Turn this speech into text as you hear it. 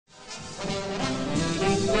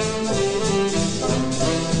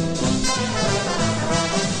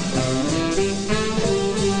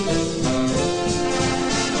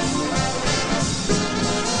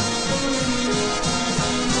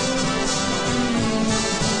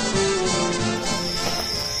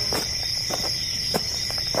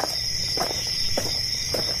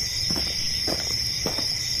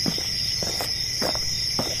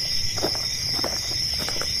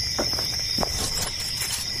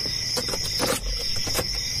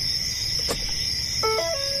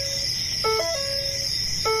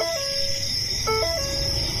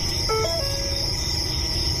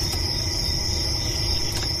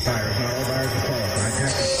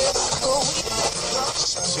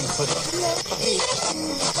Message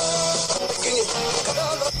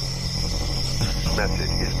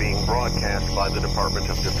is being broadcast by the Department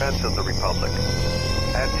of Defense of the Republic.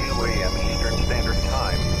 At 2 a.m. Eastern Standard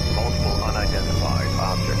Time, multiple unidentified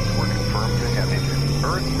objects were confirmed to have entered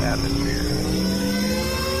Earth's atmosphere.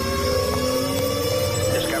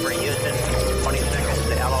 Discovery Houston, 20 seconds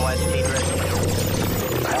to LOS Tidris.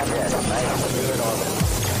 Roger, nice cleared orbit.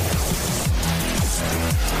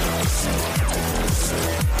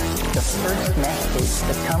 The first message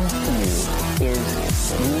that comes to you is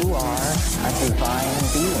you are a divine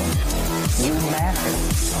being. You matter.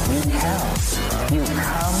 You count. You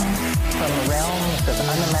come from realms of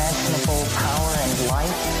unimaginable power and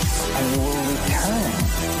light, and you will return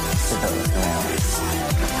to those realms.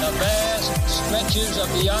 The vast stretches of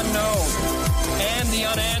the unknown and the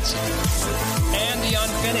unanswered and the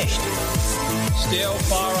unfinished still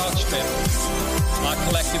far outstrip our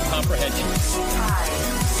collective comprehension. 5,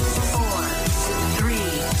 4, 3, 2,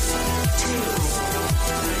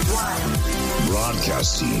 1.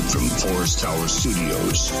 Broadcasting from Forest Tower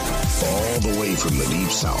Studios, all the way from the Deep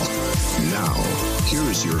South. Now, here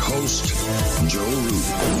is your host, Joe Root.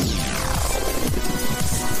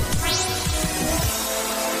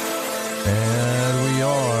 And we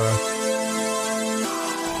are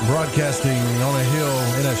broadcasting on a hill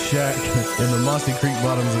in a shack in the Mossy Creek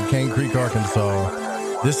bottoms of Cane Creek, Arkansas.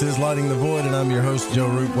 This is Lighting the Void, and I'm your host, Joe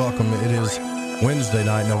Root. Welcome. It is Wednesday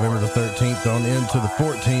night, November the 13th, on into the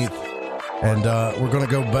 14th. And we're going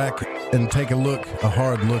to go back and take a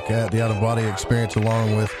hard look at the out-of-body experience,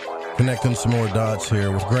 along with connecting some more dots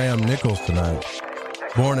here with Graham Nicholls tonight.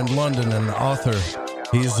 Born in London and an author,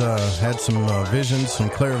 he's had some visions, some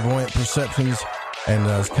clairvoyant perceptions, and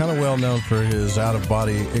is kind of well known for his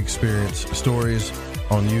out-of-body experience stories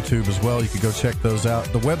on YouTube as well. You could go check those out.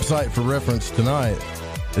 The website for reference tonight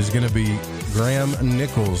is going to be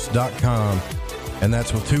grahamnichols.com. And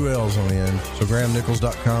that's with 2 L's on the end. So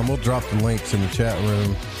grahamnichols.com. We'll drop the links in the chat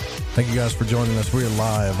room. Thank you guys for joining us. We're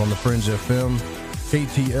live on the Fringe FM,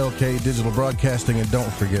 KTLK Digital Broadcasting. And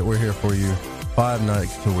don't forget, we're here for you 5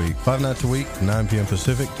 nights a week. 5 nights a week, 9 p.m.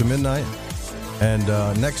 Pacific to midnight. And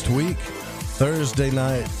next week, Thursday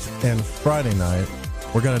night and Friday night,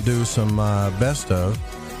 we're going to do some best of.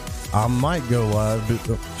 I might go live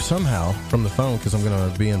somehow from the phone because I'm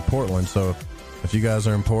going to be in Portland. So if you guys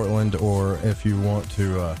are in Portland, or if you want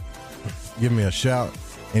to give me a shout,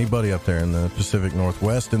 anybody up there in the Pacific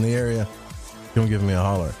Northwest in the area, come give me a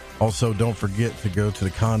holler. Also, don't forget to go to the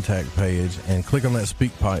contact page and click on that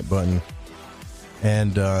speak pipe button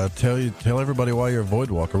and tell everybody why you're a Void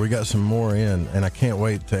Walker. We got some more in, and I can't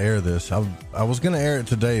wait to air this. I was going to air it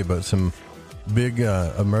today, but some big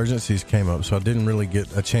emergencies came up, so I didn't really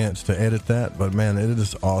get a chance to edit that. But man, it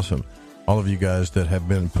is awesome. All of you guys that have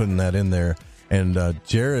been putting that in there. And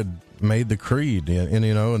Jared made the creed,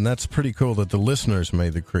 and that's pretty cool that the listeners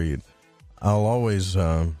made the creed. I'll always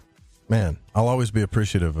be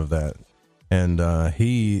appreciative of that. And I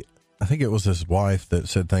think it was his wife that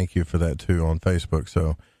said thank you for that too on Facebook.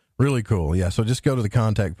 So really cool. Yeah. So just go to the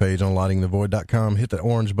contact page on lightingthevoid.com, hit that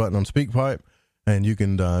orange button on SpeakPipe, and you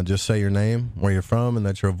can just say your name, where you're from, and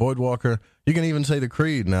that you're a Void Walker. You can even say the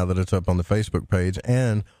creed now that it's up on the Facebook page.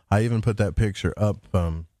 And I even put that picture up,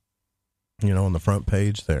 on the front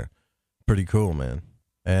page there. Pretty cool, man.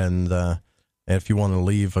 And if you want to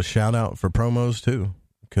leave a shout out for promos too,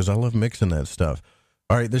 because I love mixing that stuff.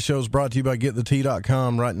 All right, this show's brought to you by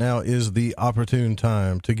GetTheTea.com. Right now is the opportune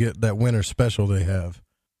time to get that winter special they have.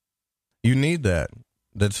 You need that.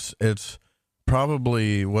 It's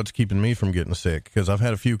probably what's keeping me from getting sick, because I've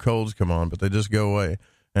had a few colds come on, but they just go away.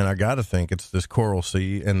 And I got to think it's this coral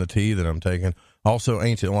sea and the tea that I'm taking. Also,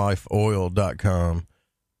 AncientLifeOil.com.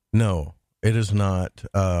 No. It is not,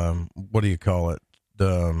 what do you call it?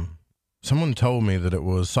 Someone told me that it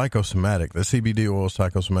was psychosomatic, the CBD oil is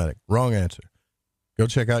psychosomatic. Wrong answer. Go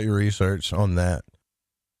check out your research on that.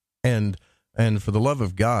 And for the love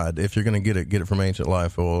of God, if you're going to get it from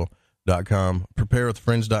AncientLifeOil.com.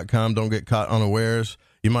 PrepareWithFriends.com. Don't get caught unawares.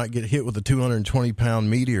 You might get hit with a 220-pound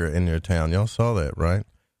meteor in your town. Y'all saw that, right?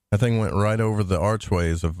 That thing went right over the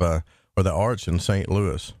archways of, or the arch in St.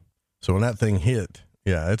 Louis. So when that thing hit,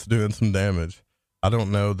 yeah, it's doing some damage. I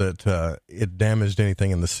don't know that it damaged anything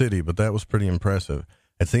in the city, but that was pretty impressive.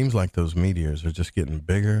 It seems like those meteors are just getting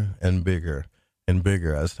bigger and bigger and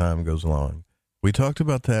bigger as time goes along. We talked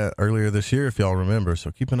about that earlier this year, if y'all remember, so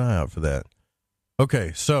keep an eye out for that.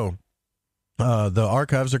 Okay, so the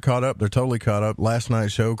archives are caught up. They're totally caught up. Last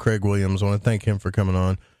night's show, Craig Williams, I want to thank him for coming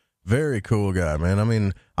on. Very cool guy, man. I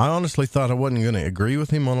mean, I honestly thought I wasn't going to agree with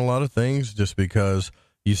him on a lot of things just because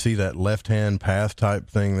you see that left-hand path type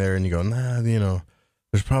thing there, and you go, nah,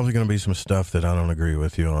 there's probably going to be some stuff that I don't agree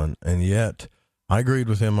with you on. And yet I agreed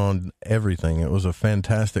with him on everything. It was a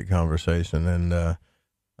fantastic conversation. And,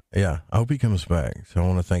 yeah, I hope he comes back. So I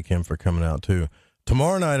want to thank him for coming out too.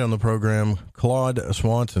 Tomorrow night on the program, Claude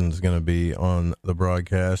Swanson's going to be on the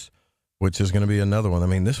broadcast, which is going to be another one. I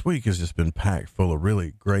mean, this week has just been packed full of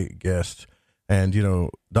really great guests. And, you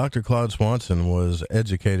know, Dr. Claude Swanson was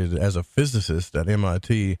educated as a physicist at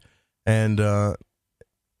MIT. And,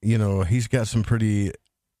 you know, he's got some pretty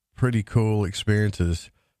cool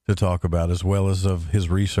experiences to talk about, as well as of his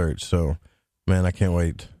research. So, man, I can't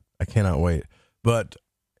wait. I cannot wait. But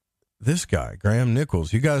this guy, Graham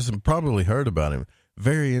Nicholls, you guys have probably heard about him.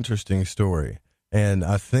 Very interesting story. And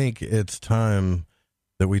I think it's time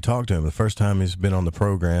that we talk to him. The first time he's been on the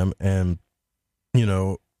program. And, you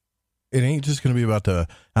know, it ain't just going to be about the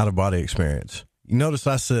out-of-body experience. You notice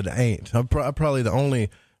I said ain't. I'm probably the only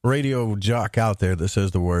radio jock out there that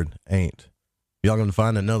says the word ain't. Y'all going to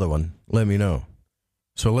find another one? Let me know.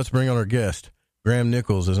 So let's bring on our guest. Graham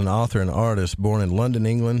Nicholls is an author and artist born in London,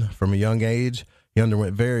 England. From a young age, he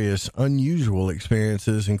underwent various unusual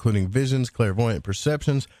experiences, including visions, clairvoyant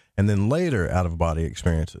perceptions, and then later out-of-body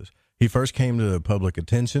experiences. He first came to public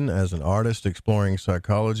attention as an artist exploring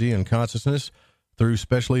psychology and consciousness through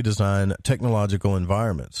specially designed technological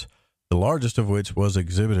environments, the largest of which was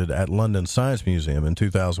exhibited at London Science Museum in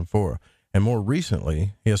 2004. And more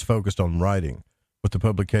recently, he has focused on writing, with the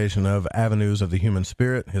publication of Avenues of the Human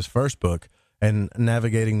Spirit, his first book, and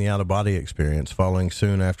Navigating the Out-of-Body Experience, following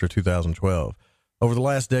soon after 2012. Over the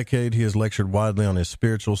last decade, he has lectured widely on his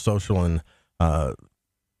spiritual, social, and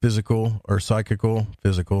psychical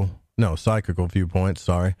viewpoints,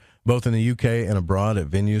 both in the UK and abroad at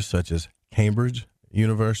venues such as Cambridge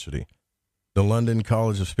University, the London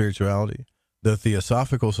College of Spirituality, the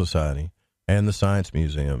Theosophical Society, and the Science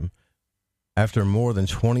Museum. After more than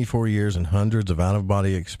 24 years and hundreds of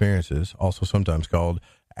out-of-body experiences, also sometimes called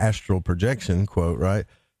astral projection, quote, right?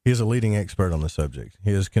 He is a leading expert on the subject.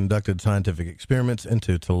 He has conducted scientific experiments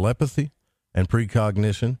into telepathy and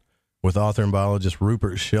precognition with author and biologist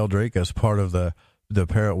Rupert Sheldrake as part of the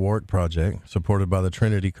Perrott-Warrick Project, supported by the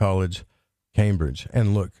Trinity College, Cambridge.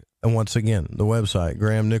 And look, and once again, the website,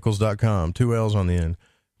 grahamnichols.com, 2 L's on the end.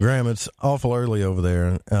 Graham, it's awful early over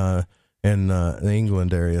there in the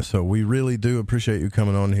England area, so we really do appreciate you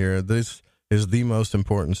coming on here. This is the most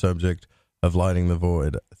important subject of lighting the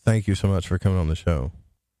void. Thank you so much for coming on the show.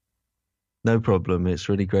 No problem. It's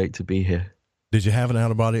really great to be here. Did you have an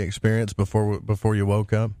out-of-body experience before you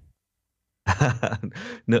woke up?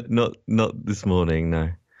 Not this morning, no.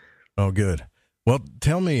 Oh, good. Well,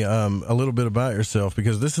 tell me a little bit about yourself,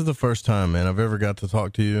 because this is the first time, man, I've ever got to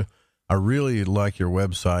talk to you. I really like your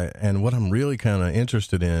website, and what I'm really kind of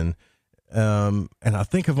interested in, and I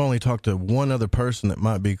think I've only talked to one other person that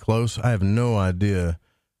might be close. I have no idea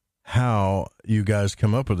how you guys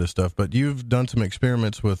come up with this stuff, but you've done some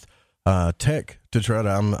experiments with tech to try to,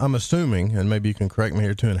 I'm assuming, and maybe you can correct me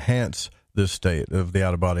here, to enhance this state of the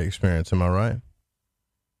out-of-body experience. Am I right?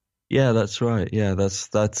 Yeah, that's right. Yeah,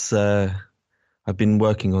 that's I've been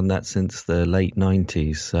working on that since the late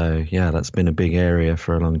 90s. So yeah, that's been a big area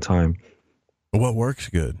for a long time. What works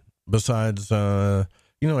good besides,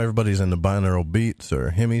 everybody's into binaural beats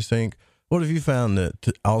or hemisync. What have you found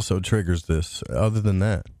that also triggers this other than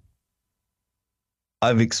that?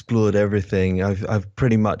 I've explored everything. I've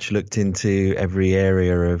pretty much looked into every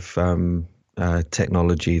area of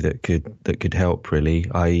technology that could help. Really,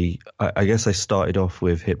 I guess I started off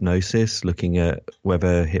with hypnosis, looking at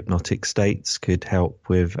whether hypnotic states could help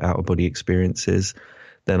with out of body experiences.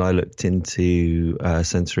 Then I looked into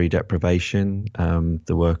sensory deprivation,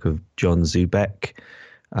 the work of John Zubek,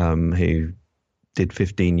 who did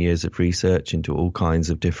 15 years of research into all kinds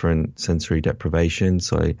of different sensory deprivation.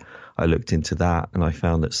 So I looked into that, and I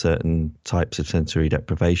found that certain types of sensory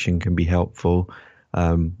deprivation can be helpful,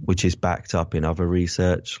 which is backed up in other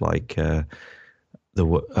research, like the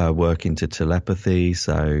work into telepathy.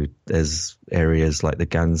 So there's areas like the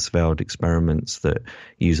Ganzfeld experiments that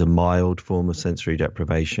use a mild form of sensory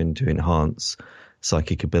deprivation to enhance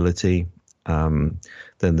psychic ability. Then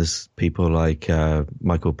there's people like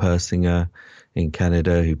Michael Persinger in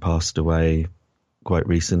Canada, who passed away quite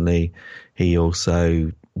recently. He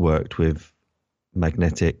also worked with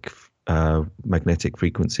magnetic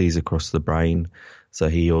frequencies across the brain. So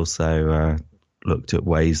he also looked at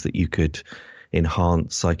ways that you could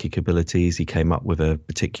enhance psychic abilities. He came up with a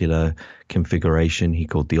particular configuration he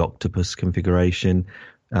called the octopus configuration,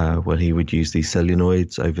 where he would use these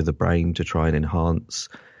solenoids over the brain to try and enhance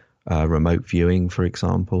remote viewing, for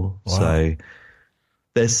example. Wow. So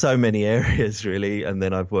there's so many areas, really. And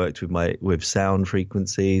then I've worked with sound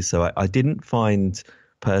frequencies. So I didn't find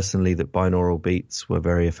personally that binaural beats were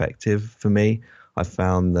very effective for me. I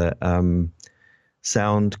found that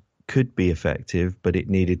sound could be effective, but it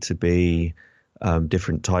needed to be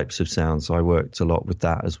different types of sound. So I worked a lot with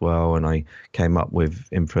that as well, and I came up with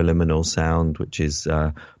infraliminal sound, which is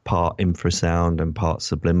part infrasound and part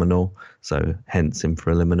subliminal. So hence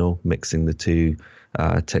infraliminal, mixing the two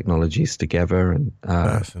technologies together and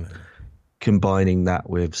combining that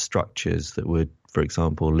with structures that would, for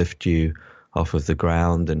example, lift you off of the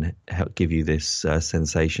ground and help give you this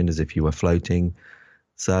sensation as if you were floating.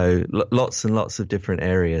 So lots and lots of different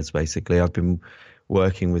areas, basically. I've been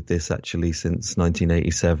working with this actually since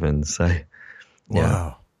 1987. So, yeah.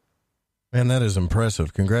 Wow. Man, that is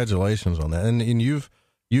impressive. Congratulations on that. And you've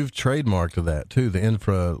trademarked that too, the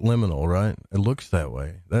infraliminal, right? It looks that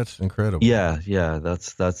way. That's incredible. Yeah.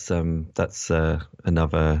 That's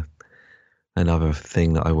another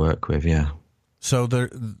thing that I work with. Yeah. So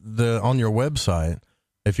the on your website,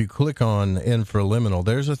 if you click on infraliminal,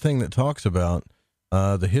 there's a thing that talks about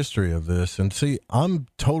the history of this. And see, I'm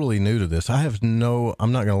totally new to this. I'm not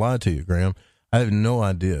going to lie to you, Graham. I have no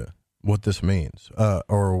idea what this means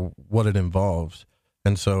or what it involves.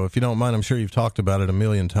 And so if you don't mind, I'm sure you've talked about it a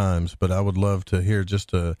million times, but I would love to hear just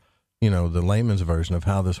the layman's version of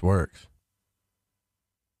how this works.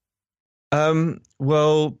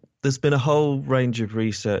 Well, there's been a whole range of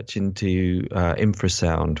research into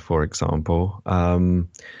infrasound, for example.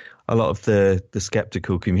 A lot of the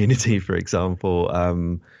skeptical community, for example,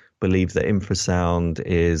 believe that infrasound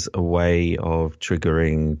is a way of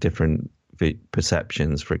triggering different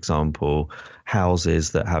perceptions. For example,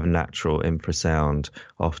 houses that have natural infrasound,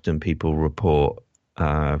 often people report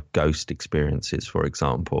ghost experiences, for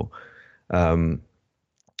example.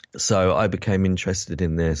 So I became interested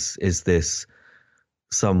in this. Is this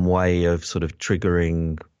some way of sort of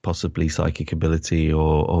triggering possibly psychic ability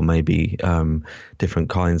or maybe different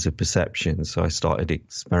kinds of perceptions? So I started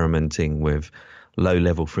experimenting with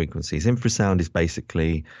low-level frequencies. Infrasound is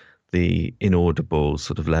basically the inaudible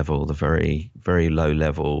sort of level, the very, very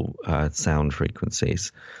low-level sound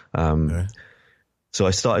frequencies. Okay. So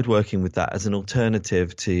I started working with that as an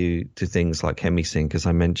alternative to things like hemisync. As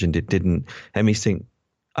I mentioned, hemisync,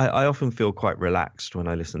 I often feel quite relaxed when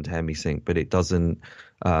I listen to hemisync, but it doesn't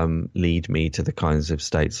lead me to the kinds of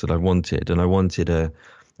states that I wanted. And I wanted a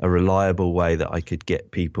reliable way that I could get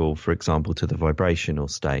people, for example, to the vibrational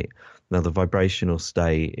state. Now, the vibrational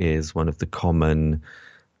state is one of the common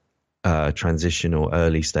transitional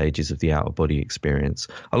early stages of the out-of-body experience.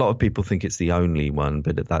 A lot of people think it's the only one,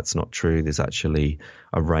 but that's not true. There's actually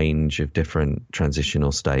a range of different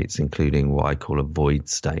transitional states, including what I call a void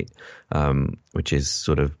state, which is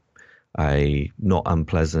sort of a not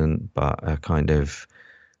unpleasant, but a kind of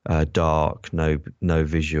dark, no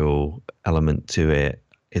visual element to it.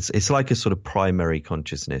 It's like a sort of primary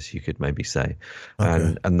consciousness, you could maybe say,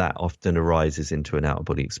 okay. and that often arises into an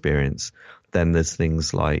out-of-body experience. Then there's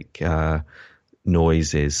things like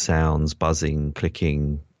noises, sounds, buzzing,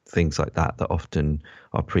 clicking, things like that often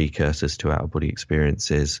are precursors to out-of-body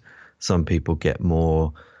experiences. Some people get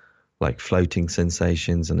more like floating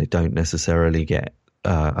sensations, and they don't necessarily get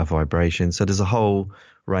a vibration. So there's a whole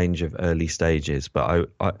range of early stages, but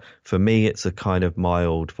for me, it's a kind of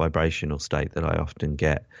mild vibrational state that I often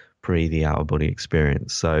get pre the out-of-body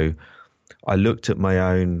experience. So I looked at my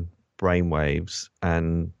own brainwaves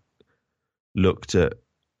and looked at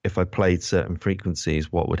if I played certain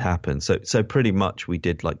frequencies, what would happen. So pretty much we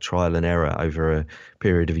did like trial and error over a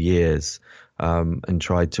period of years, and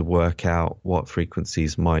tried to work out what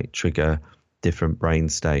frequencies might trigger different brain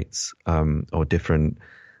states, or different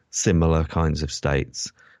similar kinds of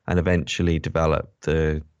states, and eventually developed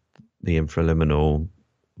the infraliminal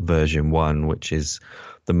version 1, which is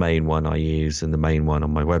the main one I use and the main one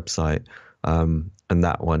on my website. And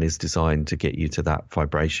that one is designed to get you to that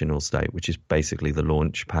vibrational state, which is basically the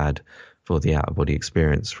launch pad for the out-of-body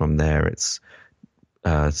experience. From there, it's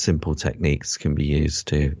simple techniques can be used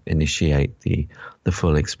to initiate the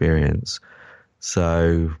full experience.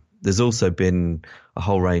 So there's also been a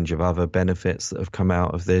whole range of other benefits that have come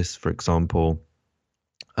out of this. For example,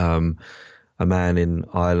 a man in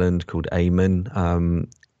Ireland called Eamon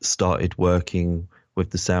started working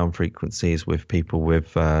with the sound frequencies with people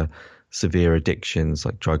with severe addictions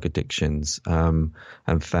like drug addictions, and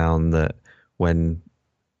found that when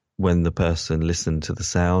the person listened to the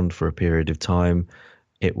sound for a period of time,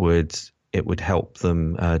 it would help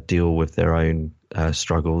them deal with their own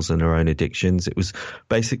struggles and their own addictions. It was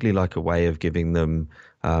basically like a way of giving them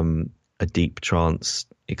a deep trance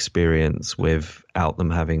experience without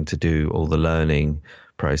them having to do all the learning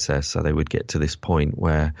process. So they would get to this point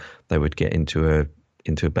where they would get into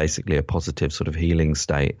into basically a positive sort of healing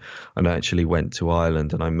state. And I actually went to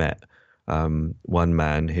Ireland and I met one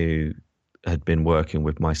man who had been working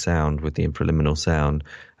with my sound, with the infraliminal sound,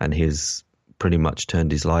 and he's pretty much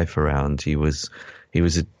turned his life around. He was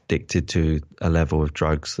addicted to a level of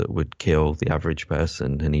drugs that would kill the average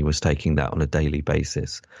person, and he was taking that on a daily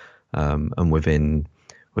basis. And within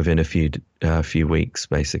a few weeks,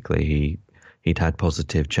 basically, he'd had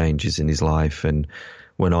positive changes in his life. And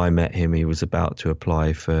when I met him, he was about to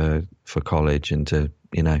apply for college and to,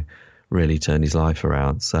 really turn his life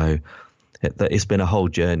around. So it's been a whole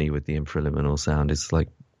journey with the infraliminal sound. It's like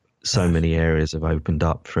so many areas have opened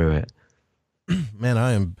up through it.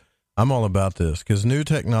 Man, I'm all about this, because new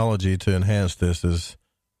technology to enhance this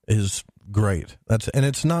is great. And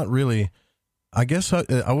it's not really, I guess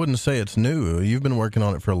I wouldn't say it's new. You've been working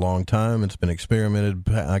on it for a long time. It's been experimented,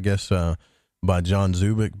 I guess, by John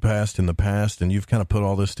Zubik in the past, and you've kind of put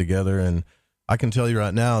all this together. And I can tell you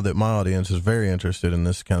right now that my audience is very interested in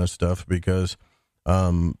this kind of stuff, because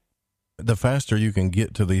the faster you can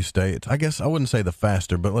get to these states, I guess I wouldn't say the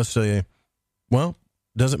faster, but let's say, well,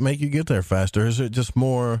 does it make you get there faster? Is it just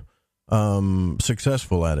more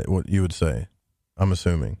successful at it, what you would say? I'm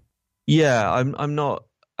assuming. Yeah, I'm not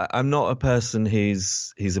a person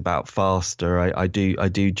who's about faster. I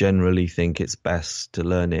do generally think it's best to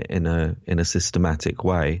learn it in a systematic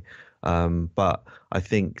way. But I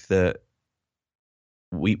think that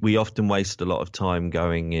we often waste a lot of time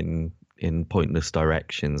going in pointless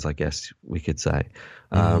directions, I guess we could say.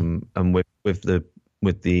 And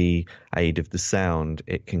with the aid of the sound,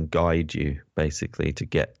 it can guide you basically to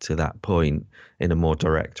get to that point in a more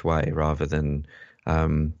direct way, rather than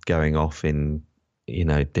going off in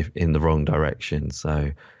the wrong direction.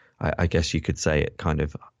 So I guess you could say it kind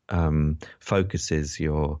of focuses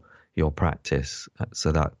your practice,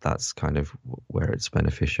 so that's kind of where it's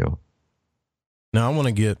beneficial. Now I want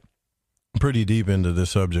to get pretty deep into this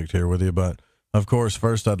subject here with you, but of course,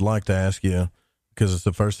 first I'd like to ask you, because it's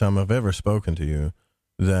the first time I've ever spoken to you,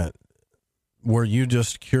 that were you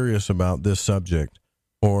just curious about this subject,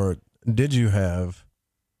 or did you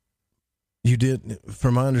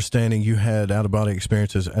from my understanding, you had out-of-body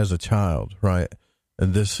experiences as a child, right?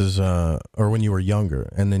 And this is, or when you were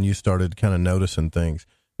younger, and then you started kind of noticing things.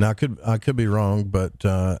 Now, I could be wrong, but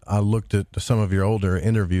I looked at some of your older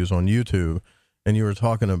interviews on YouTube, and you were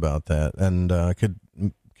talking about that. And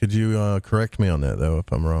could you correct me on that, though,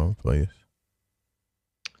 if I'm wrong, please?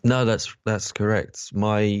 No, that's correct.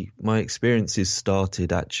 My experiences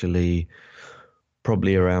started actually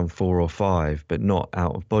probably around 4 or 5, but not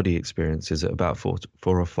out of body experiences. At about 4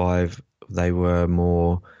 or 5, they were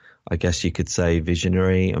more, I guess you could say,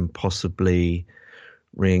 visionary and possibly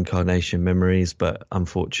reincarnation memories, but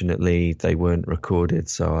unfortunately they weren't recorded.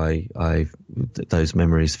 So those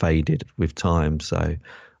memories faded with time. So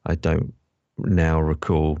I don't now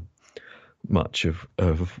recall much of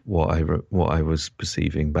what I was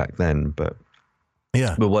perceiving back then. But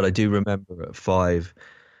what I do remember at 5,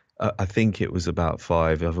 I think it was about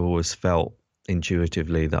 5. I've always felt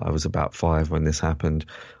intuitively that I was about 5 when this happened.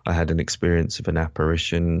 I had an experience of an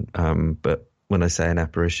apparition, but when I say an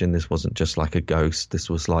apparition, this wasn't just like a ghost. This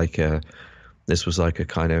was like a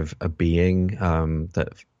kind of a being that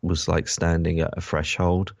was like standing at a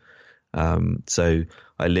threshold. So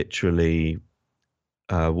I literally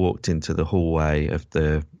walked into the hallway of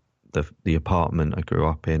the apartment I grew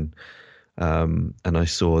up in, and I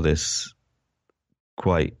saw this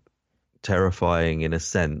quite terrifying in a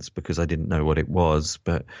sense, because I didn't know what it was,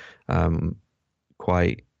 but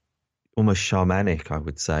quite almost shamanic, I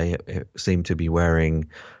would say. It seemed to be wearing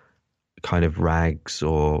kind of rags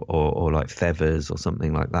or like feathers or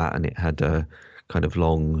something like that, and it had a kind of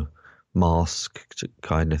long mask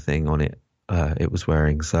kind of thing on it. It was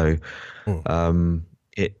wearing. So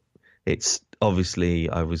it's obviously,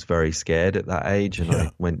 I was very scared at that age, and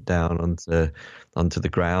I went down onto the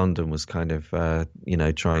ground and was kind of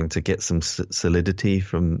trying to get some solidity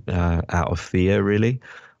from out of fear, really.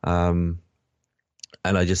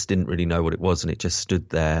 And I just didn't really know what it was, and it just stood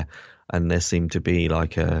there, and there seemed to be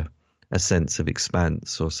like a sense of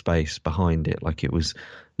expanse or space behind it, like it was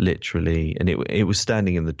literally, and it was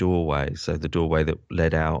standing in the doorway, so the doorway that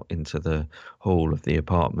led out into the hall of the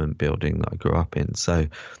apartment building that I grew up in. So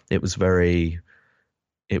it was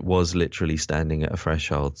literally standing at a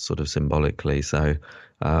threshold, sort of symbolically. So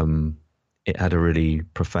it had a really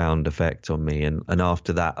profound effect on me, and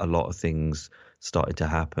after that, a lot of things started to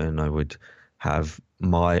happen. I would have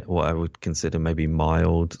what I would consider maybe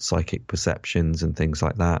mild psychic perceptions and things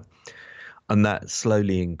like that. And that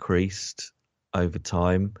slowly increased over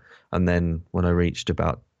time. And then when I reached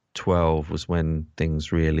about 12 was when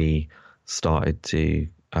things really started to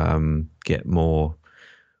get more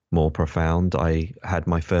profound. I had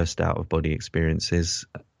my first out of body experiences,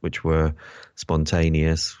 which were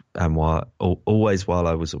spontaneous, and always while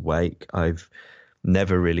I was awake. I've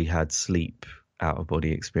never really had sleep out of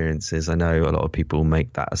body experiences. I know a lot of people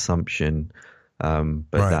make that assumption, but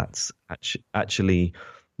Right. that's actually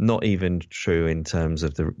not even true in terms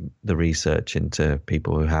of the research into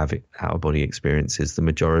people who have out of body experiences. The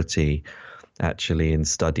majority actually in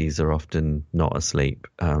studies are often not asleep.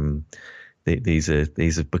 These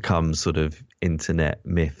have become sort of internet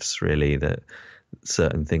myths, really, that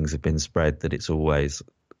certain things have been spread that it's always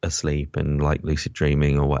asleep and like lucid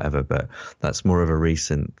dreaming or whatever, but that's more of a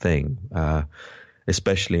recent thing.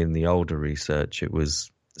 Especially in the older research, it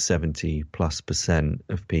was 70+%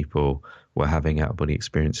 of people were having out of body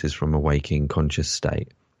experiences from a waking conscious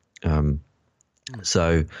state.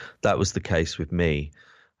 So that was the case with me,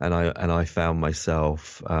 and I found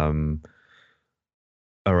myself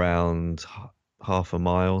around half a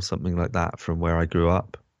mile, something like that, from where I grew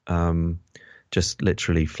up, just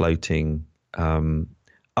literally floating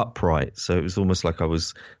upright. So it was almost like I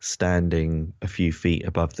was standing a few feet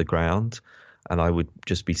above the ground, and I would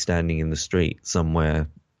just be standing in the street somewhere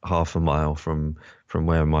half a mile from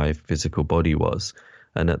where my physical body was.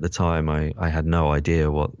 And at the time, I had no idea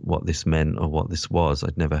what this meant or what this was.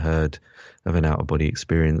 I'd never heard of an out-of-body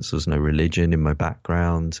experience. There was no religion in my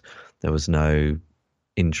background. There was no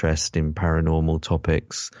interest in paranormal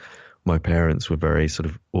topics. My parents were very sort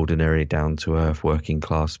of ordinary, down-to-earth,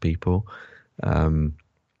 working-class people.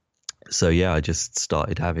 So, yeah, I just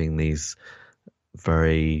started having these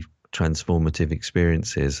very transformative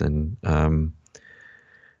experiences. And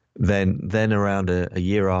then around a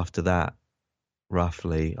year after that,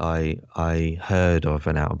 roughly, I heard of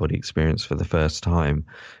an out-of-body experience for the first time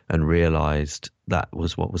and realized that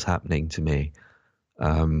was what was happening to me.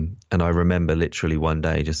 And I remember literally one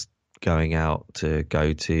day just going out to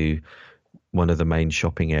go to one of the main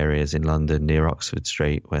shopping areas in London near Oxford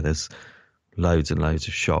Street, where there's loads and loads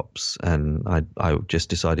of shops. And I just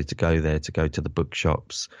decided to go there, to go to the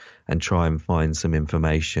bookshops and try and find some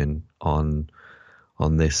information on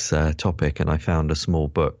this topic. And I found a small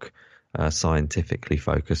book, a scientifically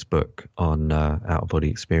focused book on out-of-body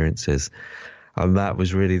experiences. And that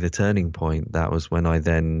was really the turning point. That was when I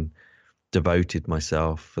then devoted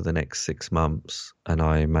myself for the next 6 months, and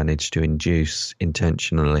I managed to induce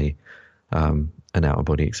intentionally an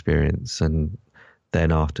out-of-body experience. And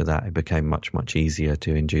then after that, it became much, much easier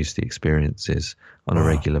to induce the experiences on a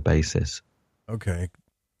regular basis. Okay.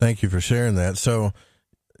 Thank you for sharing that. So,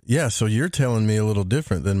 yeah, so you're telling me a little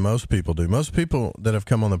different than most people do. Most people that have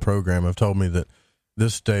come on the program have told me that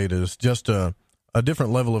this state is just a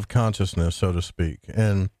different level of consciousness, so to speak.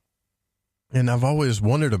 And I've always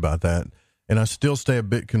wondered about that, and I still stay a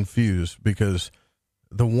bit confused, because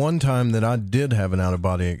the one time that I did have an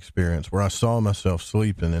out-of-body experience where I saw myself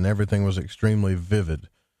sleeping and everything was extremely vivid,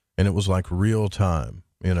 and it was like real time,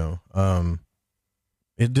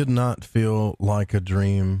 it did not feel like a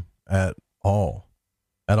dream at all.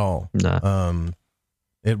 No.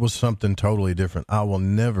 It was something totally different. I will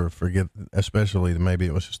never forget, especially maybe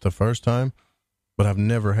it was just the first time, but I've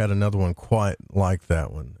never had another one quite like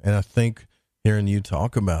that one. And I think hearing you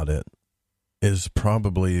talk about it is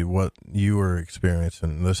probably what you were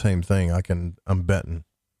experiencing. The same thing. I'm betting.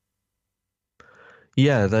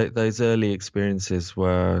 Yeah, those early experiences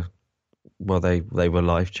were, they were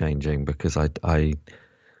life-changing, because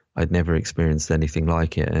I'd never experienced anything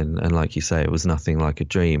like it. And like you say, it was nothing like a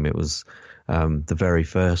dream. It was, the very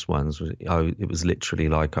first ones, it was literally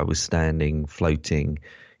like I was standing, floating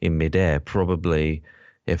in midair. Probably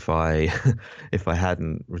if I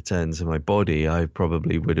hadn't returned to my body, I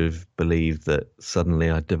probably would have believed that suddenly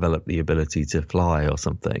I'd developed the ability to fly or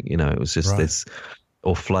something. It was just this,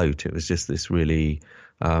 or float. It was just this really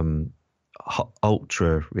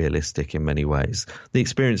ultra realistic in many ways. The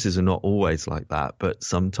experiences are not always like that, but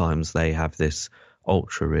sometimes they have this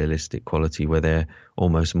ultra realistic quality where they're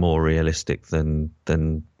almost more realistic than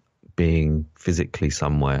being physically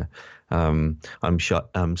somewhere. I'm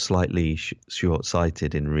slightly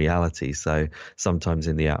short-sighted in reality, so sometimes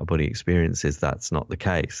in the out-of-body experiences that's not the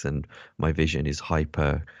case, and my vision is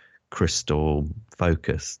hyper crystal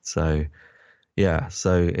focused. So yeah,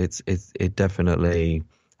 so it definitely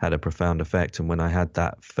had a profound effect. And when I had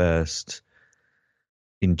that first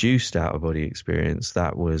induced out-of-body experience,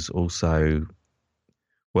 that was also,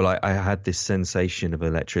 I had this sensation of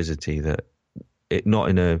electricity that, it not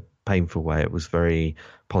in a painful way, it was very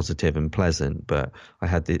positive and pleasant, but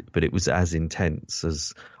it was as intense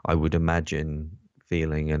as I would imagine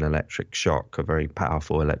feeling an electric shock, a very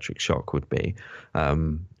powerful electric shock would be.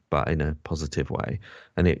 but in a positive way.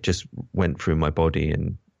 And it just went through my body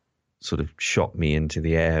and sort of shot me into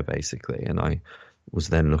the air, basically. And I was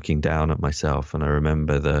then looking down at myself, and I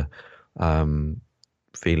remember the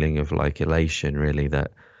feeling of like elation, really,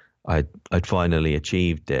 that I'd finally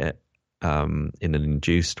achieved it in an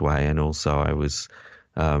induced way. And also I was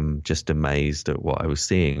just amazed at what I was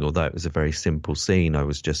seeing. Although it was a very simple scene, I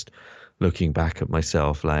was just looking back at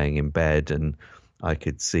myself laying in bed, and I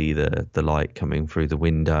could see the light coming through the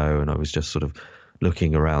window, and I was just sort of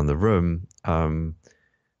looking around the room.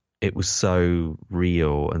 It was so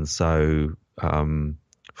real and so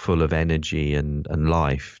full of energy and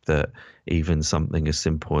life that even something as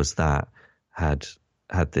simple as that had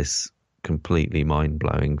this completely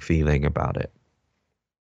mind-blowing feeling about it.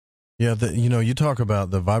 Yeah, you talk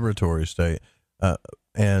about the vibratory state,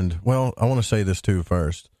 and, well, I want to say this too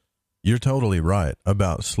first. You're totally right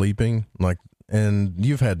about sleeping, and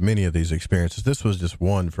you've had many of these experiences. This was just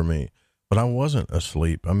one for me, but I wasn't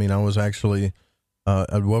asleep. I mean, I was actually...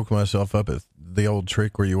 I woke myself up at the old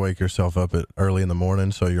trick where you wake yourself up at early in the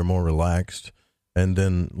morning so you're more relaxed, and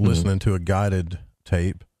then listening to a guided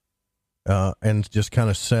tape, and just kind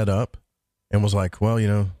of set up and was like, well,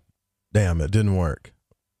 damn, it didn't work,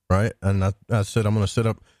 right? And I said, I'm going to sit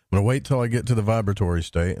up, I'm going to wait till I get to the vibratory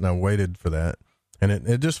state, and I waited for that, and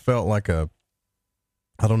it just felt like a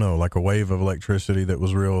wave of electricity that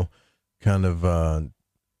was real kind of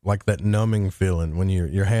like that numbing feeling when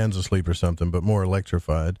your hand's asleep or something, but more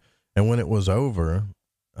electrified. And when it was over,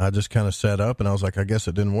 I just kind of sat up and I was like, I guess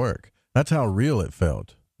it didn't work. That's how real it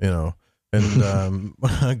felt, And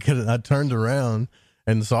I turned around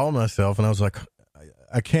and saw myself, and I was like,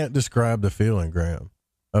 I can't describe the feeling, Graham,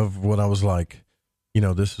 of what I was like.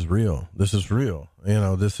 This is real. This is real.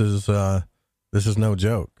 This is no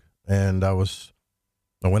joke. And I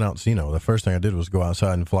went out. The first thing I did was go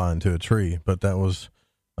outside and fly into a tree, but that was.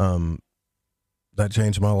 That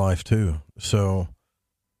changed my life too. So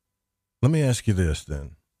let me ask you this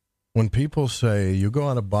then. When people say you go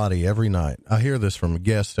out of body every night, I hear this from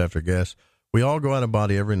guest after guest. We all go out of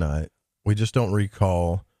body every night. We just don't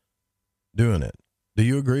recall doing it. Do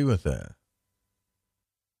you agree with that?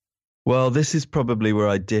 Well, this is probably where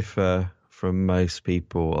I differ from most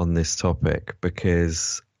people on this topic,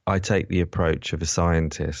 because I take the approach of a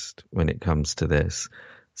scientist when it comes to this.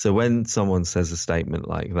 So when someone says a statement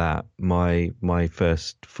like that, my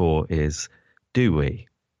first thought is, do we?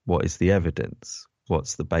 What is the evidence?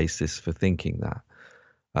 What's the basis for thinking that?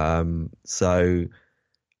 So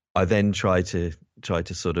I then try to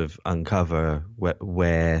sort of uncover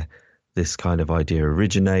where this kind of idea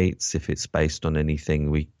originates, if it's based on anything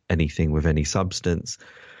with any substance.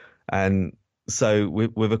 And so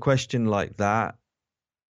with a question like that,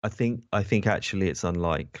 I think actually it's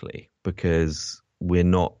unlikely, because we're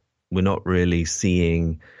not really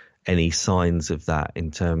seeing any signs of that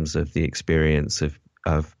in terms of the experience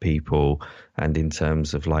of people, and in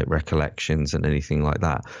terms of like recollections and anything like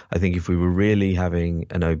that. I think if we were really having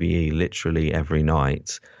an OBE literally every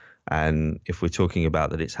night, and if we're talking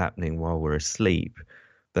about that it's happening while we're asleep,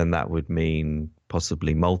 then that would mean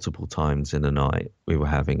possibly multiple times in a night we were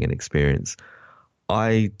having an experience.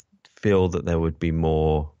 I feel that there would be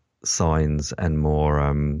more signs and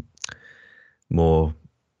more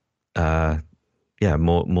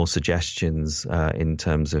suggestions in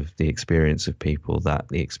terms of the experience of people, that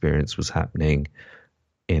the experience was happening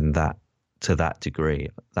to that degree,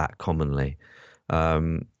 that commonly.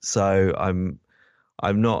 So I'm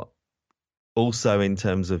not, also in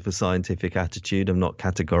terms of the scientific attitude, I'm not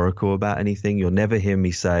categorical about anything. You'll never hear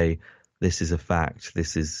me say this is a fact.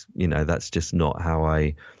 This is, that's just not how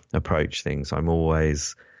I approach things. I'm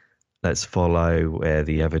always, let's follow where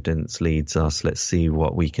the evidence leads us. Let's see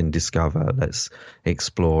what we can discover. Let's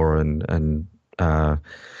explore and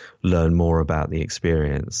learn more about the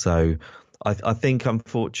experience. So I think,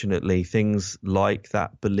 unfortunately, things like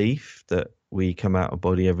that belief that we come out of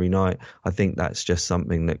body every night, I think that's just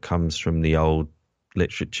something that comes from the old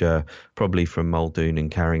literature, probably from Muldoon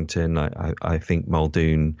and Carrington. I think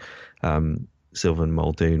Muldoon, Sylvan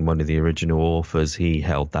Muldoon, one of the original authors, he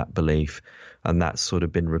held that belief. And that's sort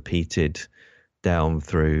of been repeated down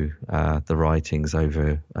through the writings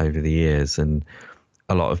over the years. And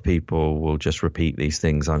a lot of people will just repeat these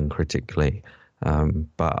things uncritically.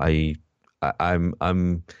 But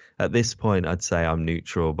I'm at this point, I'd say I'm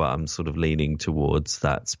neutral, but I'm sort of leaning towards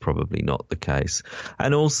that's probably not the case.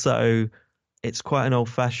 And also, it's quite an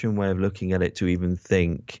old-fashioned way of looking at it to even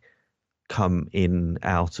think come in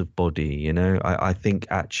out of body. I think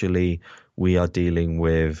actually we are dealing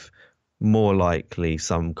with more likely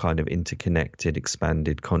some kind of interconnected,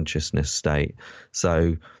 expanded consciousness state.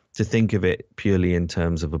 So to think of it purely in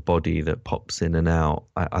terms of a body that pops in and out,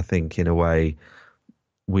 I think in a way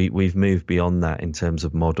we've moved beyond that in terms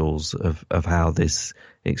of models of how this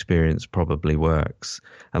experience probably works.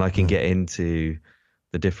 And I can get into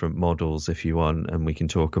the different models if you want, and we can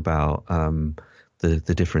talk about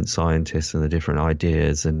the different scientists and the different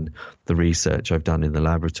ideas and the research I've done in the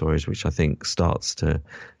laboratories, which I think starts to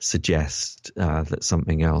suggest that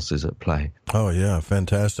something else is at play. Oh, yeah,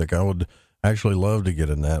 fantastic. I would actually love to get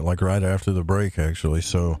in that, like right after the break, actually.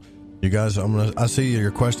 So, you guys, I see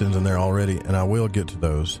your questions in there already, and I will get to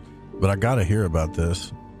those, but I got to hear about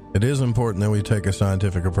this. It is important that we take a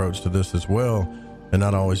scientific approach to this as well, and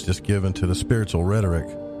not always just give into the spiritual rhetoric.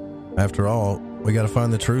 After all, we got to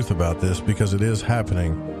find the truth about this because it is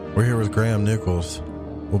happening. We're here with Graham Nicholls.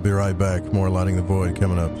 We'll be right back. More Lighting the Void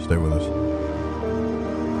coming up. Stay with us.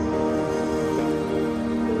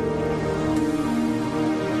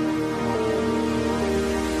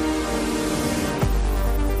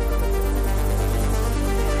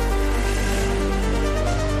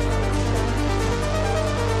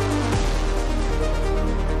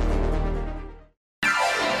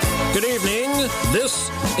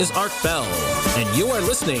 This is Art Bell, and you are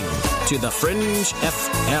listening to The Fringe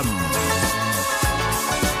FM.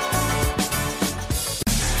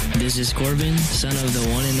 This is Corbin, son of the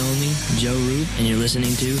one and only Joe Root, and you're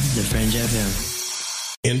listening to The Fringe FM.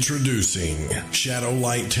 Introducing Shadow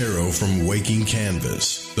Light Tarot from Waking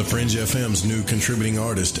Canvas, the Fringe FM's new contributing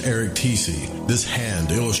artist, Eric Tesey. This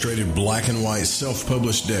hand-illustrated black and white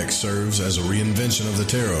self-published deck serves as a reinvention of the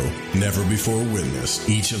tarot, never before witnessed.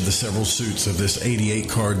 Each of the several suits of this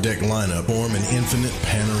 88-card deck lineup form an infinite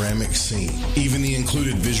panoramic scene. Even the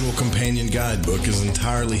included visual companion guidebook is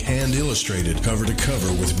entirely hand-illustrated, cover to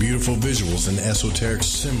cover, with beautiful visuals and esoteric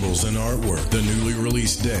symbols and artwork. The newly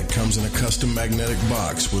released deck comes in a custom magnetic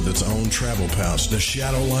box with its own travel pouch. The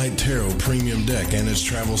Shadow Light Tarot Premium Deck and its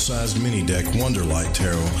travel-sized mini deck Wonderlight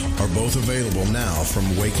Tarot are both available now from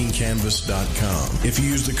WakingCanvas.com. If you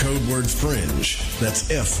use the code word FRINGE, that's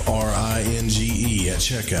FRINGE at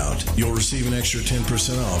checkout, you'll receive an extra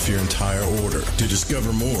 10% off your entire order. To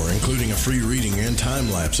discover more, including a free reading and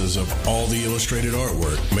time lapses of all the illustrated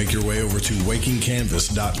artwork, make your way over to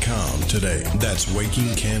WakingCanvas.com today. That's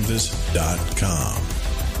WakingCanvas.com.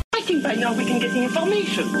 I think by now we can get the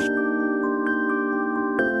information.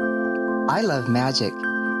 I love magic,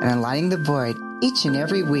 and on Lighting the Void, each and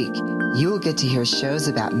every week, you will get to hear shows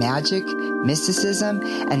about magic, mysticism,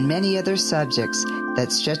 and many other subjects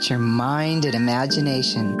that stretch your mind and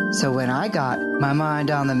imagination. So when I got my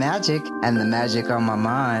mind on the magic and the magic on my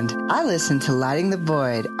mind, I listened to Lighting the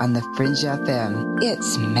Void on the Fringe FM.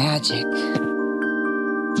 It's magic.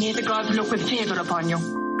 May the gods look with favor upon you.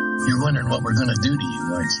 You're wondering what we're going to do to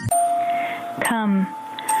you, aren't you? Come,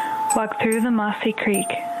 walk through the mossy creek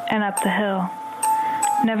and up the hill.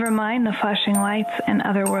 Never mind the flashing lights and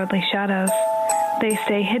otherworldly shadows. They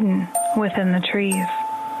stay hidden within the trees.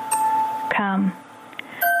 Come,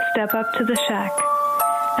 step up to the shack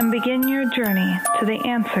and begin your journey to the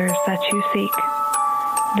answers that you seek.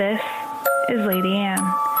 This is Lady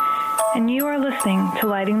Anne, and you are listening to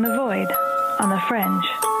Lighting the Void on the Fringe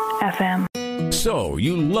FM. So,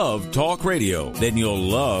 you love talk radio? Then you'll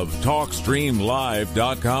love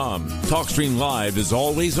TalkStreamLive.com. TalkStream Live is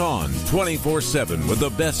always on, 24/7, with the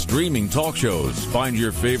best streaming talk shows. Find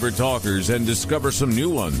your favorite talkers and discover some new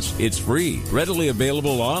ones. It's free, readily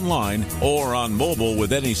available online or on mobile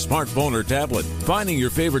with any smartphone or tablet. Finding your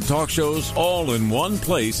favorite talk shows all in one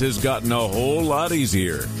place has gotten a whole lot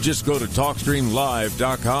easier. Just go to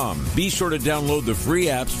TalkStreamLive.com. Be sure to download the free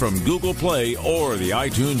apps from Google Play or the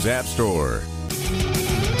iTunes App Store.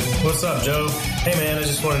 What's up, Joe? Hey, man, I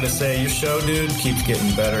just wanted to say your show, dude, keeps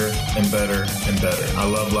getting better and better and better. I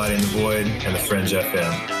love Lighting the Void and the Fringe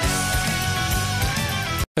FM.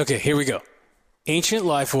 Okay, here we go.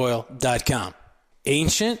 AncientLifeOil.com.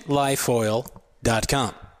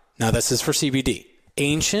 AncientLifeOil.com. Now, this is for CBD.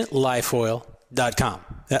 AncientLifeOil.com.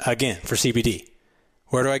 Again, for CBD.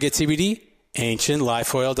 Where do I get CBD?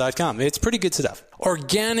 AncientLifeOil.com. It's pretty good stuff.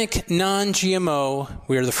 Organic, non-GMO.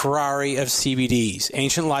 We are the Ferrari of CBDs.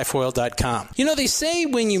 AncientLifeOil.com. You know, they say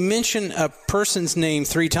when you mention a person's name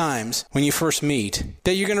 3 times when you first meet,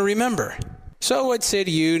 that you're going to remember. So I'd say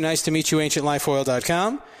to you, nice to meet you,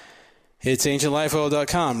 AncientLifeOil.com. It's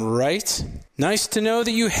AncientLifeOil.com, right? Nice to know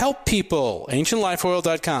that you help people.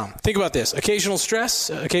 AncientLifeOil.com. Think about this. Occasional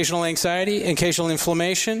stress, occasional anxiety, occasional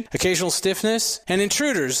inflammation, occasional stiffness, and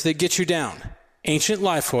intruders that get you down.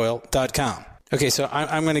 AncientLifeOil.com. Okay, so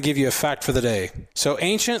I'm going to give you a fact for the day. So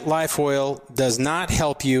Ancient Life Oil does not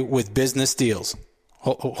help you with business deals.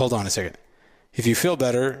 Hold on a second. If you feel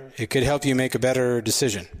better, it could help you make a better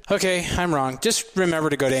decision. Okay, I'm wrong. Just remember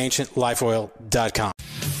to go to ancientlifeoil.com.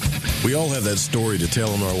 We all have that story to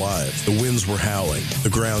tell in our lives. The winds were howling. The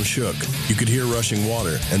ground shook. You could hear rushing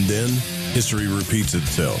water. And then history repeats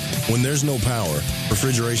itself. When there's no power,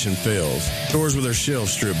 refrigeration fails, stores with their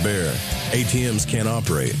shelves strip bare, ATMs can't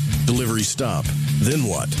operate, deliveries stop. Then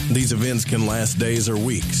what? These events can last days or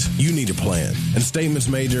weeks. You need a plan. In statements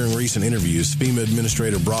made during recent interviews, FEMA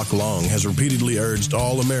Administrator Brock Long has repeatedly urged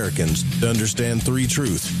all Americans to understand three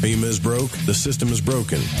truths. FEMA is broke, the system is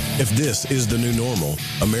broken. If this is the new normal,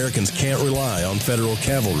 Americans can't rely on federal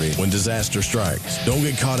cavalry when disaster strikes. Don't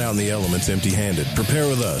get caught out in the elements empty-handed. Prepare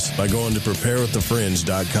with us by going to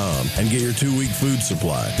preparewiththefringe.com and get your 2-week food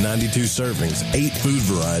supply. 92 servings, 8 food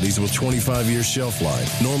varieties with 25-year shelf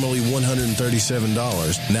life. Normally $137,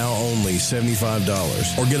 now only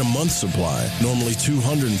 $75. Or get a month's supply, normally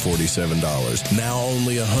 $247, now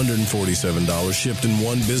only $147, shipped in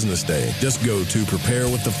one business day. Just go to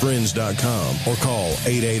preparewiththefringe.com or call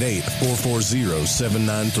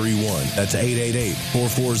 888-440-7931. That's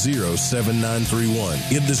 888-440-7931.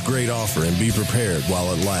 Get this great offer and be prepared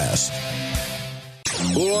while it lasts.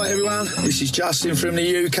 Alright everyone, this is Justin from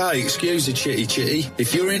the UK. Excuse the chitty.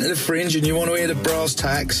 If you're into the Fringe and you want to hear the brass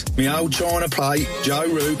tacks, me old China plate, Joe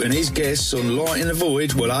Roop and his guests on Light in the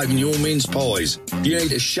Void will open your mince pies. You need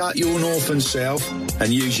to shut your north and south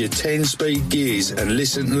and use your 10-speed gears and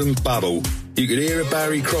listen to them bubble. You could hear a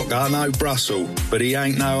Barry Crocker, no Brussel, but he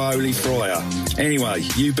ain't no holy friar. Anyway,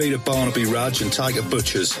 you beat a Barnaby Rudge and take a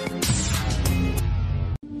butcher's.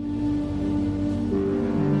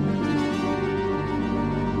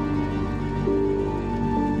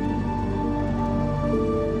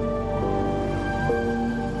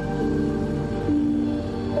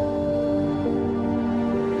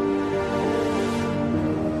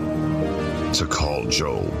 To call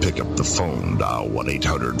Joe, pick up the phone, dial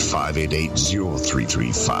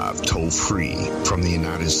 1-800-588-0335, toll free from the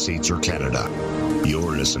United States or Canada.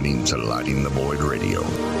 You're listening to Lighting the Void Radio.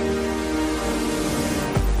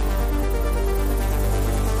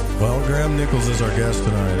 Well, Graham Nicholls is our guest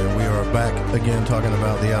tonight, and we are back again talking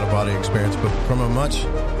about the out-of-body experience, but from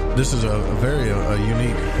this is a very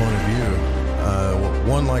unique point of view,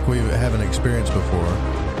 one like we haven't experienced before.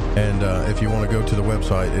 And if you want to go to the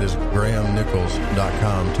website, it is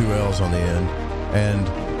grahamnichols.com, 2 L's on the end. And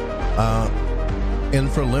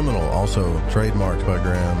Infraliminal, also trademarked by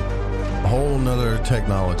Graham. A whole nother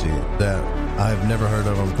technology that I've never heard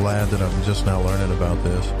of. I'm glad that I'm just now learning about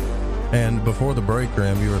this. And before the break,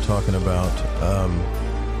 Graham, you were talking about,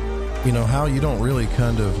 how you don't really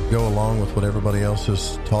kind of go along with what everybody else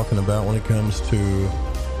is talking about when it comes to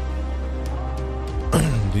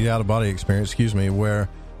the out-of-body experience, where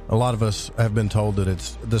a lot of us have been told that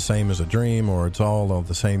it's the same as a dream or it's all of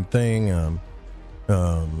the same thing.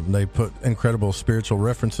 They put incredible spiritual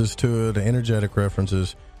references to it, energetic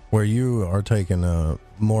references, where you are taking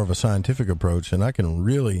more of a scientific approach. And I can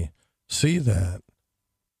really see that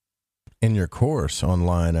in your course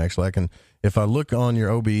online. Actually, if I look on your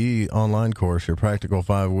OBE online course, your practical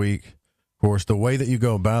 5-week course, the way that you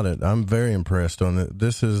go about it, I'm very impressed on it.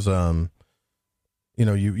 This is,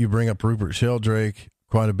 you bring up Rupert Sheldrake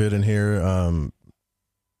quite a bit in here.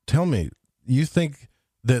 Tell me, you think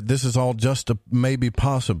that this is all just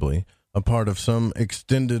possibly a part of some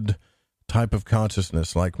extended type of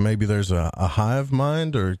consciousness, like maybe there's a hive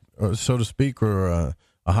mind, or so to speak, or a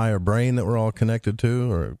higher brain that we're all connected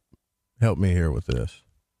to? Or help me here with this.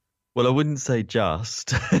 Well, I wouldn't say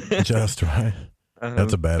just. Just, right?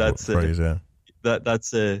 That's a bad phrase, yeah.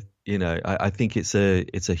 That's a, I think it's a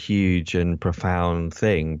huge and profound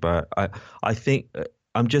thing, but I think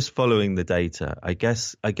I'm just following the data. I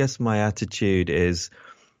guess my attitude is,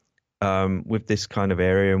 with this kind of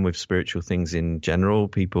area and with spiritual things in general,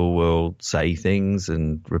 people will say things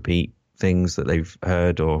and repeat things that they've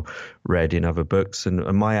heard or read in other books. And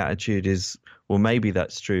my attitude is, well, maybe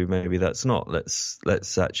that's true, maybe that's not.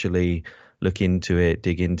 Let's actually look into it,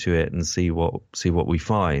 dig into it, and see what we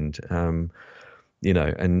find. And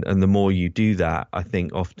the more you do that, I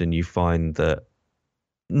think often you find that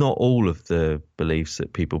not all of the beliefs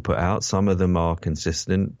that people put out, some of them are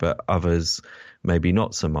consistent, but others maybe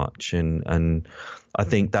not so much. And I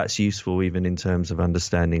think that's useful even in terms of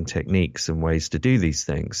understanding techniques and ways to do these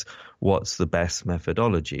things. What's the best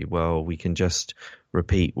methodology? Well, we can just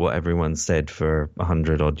repeat what everyone said for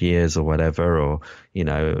 100 odd years or whatever, or,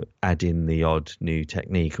 add in the odd new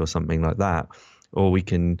technique or something like that. Or we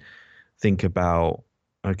can think about,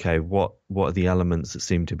 okay, what are the elements that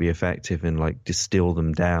seem to be effective, and like distill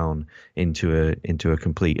them down into a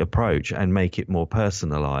complete approach and make it more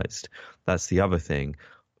personalized. That's the other thing.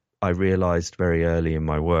 I realized very early in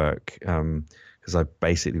my work, because I've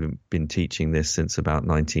basically been teaching this since about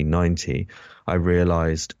 1990, I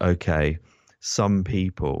realized, okay, some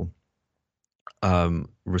people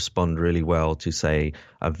respond really well to, say,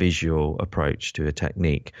 a visual approach to a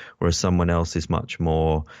technique, whereas someone else is much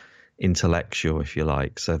more intellectual, if you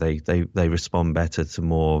like. So they respond better to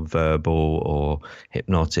more verbal or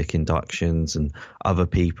hypnotic inductions, and other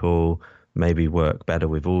people maybe work better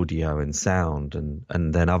with audio and sound,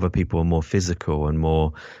 and then other people are more physical and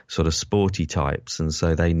more sort of sporty types, and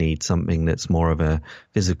so they need something that's more of a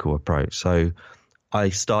physical approach. So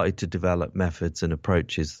I started to develop methods and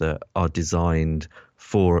approaches that are designed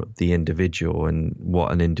for the individual and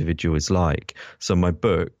what an individual is like. So my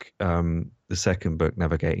book, the second book,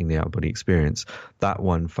 Navigating the Out-of-Body Experience, that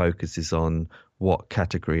one focuses on what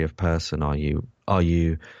category of person are you? Are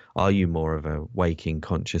you more of a waking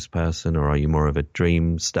conscious person, or are you more of a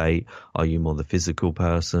dream state? Are you more the physical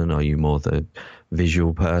person? Are you more the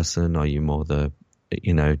visual person? Are you more the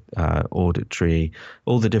auditory?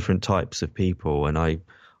 All the different types of people. And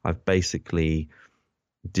I've basically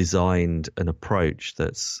designed an approach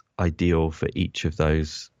that's ideal for each of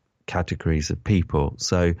those categories of people.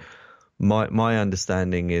 So my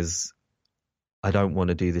understanding is, I don't want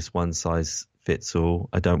to do this one size fits all.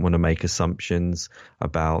 I don't want to make assumptions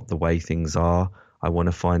about the way things are. I want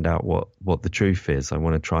to find out what the truth is. I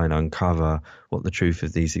want to try and uncover what the truth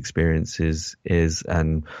of these experiences is,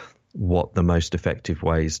 and what the most effective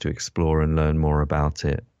ways to explore and learn more about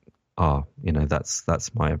it are.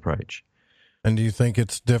 That's my approach. And do you think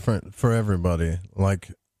it's different for everybody?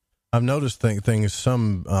 Like, I've noticed things,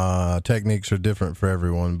 some techniques are different for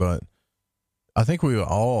everyone, but I think we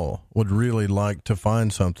all would really like to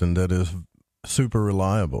find something that is super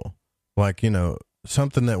reliable. Like,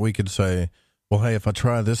 something that we could say, well, hey, if I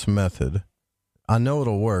try this method, I know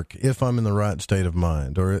it'll work if I'm in the right state of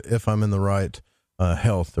mind, or if I'm in the right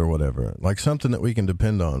health or whatever. Like something that we can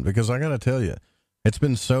depend on. Because I got to tell you, it's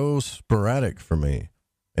been so sporadic for me.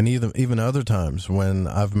 And even other times when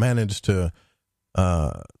I've managed to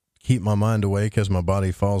keep my mind awake as my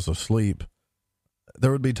body falls asleep,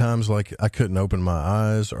 there would be times like I couldn't open my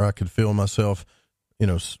eyes, or I could feel myself,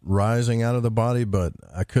 rising out of the body, but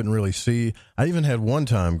I couldn't really see. I even had one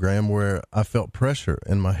time, Graham, where I felt pressure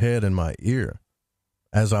in my head and my ear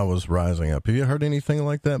as I was rising up. Have you heard anything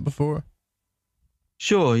like that before?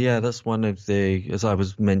 Sure, yeah, that's one of the, as I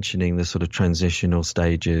was mentioning, the sort of transitional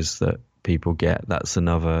stages that people get. That's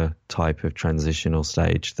another type of transitional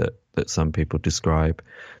stage that some people describe.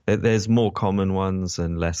 There's more common ones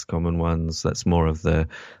and less common ones. That's more of the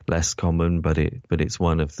less common, but it's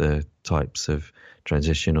one of the types of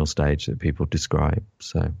transitional stage that people describe.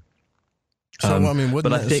 So I mean,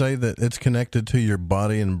 wouldn't that say that it's connected to your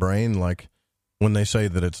body and brain? Like when they say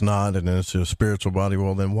that it's not, and it's a spiritual body,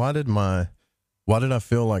 well, then why did I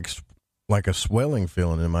feel like a swelling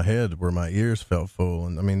feeling in my head where my ears felt full?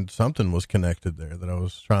 And I mean, something was connected there that I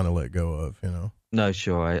was trying to let go of, No,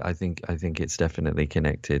 sure. I think it's definitely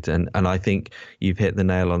connected. And I think you've hit the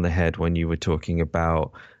nail on the head when you were talking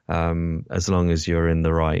about, as long as you're in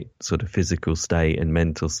the right sort of physical state and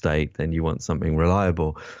mental state, then you want something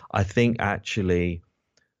reliable. I think actually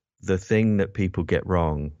the thing that people get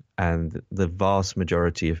wrong, and the vast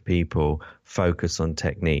majority of people focus on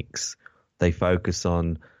techniques. They focus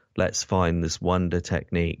on, let's find this wonder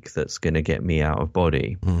technique that's going to get me out of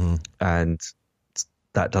body. Mm-hmm. And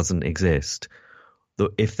that doesn't exist.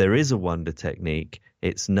 If there is a wonder technique,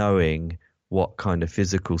 it's knowing what kind of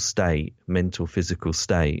physical state, mental physical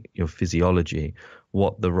state, your physiology,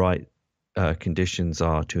 what the right conditions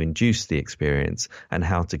are to induce the experience, and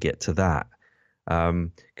how to get to that.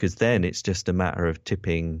 Because then it's just a matter of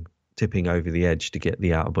tipping over the edge to get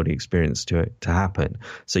the out-of-body experience to happen.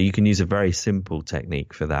 So you can use a very simple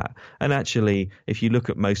technique for that. And actually, if you look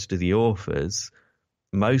at most of the authors,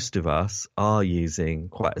 most of us are using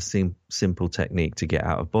quite a simple technique to get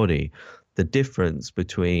out of body. The difference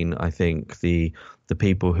between, I think, the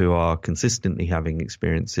people who are consistently having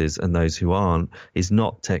experiences and those who aren't is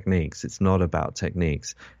not techniques. It's not about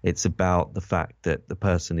techniques. It's about the fact that the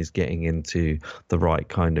person is getting into the right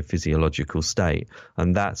kind of physiological state.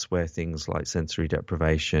 And that's where things like sensory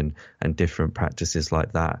deprivation and different practices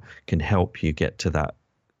like that can help you get to that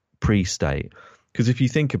pre-state. Because if you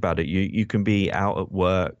think about it, you can be out at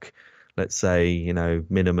work, let's say,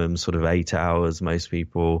 minimum sort of 8 hours. Most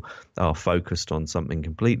people are focused on something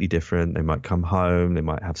completely different. They might come home, they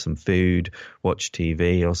might have some food, watch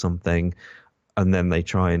TV or something, and then they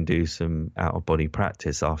try and do some out-of-body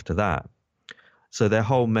practice after that. So their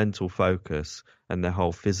whole mental focus and their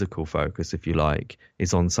whole physical focus, if you like,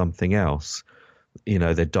 is on something else.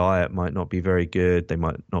 their diet might not be very good. They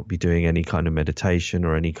might not be doing any kind of meditation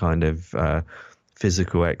or any kind of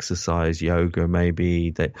physical exercise, yoga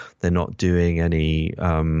maybe. They're not doing any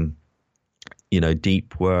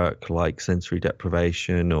deep work like sensory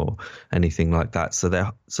deprivation or anything like that.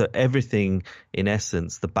 So everything, in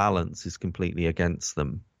essence, the balance is completely against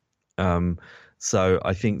them. So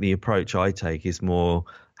I think the approach I take is more,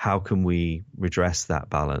 how can we redress that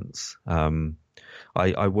balance?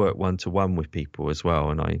 I work one-to-one with people as well,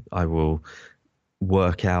 and I will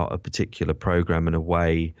work out a particular program and a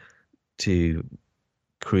way to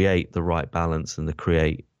create the right balance and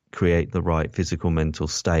create the right physical mental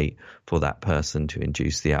state for that person to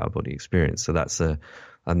induce the out-of-body experience. So that's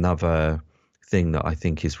another thing that I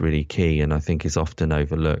think is really key, and I think is often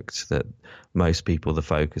overlooked, that most people, the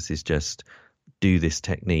focus is just do this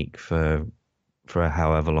technique for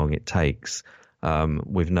however long it takes,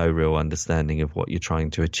 with no real understanding of what you're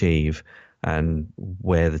trying to achieve and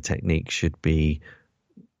where the technique should be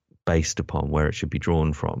based upon, where it should be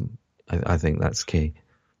drawn from. I think that's key.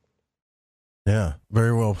 Yeah,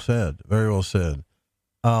 very well said. Very well said.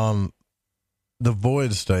 The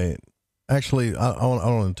void state, actually, I don't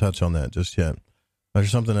want to touch on that just yet.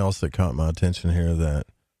 There's something else that caught my attention here that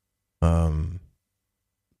I'm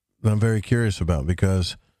very curious about,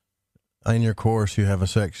 because in your course you have a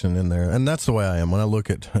section in there, and that's the way I am. When I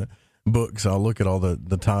look at books, I'll look at all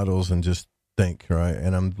the titles and just think, right?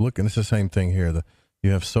 And I'm looking, it's the same thing here.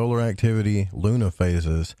 You have solar activity, lunar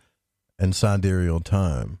phases, and sidereal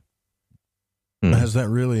time. Has that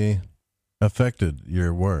really affected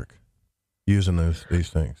your work using these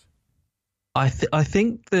things? I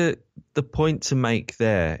think that the point to make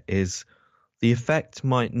there is the effect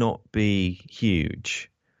might not be huge,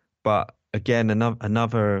 but again,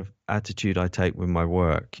 another attitude I take with my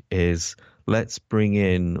work is, let's bring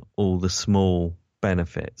in all the small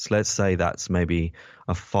benefits. Let's say that's maybe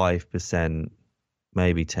a 5%,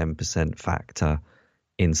 maybe 10% factor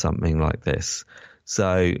in something like this.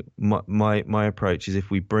 So my approach is, if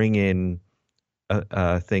we bring in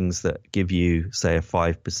things that give you, say, a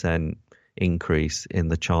 5% increase in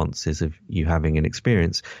the chances of you having an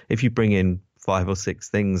experience, if you bring in 5 or 6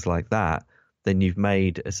 things like that, then you've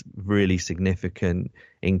made a really significant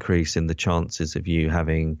increase in the chances of you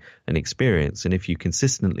having an experience. And if you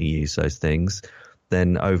consistently use those things,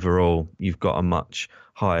 then overall you've got a much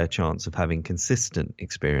higher chance of having consistent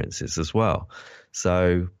experiences as well.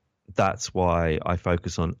 So that's why I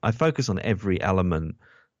focus on every element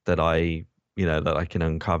that I can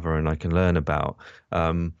uncover and I can learn about.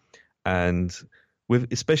 And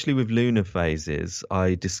especially with lunar phases,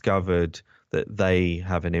 I discovered that they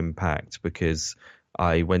have an impact, because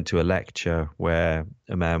I went to a lecture where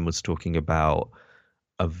a man was talking about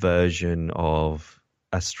a version of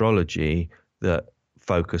astrology that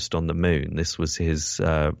focused on the moon. This was his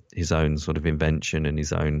own sort of invention and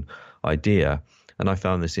his own idea. And I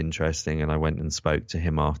found this interesting, and I went and spoke to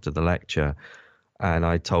him after the lecture, and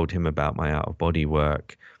I told him about my out-of-body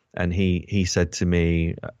work. And he said to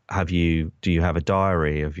me, do you have a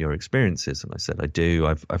diary of your experiences? And I said, I do.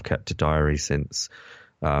 I've kept a diary since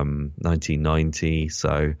 1990.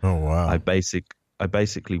 So oh, wow. I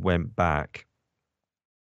basically went back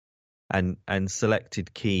and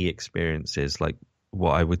selected key experiences, like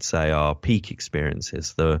what I would say are peak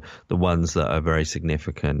experiences, the ones that are very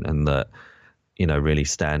significant and that, really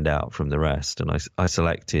stand out from the rest. And I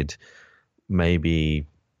selected maybe,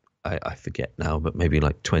 I forget now, but maybe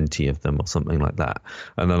like 20 of them or something like that.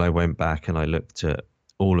 And then I went back and I looked at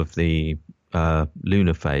all of the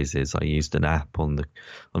lunar phases. I used an app on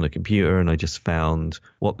the computer, and I just found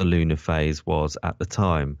what the lunar phase was at the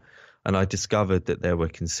time. And I discovered that there were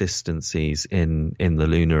consistencies in the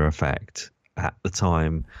lunar effect at the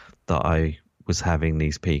time that I was having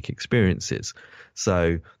these peak experiences.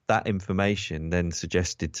 So that information then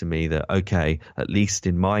suggested to me that, okay, at least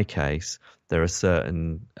in my case, there are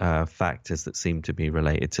certain factors that seem to be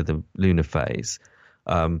related to the lunar phase.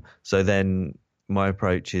 So then my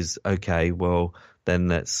approach is, okay, well, then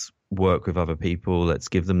let's work with other people. Let's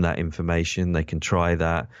give them that information. They can try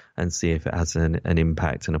that and see if it has an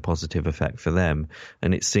impact and a positive effect for them.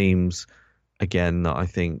 And it seems, again, that I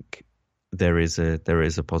think there is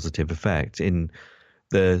a positive effect. In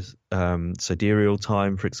the sidereal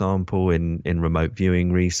time, for example, in remote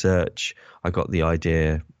viewing research, I got the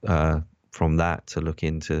idea from that to look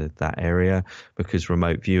into that area, because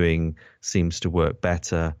remote viewing seems to work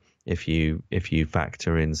better if you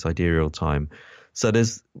factor in sidereal time. So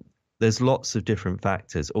there's lots of different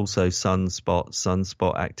factors. Also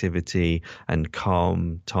sunspot activity and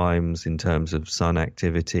calm times in terms of sun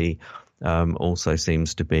activity. also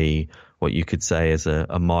seems to be what you could say is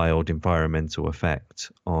a mild environmental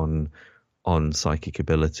effect on psychic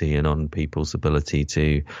ability and on people's ability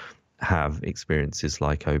to have experiences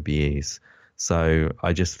like OBEs. So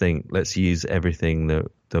I just think let's use everything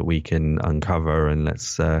that we can uncover, and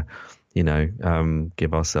let's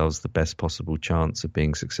give ourselves the best possible chance of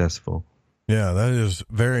being successful. Yeah, that is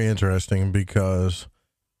very interesting, because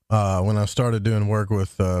when I started doing work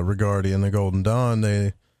with Rigardi and the Golden Dawn,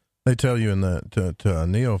 they tell you in the to a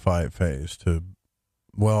neophyte phase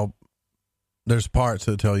there's parts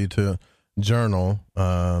that tell you to journal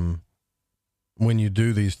when you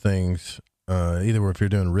do these things, either if you're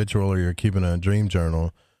doing ritual or you're keeping a dream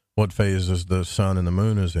journal, what phases the sun and the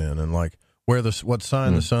moon is in, and like what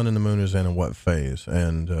sign the sun and the moon is in and what phase.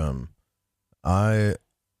 And I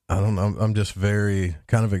don't know, I'm just very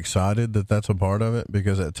kind of excited that that's a part of it,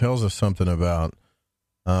 because it tells us something about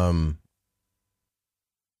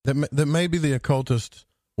that maybe the occultists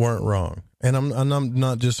weren't wrong. And I'm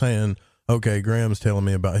not just saying, okay, Graham's telling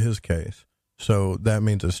me about his case, so that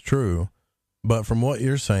means it's true. But from what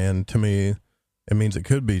you're saying to me, it means it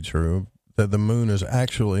could be true, that the moon is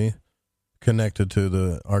actually connected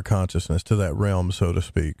to our consciousness, to that realm, so to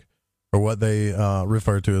speak, or what they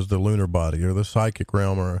refer to as the lunar body, or the psychic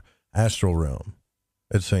realm, or astral realm.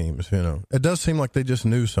 It seems, it does seem like they just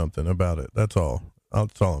knew something about it. That's all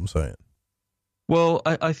I'm saying. Well,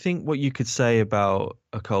 I think what you could say about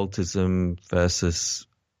occultism versus,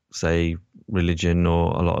 say, religion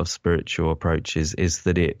or a lot of spiritual approaches is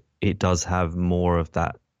that it does have more of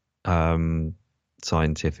that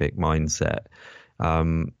scientific mindset.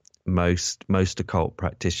 Most occult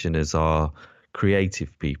practitioners are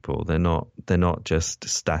creative people. They're not just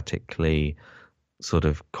statically sort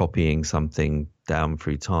of copying something down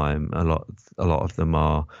through time. A lot of them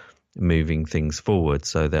are moving things forward.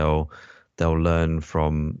 So they'll learn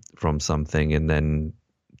from something and then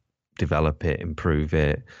develop it, improve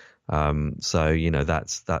it. So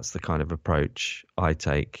that's the kind of approach I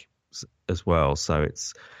take as well. So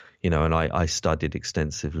it's and I studied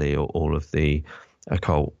extensively all of the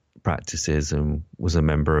occult practices and was a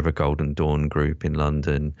member of a Golden Dawn group in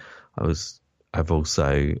London. I've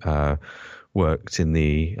also worked in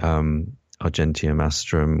the Argentium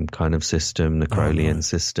Astrum kind of system, the Crowleyan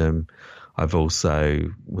system. I've also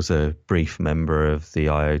was a brief member of the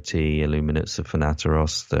IoT Illuminates of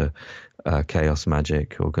Thanateros, the chaos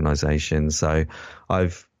magic organization. So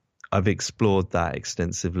I've explored that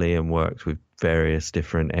extensively and worked with various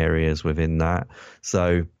different areas within that.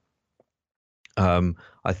 So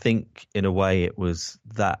I think in a way it was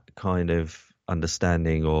that kind of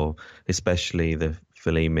understanding, or especially the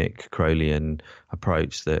Thelemic Crowleyan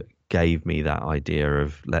approach, that gave me that idea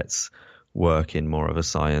of let's work in more of a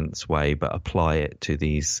science way, but apply it to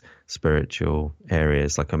these spiritual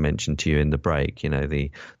areas, like I mentioned to you in the break, the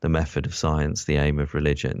method of science, the aim of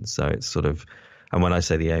religion. So it's sort of, and when I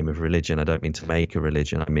say the aim of religion, I don't mean to make a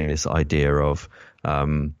religion. I mean this idea of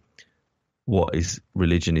what is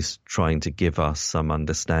religion is trying to give us some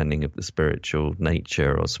understanding of the spiritual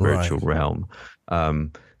nature or spiritual realm.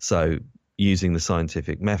 So using the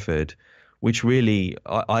scientific method, which really,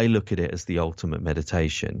 I look at it as the ultimate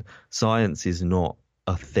meditation. Science is not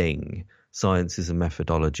a thing. Science is a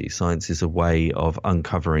methodology. Science is a way of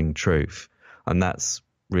uncovering truth. And that's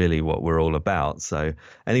really what we're all about. So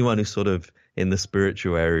anyone who's sort of in the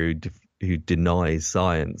spiritual area who denies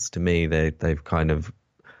science, to me, they've kind of,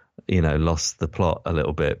 lost the plot a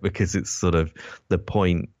little bit, because it's sort of the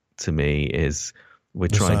point to me is we're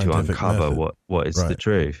trying to uncover what is the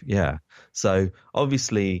truth. Yeah. So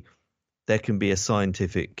obviously there can be a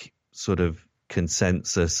scientific sort of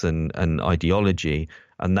consensus and ideology,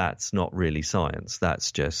 and that's not really science.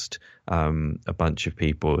 That's just a bunch of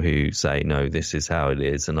people who say, no, this is how it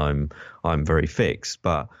is, and I'm very fixed.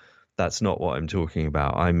 But that's not what I'm talking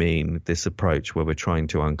about. I mean this approach where we're trying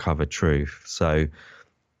to uncover truth. So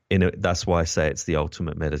that's why I say it's the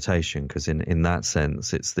ultimate meditation, because in that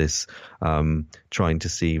sense, it's this trying to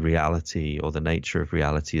see reality, or the nature of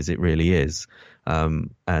reality as it really is.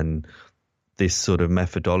 And this sort of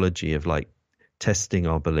methodology of like testing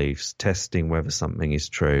our beliefs, testing whether something is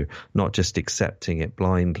true, not just accepting it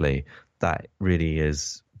blindly. That really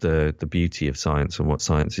is the beauty of science and what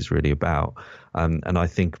science is really about. And I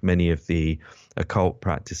think many of the occult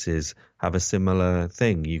practices have a similar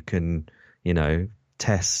thing. You can,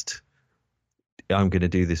 test, I'm going to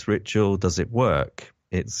do this ritual. Does it work?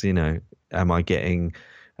 It's, am I getting,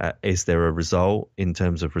 is there a result in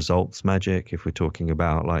terms of results magic? If we're talking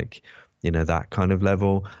about like, that kind of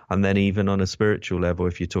level. And then even on a spiritual level,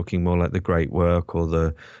 if you're talking more like the great work or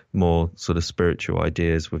the more sort of spiritual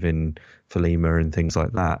ideas within Thelema and things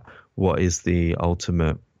like that, what is the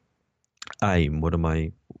ultimate aim? What am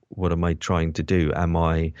I trying to do? Am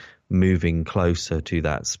I moving closer to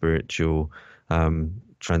that spiritual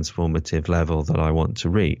transformative level that I want to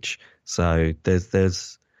reach? So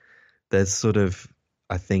there's sort of,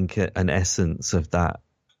 I think, an essence of that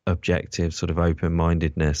objective sort of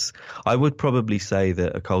open-mindedness. I would probably say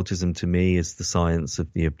that occultism to me is the science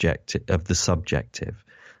of the subjective,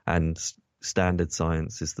 and standard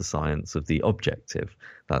science is the science of the objective.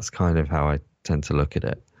 That's kind of how I tend to look at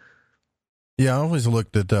it. Yeah, I always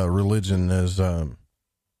looked at religion as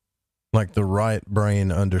like the right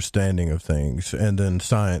brain understanding of things, and then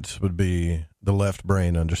science would be the left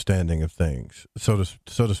brain understanding of things. So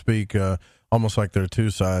to speak, almost like they're two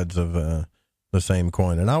sides of the same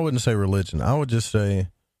coin. And I wouldn't say religion. I would just say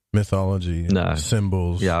mythology,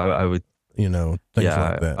 symbols. Yeah, I would. Things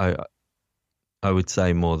like that. I would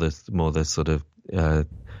say more the sort of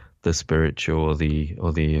the spiritual or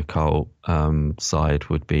the occult side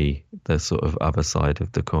would be the sort of other side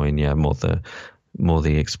of the coin. Yeah, more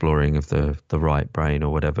the exploring of the right brain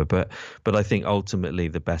or whatever. But I think ultimately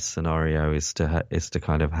the best scenario is to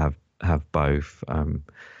kind of have both.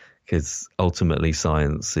 Because ultimately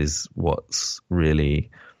science is what's really,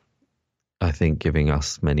 I think, giving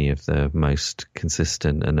us many of the most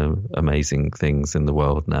consistent and amazing things in the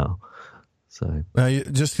world now. So now,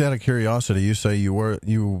 just out of curiosity, you say you were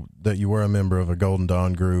a member of a Golden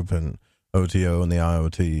Dawn group and OTO and the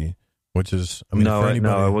IoT, which is I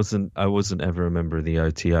wasn't ever a member of the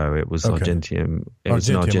OTO. It was Argentium. It was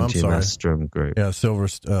an Argentium Astrum group. Yeah, Silver,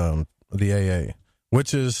 the AA.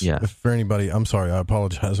 Which is, for anybody, I'm sorry, I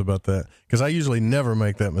apologize about that, because I usually never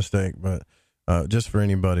make that mistake, but just for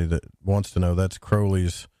anybody that wants to know, that's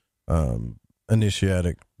Crowley's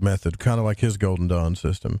initiatic method, kind of like his Golden Dawn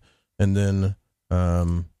system. And then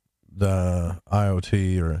the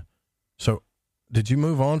IoT, so did you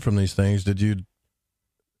move on from these things?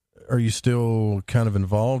 Are you still kind of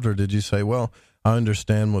involved, or did you say, well, I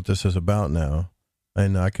understand what this is about now,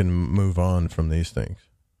 and I can move on from these things?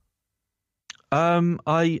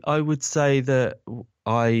 I would say that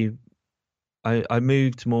I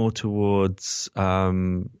moved more towards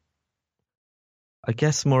I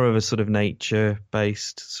guess more of a sort of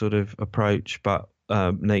nature-based sort of approach, but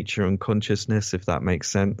nature and consciousness, if that makes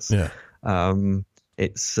sense. Yeah.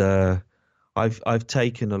 It's I've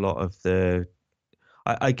taken a lot of the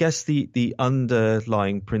I guess the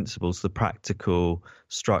underlying principles, the practical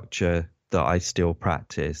structure that I still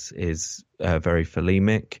practice is very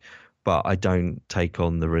Thelemic. But I don't take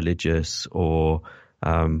on the religious or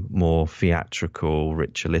more theatrical,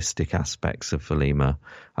 ritualistic aspects of Thelema.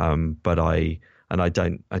 I'm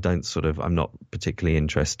not particularly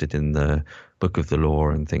interested in the Book of the Law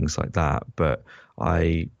and things like that. But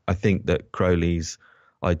I think that Crowley's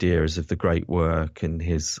ideas of the great work and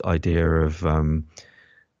his idea of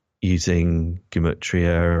using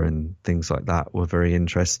gematria and things like that were very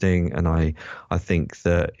interesting. And I think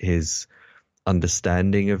that his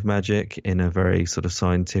understanding of magic in a very sort of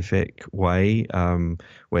scientific way,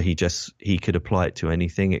 where he could apply it to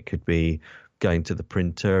anything. It could be going to the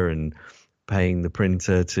printer and paying the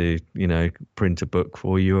printer to, print a book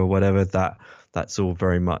for you or whatever. That's all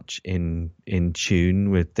very much in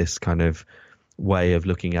tune with this kind of way of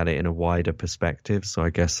looking at it in a wider perspective. So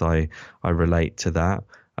I guess I relate to that.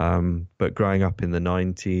 But growing up in the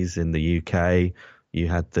 90s in the UK, you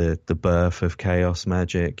had the birth of chaos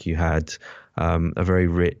magic. You had a very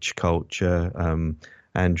rich culture.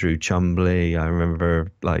 Andrew Chumbley, I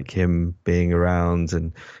remember him being around,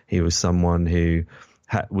 and he was someone who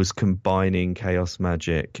was combining chaos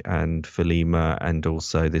magic and Thelema, and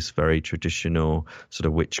also this very traditional sort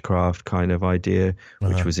of witchcraft kind of idea,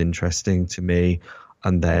 which was interesting to me.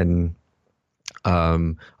 And then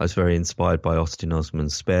I was very inspired by Austin Osman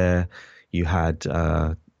Spare. You had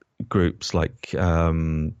groups like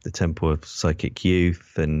the Temple of Psychic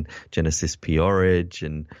Youth and Genesis Peorage,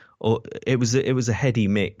 and it was a heady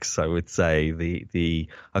mix, I would say, the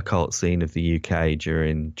occult scene of the UK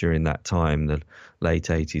during that time, the late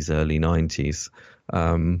 80s, early 90s.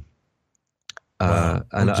 And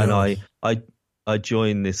I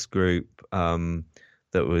joined this group that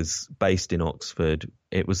was based in Oxford.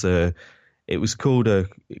 It was called a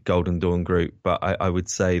Golden Dawn group, but I would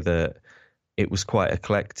say that it was quite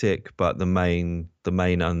eclectic, but the main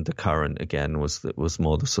undercurrent again was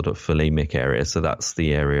more the sort of Thelemic area. So that's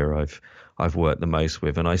the area I've worked the most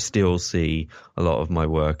with, and I still see a lot of my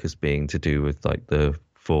work as being to do with the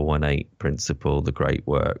 418 principle, the great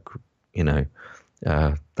work,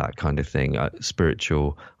 that kind of thing,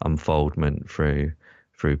 spiritual unfoldment through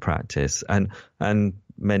practice, and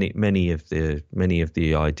many of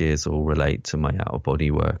the ideas all relate to my out of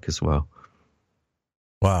body work as well.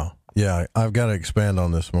 Wow. Yeah, I've got to expand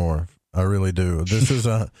on this more. I really do. This is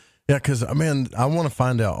because I want to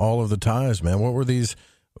find out all of the ties, man.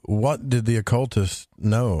 What did the occultists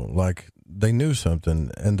know? Like, they knew something,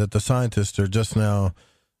 and that some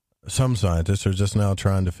scientists are just now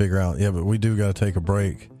trying to figure out, but we do got to take a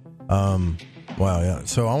break. Wow, yeah.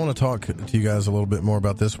 So I want to talk to you guys a little bit more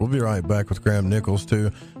about this. We'll be right back with Graham Nicholls, too.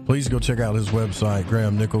 Please go check out his website,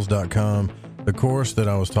 grahamnichols.com. The course that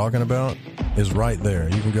I was talking about is right there.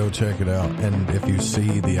 You can go check it out, and if you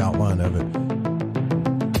see the outline of it.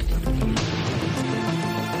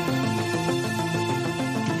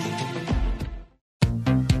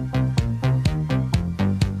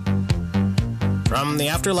 From the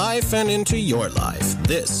afterlife and into your life,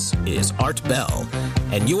 this is Art Bell,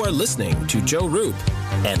 and you are listening to Joe Roop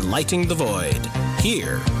and Lighting the Void,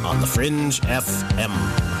 here on the Fringe FM.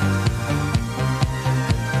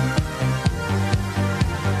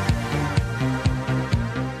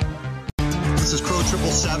 This is Crow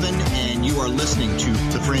 777, and you are listening to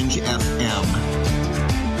the Fringe FM.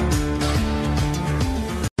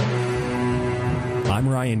 I'm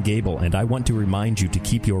Ryan Gable, and I want to remind you to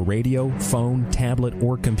keep your radio, phone, tablet,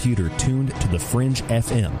 or computer tuned to the Fringe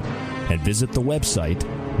FM, and visit the website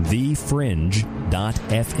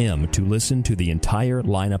thefringe.fm to listen to the entire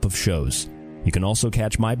lineup of shows. You can also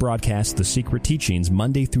catch my broadcast, The Secret Teachings,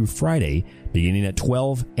 Monday through Friday, beginning at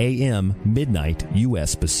 12 a.m. midnight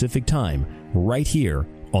U.S. Pacific Time, right here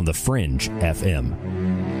on the Fringe FM.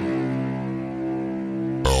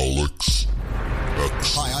 Alex.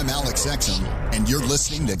 Hi, I'm Alex Exum, and you're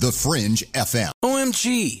listening to The Fringe FM.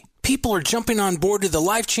 OMG! People are jumping on board to the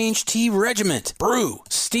Life Change Tea Regiment. Brew,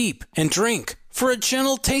 steep, and drink for a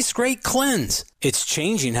gentle, taste-great cleanse. It's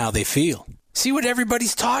changing how they feel. See what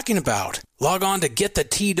everybody's talking about. Log on to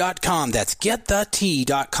getthetea.com. That's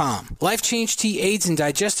getthetea.com. Life Change Tea aids in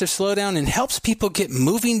digestive slowdown and helps people get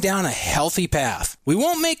moving down a healthy path. We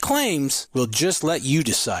won't make claims. We'll just let you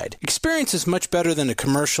decide. Experience is much better than a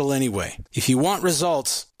commercial anyway. If you want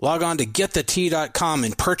results, log on to getthetea.com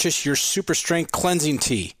and purchase your super strength cleansing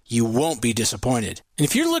tea. You won't be disappointed. And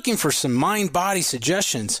if you're looking for some mind-body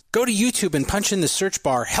suggestions, go to YouTube and punch in the search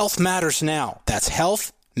bar Health Matters Now. That's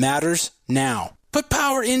Health Matters Now. Put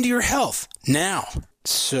power into your health now.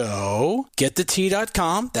 So,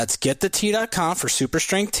 getthetea.com. That's getthetea.com for super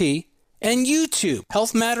strength tea. And YouTube,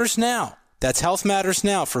 Health Matters Now. That's Health Matters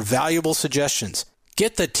Now for valuable suggestions.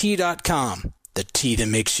 Getthetea.com. The tea that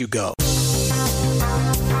makes you go.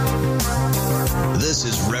 This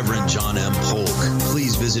is Reverend John M. Polk.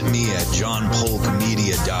 Please visit me at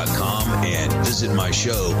johnpolkmedia.com and visit my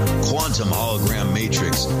show, Quantum Hologram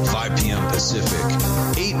Matrix, 5 p.m. Pacific,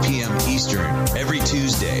 8 p.m. Eastern, every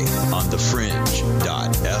Tuesday on thefringe.fm.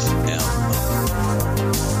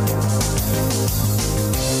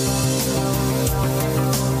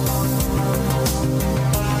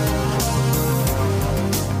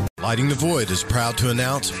 Lighting the Void is proud to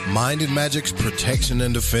announce Mind and Magic's Protection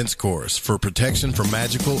and Defense course for protection from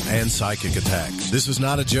magical and psychic attacks. This is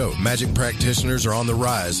not a joke. Magic practitioners are on the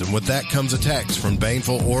rise, and with that comes attacks from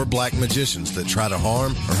baneful or black magicians that try to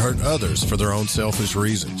harm or hurt others for their own selfish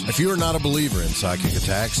reasons. If you are not a believer in psychic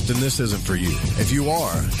attacks, then this isn't for you. If you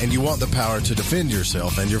are, and you want the power to defend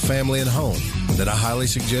yourself and your family and home, then I highly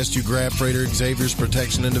suggest you grab Freighter Xavier's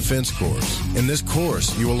Protection and Defense course. In this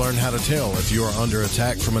course, you will learn how to tell if you are under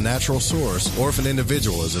attack from a natural source or if an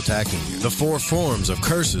individual is attacking you. The 4 forms of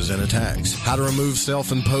curses and attacks. How to remove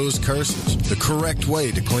self-imposed curses. The correct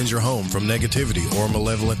way to cleanse your home from negativity or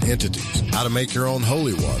malevolent entities. How to make your own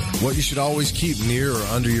holy water. What you should always keep near or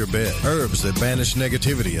under your bed. Herbs that banish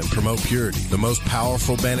negativity and promote purity. The most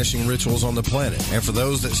powerful banishing rituals on the planet. And for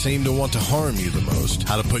those that seem to want to harm you the most,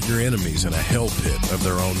 how to put your enemies in a hell pit of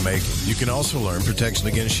their own making. You can also learn protection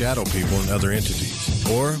against shadow people and other entities.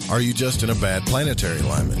 Or are you just in a bad planetary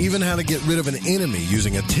alignment? Even how to get rid of an enemy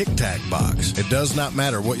using a tic-tac box. It does not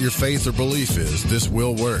matter what your faith or belief is, this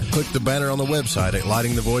will work. Click the banner on the website at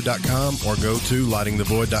lightingthevoid.com or go to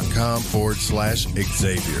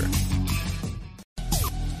lightingthevoid.com/Xavier.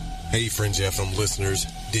 Hey, Fringe FM listeners.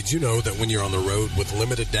 Did you know that when you're on the road with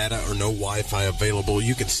limited data or no Wi-Fi available,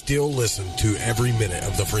 you can still listen to every minute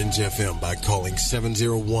of the Fringe FM by calling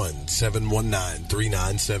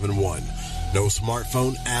 701-719-3971. No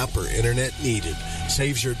smartphone app or internet needed.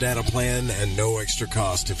 Saves your data plan and no extra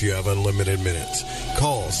cost if you have unlimited minutes.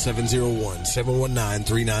 Call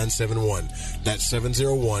 701-719-3971. That's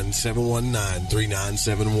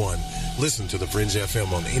 701-719-3971. Listen to the Fringe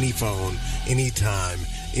FM on any phone, anytime,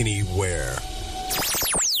 anywhere.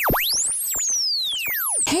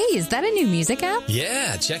 Hey, is that a new music app?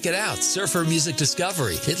 Yeah, check it out. Surfer Music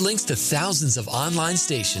Discovery. It links to thousands of online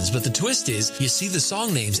stations, but the twist is you see the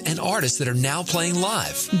song names and artists that are now playing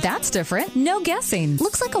live. That's different. No guessing.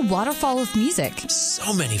 Looks like a waterfall of music.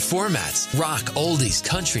 So many formats. Rock, oldies,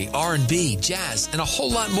 country, R&B, jazz, and a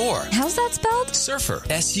whole lot more. How's that spelled? Surfer.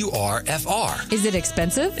 S-U-R-F-R. Is it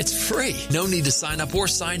expensive? It's free. No need to sign up or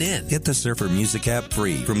sign in. Get the Surfer Music app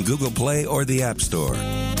free from Google Play or the App Store.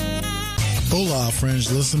 Hola,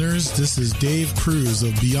 Fringe listeners. This is Dave Cruz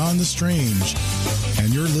of Beyond the Strange,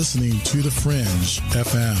 and you're listening to The Fringe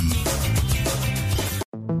FM.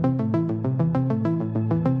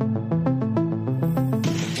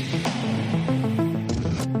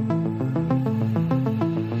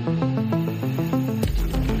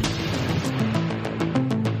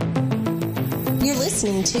 You're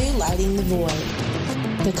listening to Lighting the Void.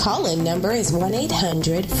 The call-in number is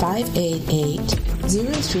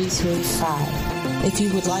 1-800-588-0335. If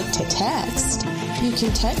you would like to text, you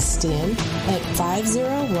can text in at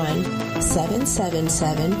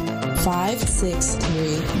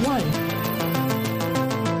 501-777-5631.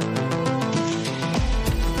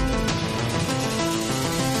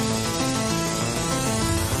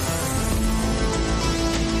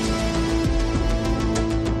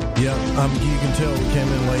 Yeah, you can tell we came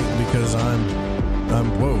in late because I'm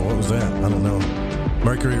whoa, what was that? I don't know.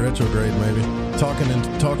 Mercury retrograde, maybe. Talking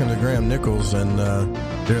to Graham Nicholls and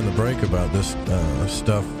during the break about this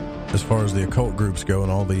stuff as far as the occult groups go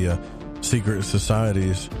and all the secret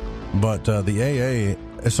societies. But the AA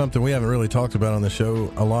is something we haven't really talked about on the show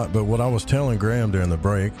a lot. But what I was telling Graham during the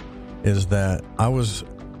break is that I was,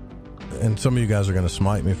 and some of you guys are going to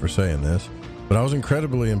smite me for saying this, but I was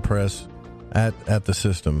incredibly impressed at the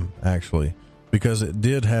system, actually, because it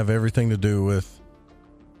did have everything to do with,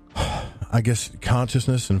 I guess,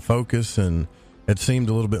 consciousness and focus, and it seemed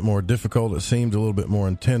a little bit more difficult. It seemed a little bit more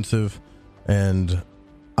intensive, and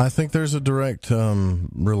I think there's a direct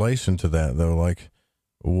relation to that, though. Like,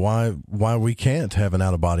 why we can't have an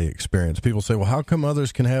out-of-body experience. People say, well, how come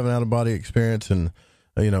others can have an out-of-body experience and,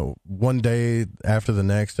 one day after the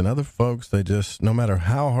next, and other folks, they just, no matter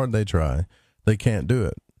how hard they try, they can't do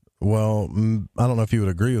it. Well, I don't know if you would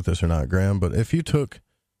agree with this or not, Graham, but if you took,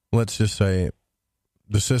 let's just say,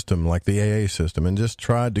 the system, like the AA system, and just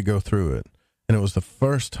tried to go through it, and it was the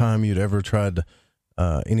first time you'd ever tried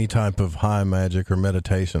any type of high magic or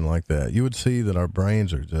meditation like that, you would see that our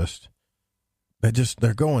brains are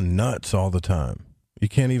they're going nuts all the time. You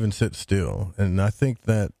can't even sit still. And I think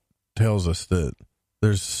that tells us that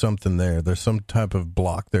there's something there. There's some type of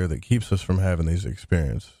block there that keeps us from having these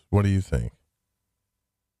experiences. What do you think?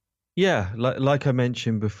 Yeah, like I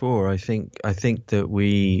mentioned before, I think that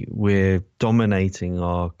we're dominating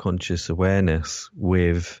our conscious awareness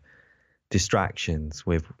with distractions,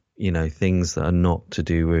 with things that are not to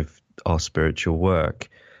do with our spiritual work,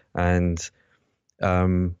 and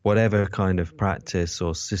whatever kind of practice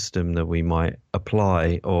or system that we might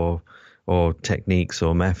apply, or techniques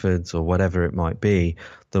or methods or whatever it might be,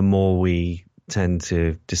 the more we tend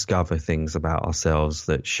to discover things about ourselves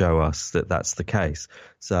that show us that that's the case.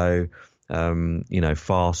 So,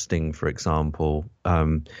 fasting, for example,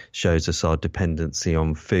 shows us our dependency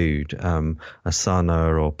on food.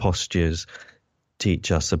 Asana or postures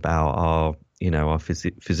teach us about our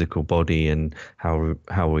physical body and how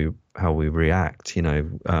we react.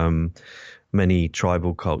 Many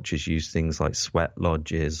tribal cultures use things like sweat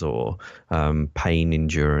lodges or pain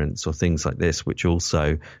endurance or things like this, which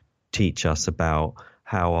also teach us about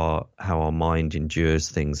how our mind endures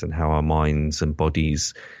things and how our minds and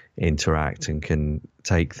bodies interact and can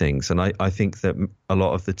take things. And I think that a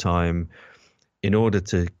lot of the time, in order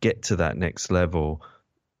to get to that next level,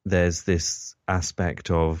 there's this aspect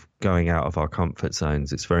of going out of our comfort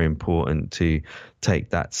zones. It's very important to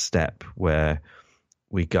take that step where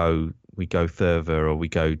we go further or we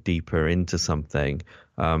go deeper into something.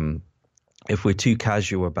 If we're too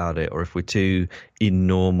casual about it, or if we're too in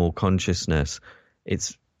normal consciousness,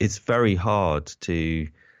 it's very hard to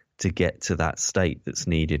get to that state that's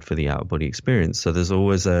needed for the out of body experience. So there's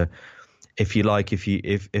always your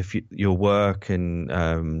work and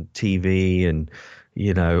TV and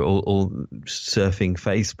all surfing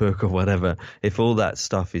Facebook or whatever, if all that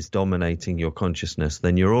stuff is dominating your consciousness,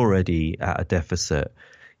 then you're already at a deficit.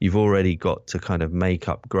 You've already got to kind of make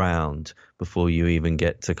up ground before you even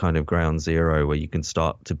get to kind of ground zero where you can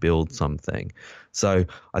start to build something. So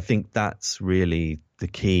I think that's really the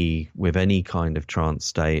key with any kind of trance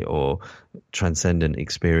state or transcendent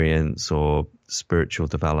experience or spiritual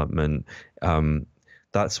development.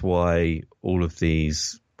 That's why all of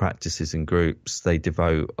these practices and groups, they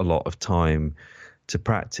devote a lot of time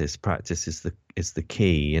practice. Practice is the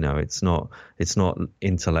key. It's not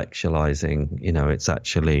intellectualizing. It's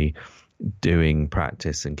actually doing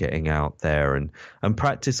practice and getting out there, and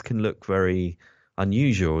practice can look very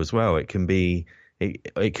unusual as well. It can be.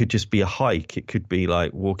 It could just be a hike. It could be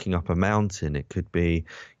like walking up a mountain. It could be,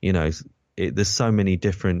 there's so many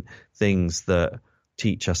different things that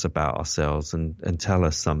teach us about ourselves and tell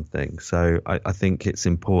us something. So I think it's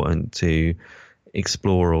important to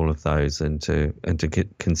explore all of those and to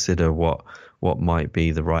consider what might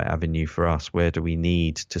be the right avenue for us. Where do we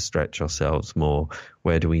need to stretch ourselves more?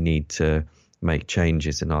 Where do we need to make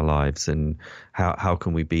changes in our lives, and how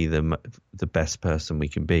can we be the best person we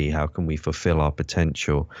can be? How can we fulfill our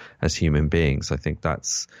potential as human beings? I think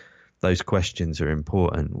those questions are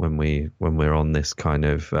important when we're on this kind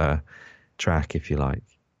of track, if you like.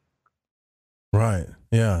 Right.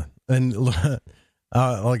 Yeah. And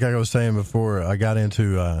like I was saying before, I got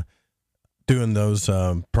into doing those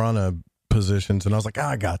prana positions, and I was like,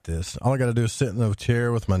 I got this. All I got to do is sit in the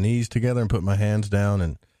chair with my knees together and put my hands down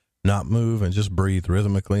and not move and just breathe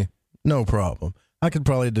rhythmically. No problem. I could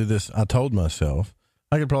probably do this. I told myself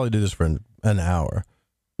I could probably do this for an hour.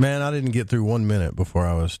 Man, I didn't get through 1 minute before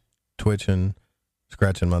I was twitching,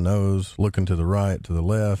 scratching my nose, looking to the right, to the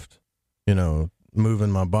left,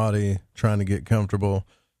 moving my body, trying to get comfortable.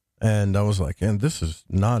 And I was like, and this is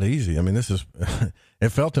not easy. I mean, this is, it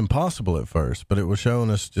felt impossible at first, but it was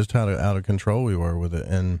showing us just how out of control we were with it.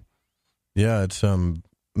 And yeah, it's,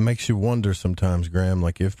 makes you wonder sometimes, Graham,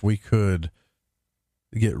 like if we could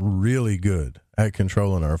get really good at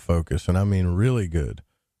controlling our focus, and I mean really good,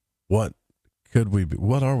 what could we be?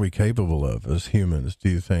 What are we capable of as humans, do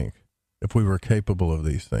you think, if we were capable of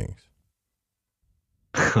these things?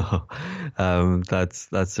 That's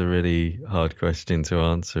a really hard question to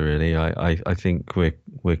answer, really. I think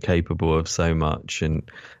we're capable of so much, and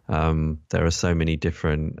there are so many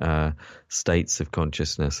different states of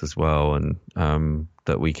consciousness as well, and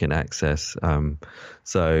that we can access.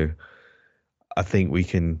 So I think we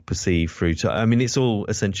can perceive through I mean, it's all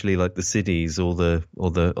essentially like the cities, all the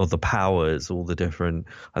powers, all the different.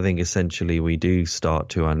 I think essentially we do start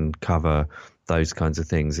to uncover those kinds of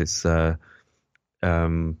things. It's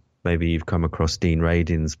maybe you've come across Dean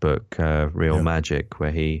Radin's book, Real Magic,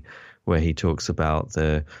 where he talks about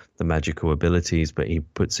the magical abilities, but he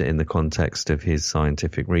puts it in the context of his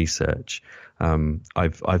scientific research.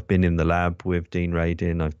 I've been in the lab with Dean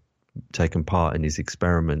Radin. I've taken part in his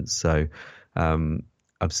experiments, so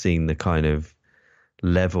I've seen the kind of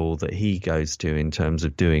level that he goes to in terms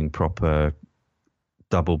of doing proper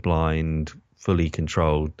double-blind, fully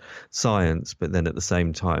controlled science, but then at the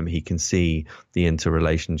same time he can see the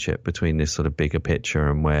interrelationship between this sort of bigger picture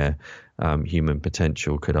and where human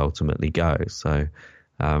potential could ultimately go. So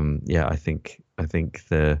I think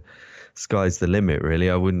the sky's the limit,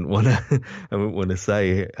 really. I wouldn't want to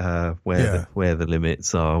say where the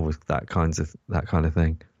limits are with that kind of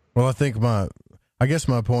thing. Well, I guess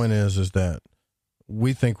my point is that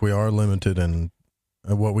we think we are limited in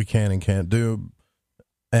what we can and can't do.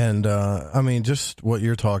 And, I mean, just what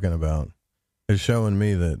you're talking about is showing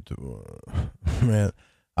me that, man,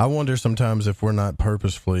 I wonder sometimes if we're not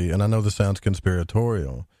purposefully, and I know this sounds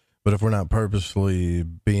conspiratorial, but if we're not purposefully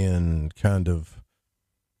being kind of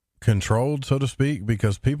controlled, so to speak,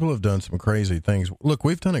 because people have done some crazy things. Look,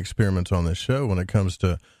 we've done experiments on this show when it comes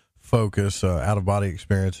to focus, out-of-body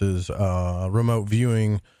experiences, remote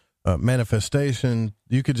viewing, manifestation.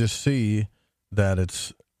 You could just see that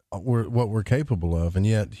it's what we're capable of, and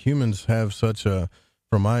yet humans have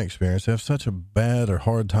from my experience, have such a bad or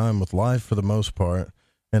hard time with life for the most part,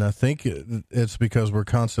 and I think it's because we're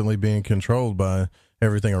constantly being controlled by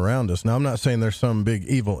everything around us. Now, I'm not saying there's some big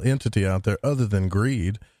evil entity out there other than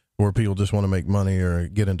greed, where people just want to make money or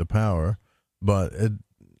get into power, but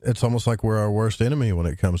it's almost like we're our worst enemy when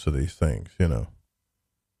it comes to these things,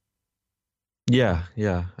 Yeah.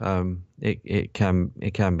 It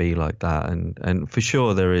can be like that, and for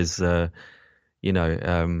sure there is, I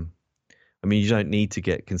mean, you don't need to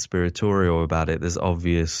get conspiratorial about it. There's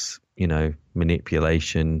obvious,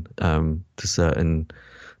 manipulation to certain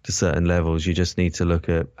levels. You just need to look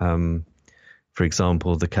at, for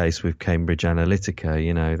example, the case with Cambridge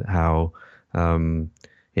Analytica. How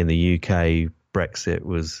in the UK Brexit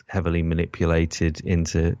was heavily manipulated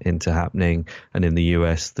into happening, and in the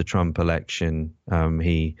US the Trump election,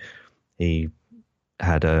 he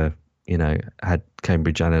had had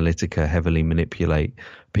Cambridge Analytica heavily manipulate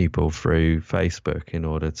people through Facebook in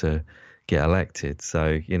order to get elected.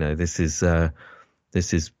 So this is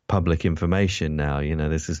public information now.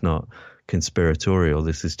 This is not conspiratorial.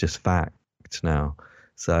 This is just fact now.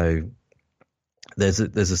 So there's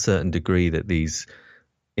a certain degree that these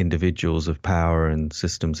individuals of power and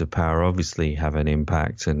systems of power obviously have an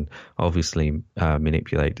impact and obviously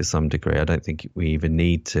manipulate to some degree. I don't think we even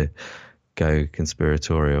need to go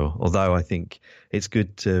conspiratorial, although I think it's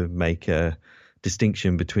good to make a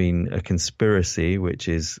distinction between a conspiracy, which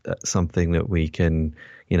is something that we can,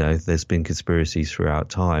 there's been conspiracies throughout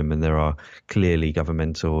time, and there are clearly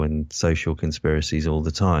governmental and social conspiracies all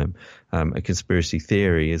the time. A conspiracy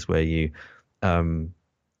theory is where you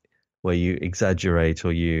exaggerate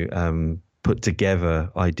or you put together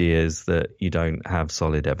ideas that you don't have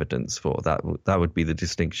solid evidence for. That would be the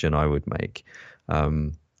distinction I would make.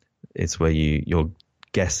 It's where you're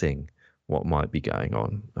guessing what might be going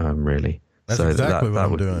on, really. That's exactly what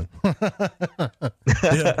I'm doing.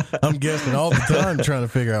 Yeah, I'm guessing all the time, trying to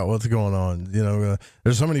figure out what's going on.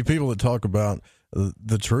 There's so many people that talk about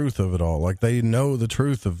the truth of it all. Like they know the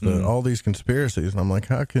truth of all these conspiracies, and I'm like,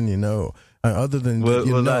 how can you know? Other than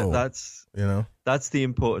that's the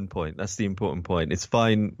important point. That's the important point. It's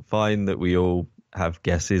fine that we all have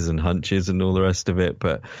guesses and hunches and all the rest of it,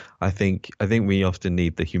 but I think we often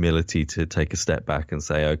need the humility to take a step back and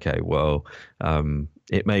say, okay, well,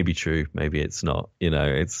 it may be true, maybe it's not.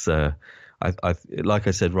 It's I like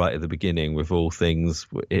I said right at the beginning, with all things,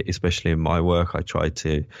 especially in my work, I tried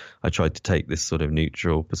to take this sort of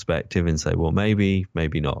neutral perspective and say, well, maybe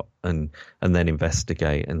not, and then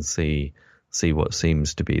investigate and see what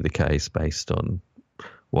seems to be the case based on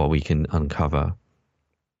what we can uncover.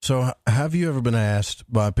 So have you ever been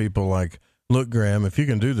asked by people like, look, Graham, if you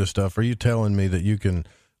can do this stuff, are you telling me that you can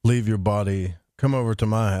leave your body, come over to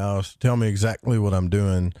my house, tell me exactly what I'm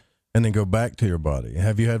doing, and then go back to your body?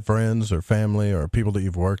 Have you had friends or family or people that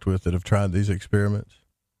you've worked with that have tried these experiments?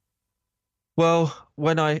 Well,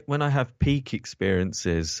 when I have peak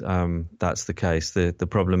experiences, that's the case. The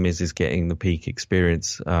problem is getting the peak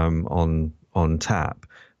experience on tap.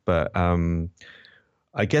 But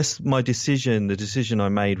I guess the decision I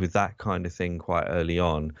made with that kind of thing quite early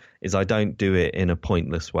on is I don't do it in a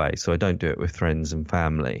pointless way. So I don't do it with friends and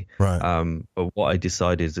family. Right. But what I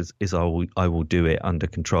decided is I will do it under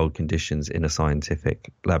controlled conditions in a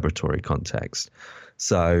scientific laboratory context.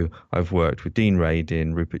 So I've worked with Dean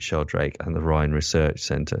Radin, Rupert Sheldrake, and the Rhine Research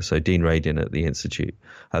Centre. So Dean Radin at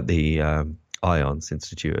the IONS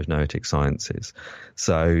Institute of Noetic Sciences.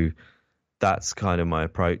 So that's kind of my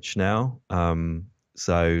approach now.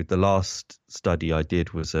 So the last study I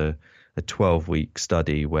did was a 12-week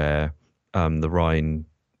study where the Rhine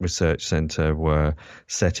Research Centre were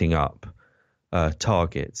setting up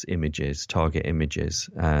target images,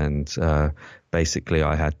 and basically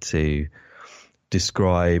I had to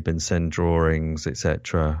describe and send drawings,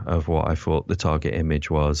 etc., of what I thought the target image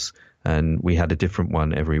was, and we had a different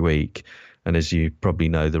one every week. And as you probably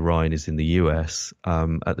know, the Rhine is in the US.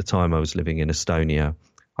 At the time I was living in Estonia.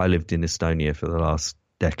 I lived in Estonia for the last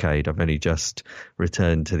decade. I've only just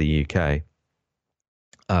returned to the UK.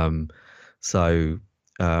 So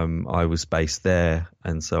I was based there,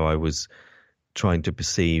 and so I was trying to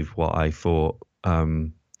perceive what I thought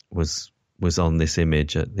was on this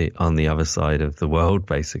image on the other side of the world,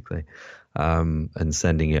 basically, and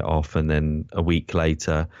sending it off. And then a week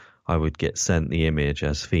later, I would get sent the image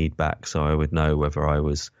as feedback, so I would know whether I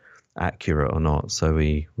was accurate or not. So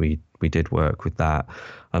we did work with that,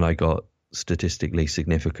 and I got statistically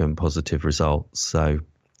significant positive results. So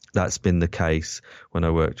that's been the case when I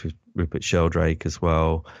worked with Rupert Sheldrake as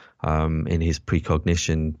well. In his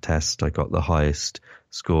precognition test, I got the highest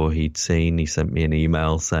score he'd seen. He sent me an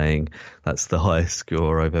email saying that's the highest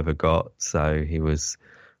score I've ever got. So he was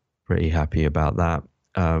pretty happy about that.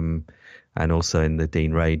 And also in the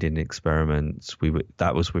Dean Radin experiments,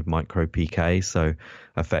 that was with micro PK, so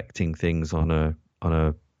affecting things on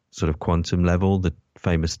a sort of quantum level, the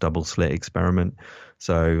famous double slit experiment.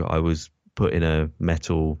 So I was put in a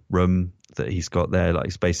metal room that he's got there, like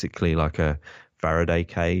it's basically like a Faraday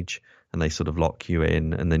cage, and they sort of lock you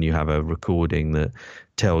in, and then you have a recording that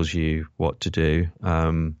tells you what to do,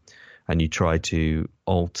 and you try to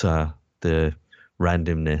alter the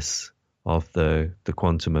randomness of the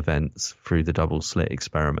quantum events through the double slit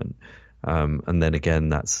experiment. And then again,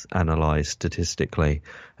 that's analyzed statistically,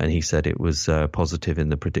 and he said it was positive in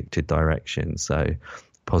the predicted direction, so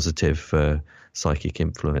positive for psychic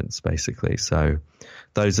influence, basically. So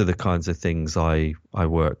those are the kinds of things I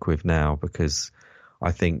work with now, because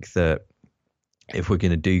I think that if we're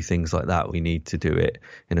going to do things like that, we need to do it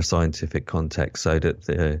in a scientific context, so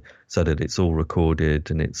that it's all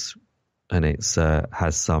recorded and it's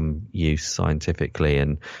has some use scientifically.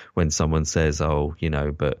 And when someone says, oh,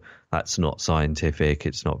 but that's not scientific,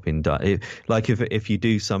 it's not been done. Like if you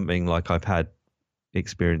do something like I've had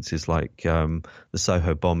experiences like the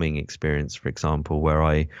Soho bombing experience, for example, where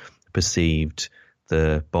I perceived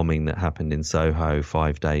the bombing that happened in Soho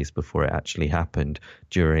 5 days before it actually happened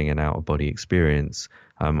during an out-of-body experience.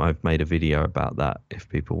 I've made a video about that if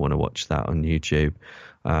people want to watch that on YouTube.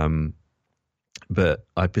 But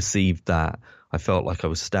I perceived that. I felt like I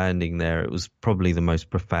was standing there. It was probably the most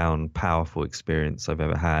profound, powerful experience I've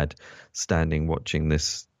ever had, standing watching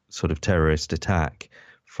this sort of terrorist attack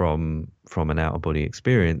from an out-of-body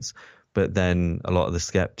experience. But then a lot of the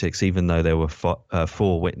skeptics, even though there were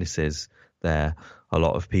 4 witnesses there, a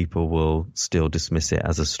lot of people will still dismiss it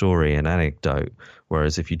as a story, an anecdote.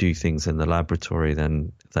 Whereas if you do things in the laboratory,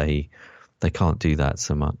 then they can't do that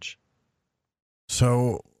so much.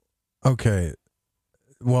 So, okay.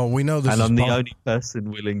 Well, we know this, and I'm the only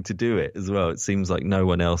person willing to do it as well. It seems like no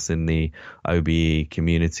one else in the OBE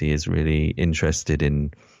community is really interested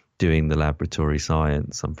in doing the laboratory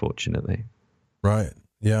science, unfortunately. Right.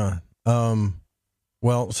 Yeah.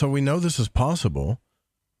 Well, so we know this is possible.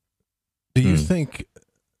 Do you think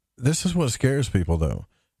this is what scares people, though?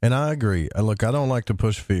 And I agree. Look, I don't like to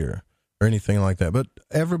push fear or anything like that, but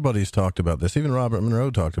everybody's talked about this. Even Robert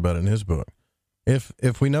Monroe talked about it in his book.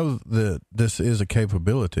 If we know that this is a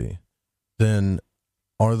capability, then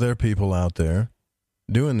are there people out there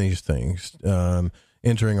doing these things,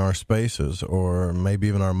 entering our spaces or maybe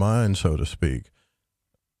even our minds, so to speak?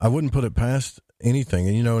 I wouldn't put it past anything.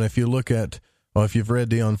 And, and if you look at, well, if you've read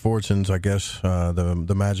Dion Fortune's, I guess,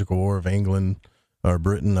 the Magical War of England or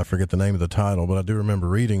Britain, I forget the name of the title, but I do remember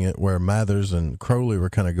reading it where Mathers and Crowley were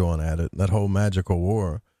kind of going at it, that whole magical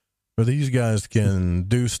war. But these guys can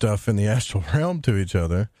do stuff in the astral realm to each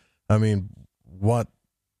other. I mean, what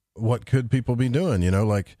could people be doing?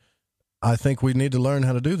 Like, I think we need to learn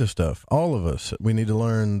how to do this stuff. All of us, we need to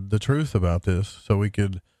learn the truth about this so we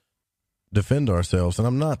could defend ourselves. And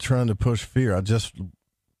I'm not trying to push fear.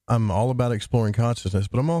 I'm all about exploring consciousness,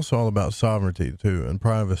 but I'm also all about sovereignty too and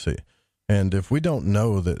privacy. And if we don't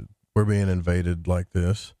know that we're being invaded like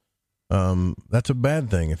this, that's a bad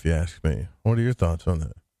thing, if you ask me. What are your thoughts on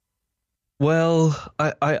that? Well,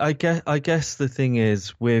 I guess the thing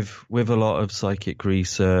is with a lot of psychic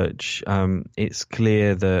research, it's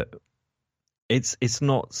clear that it's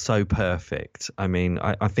not so perfect. I mean,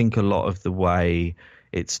 I think a lot of the way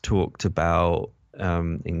it's talked about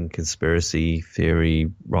in conspiracy theory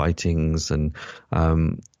writings and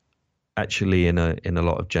actually in a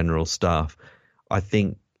lot of general stuff, I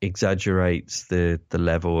think exaggerates the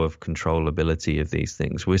level of controllability of these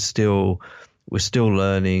things. We're still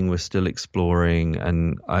learning, we're still exploring,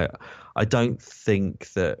 and I don't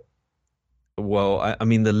think that, well, I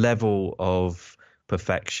mean, the level of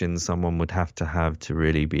perfection someone would have to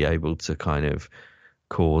really be able to kind of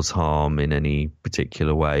cause harm in any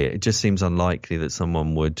particular way. It just seems unlikely that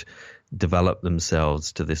someone would develop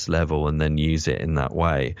themselves to this level and then use it in that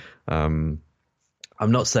way. I'm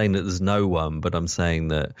not saying that there's no one, but I'm saying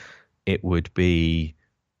that it would be,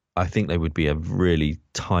 I think they would be a really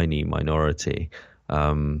tiny minority.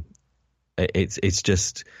 It's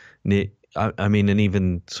just, I mean, and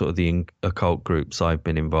even sort of the occult groups I've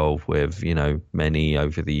been involved with, many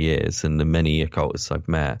over the years, and the many occultists I've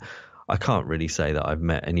met, I can't really say that I've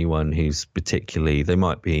met anyone who's particularly, they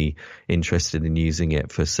might be interested in using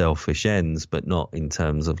it for selfish ends, but not in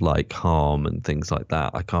terms of like harm and things like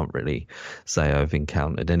that. I can't really say I've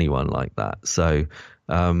encountered anyone like that. So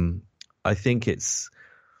I think it's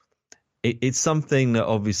something that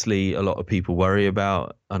obviously a lot of people worry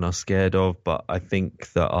about and are scared of, but I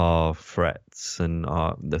think that our threats and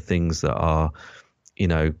the things that are,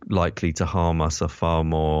 likely to harm us are far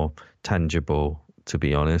more tangible, to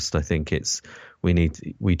be honest. I think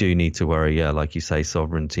we do need to worry, like you say,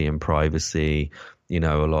 sovereignty and privacy, a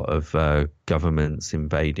lot of governments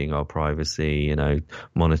invading our privacy,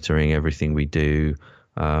 monitoring everything we do.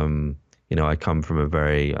 I come from a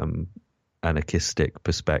very anarchistic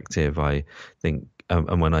perspective. I think,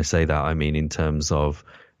 and when I say that, I mean in terms of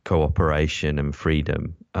cooperation and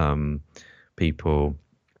freedom. People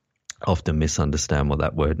often misunderstand what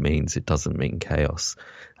that word means. It doesn't mean chaos.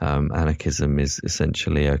 Anarchism is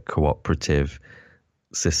essentially a cooperative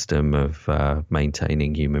system of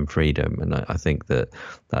maintaining human freedom, and I think that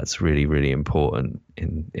that's really, really important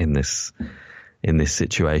in this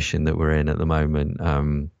situation that we're in at the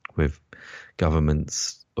moment, with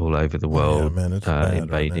governments all over the world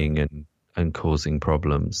invading right and causing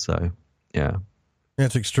problems. So, yeah,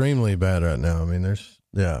 it's extremely bad right now. I mean, there's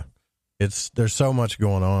so much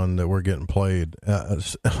going on that we're getting played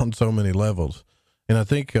on so many levels. And I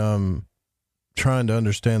think trying to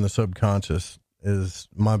understand the subconscious is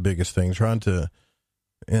my biggest thing. And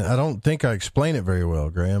I don't think I explain it very well,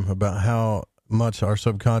 Graham, about how much our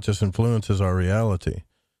subconscious influences our reality,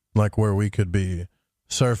 like where we could be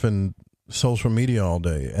surfing social media all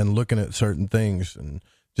day and looking at certain things and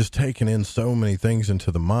just taking in so many things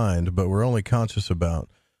into the mind, but we're only conscious about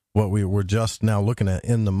what we were just now looking at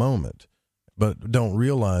in the moment, but don't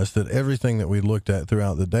realize that everything that we looked at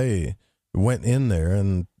throughout the day went in there,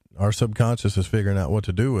 and our subconscious is figuring out what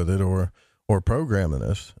to do with it or programming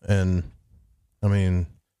us. And I mean,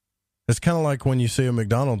 it's kind of like when you see a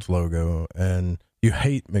McDonald's logo and you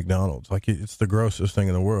hate McDonald's, like it's the grossest thing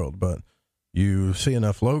in the world, but you see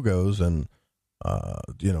enough logos and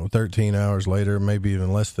 13 hours later, maybe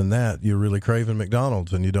even less than that, you're really craving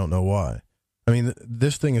McDonald's and you don't know why. I mean,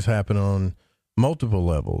 this thing is happening on multiple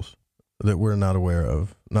levels that we're not aware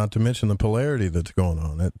of, not to mention the polarity that's going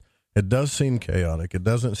on. It does seem chaotic. It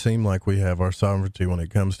doesn't seem like we have our sovereignty when it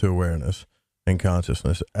comes to awareness and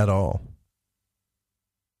consciousness at all.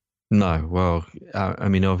 No, well, I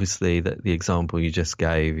mean, obviously, the example you just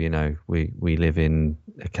gave, we live in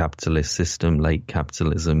a capitalist system, late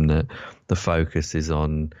capitalism, that the focus is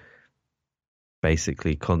on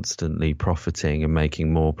basically constantly profiting and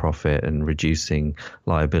making more profit and reducing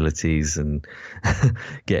liabilities and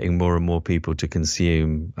getting more and more people to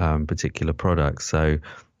consume particular products. So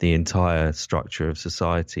the entire structure of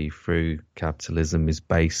society through capitalism is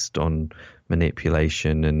based on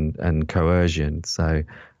manipulation and coercion. So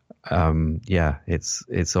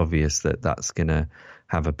it's obvious that that's going to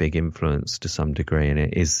have a big influence to some degree, and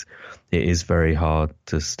it is very hard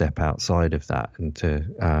to step outside of that and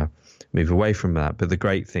to move away from that. But the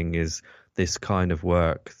great thing is this kind of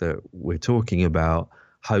work that we're talking about,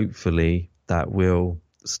 hopefully that will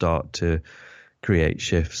start to create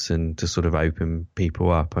shifts and to sort of open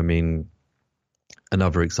people up. I mean,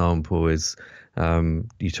 another example is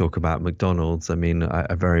you talk about McDonald's. I mean,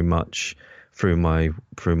 I very much through my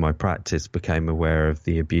practice became aware of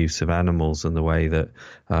the abuse of animals and the way that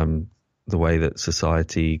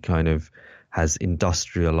society kind of has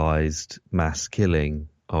industrialized mass killing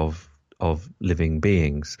of living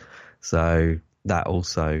beings. So that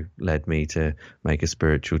also led me to make a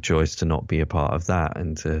spiritual choice to not be a part of that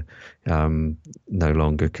and to no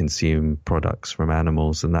longer consume products from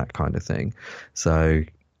animals and that kind of thing. So,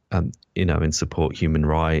 and support human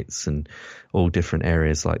rights and all different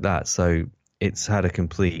areas like that. So it's had a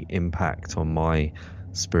complete impact on my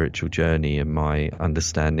spiritual journey and my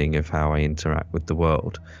understanding of how I interact with the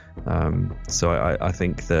world. So I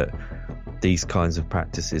think that these kinds of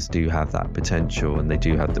practices do have that potential, and they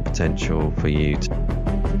do have the potential for you to...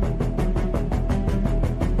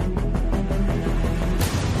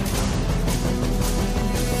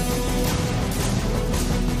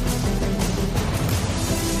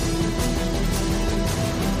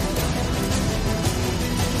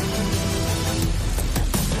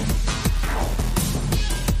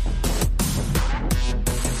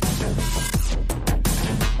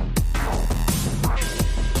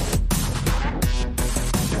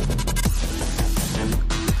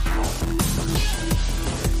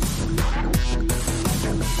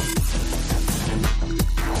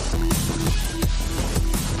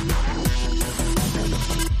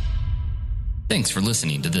 Thanks for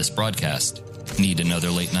listening to this broadcast. Need another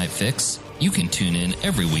late night fix? You can tune in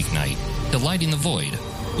every weeknight to Lighting the Void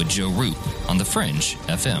with Joe Roop on The Fringe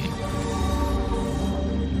FM.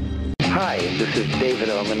 Hi, this is David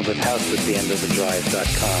Oman with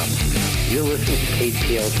HouseAtTheEndOfTheDrive.com. You're listening to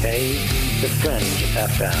KTLK, The Fringe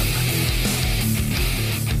FM.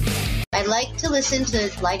 I like to listen to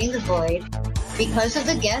Lighting the Void because of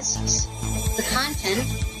the guests, the content,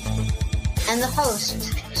 and the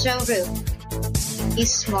host, Joe Roop.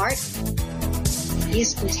 He's smart,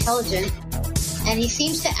 he's intelligent, and he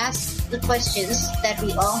seems to ask the questions that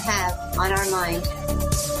we all have on our mind.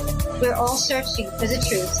 We're all searching for the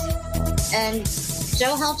truth, and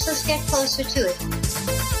Joe helps us get closer to it.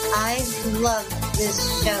 I love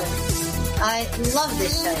this show. I love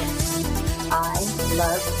this show. I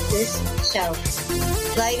love this show.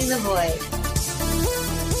 Lighting the Void.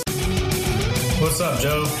 What's up,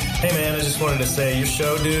 Joe? Hey, man, I just wanted to say your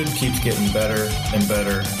show, dude, keeps getting better and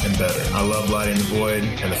better and better. I love Lighting the Void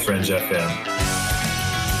and The Fringe FM.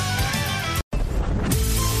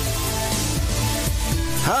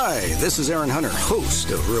 Hi, this is Aaron Hunter, host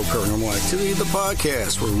of Real Paranormal Activity, the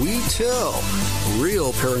podcast where we tell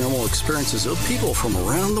real paranormal experiences of people from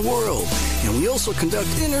around the world. And we also conduct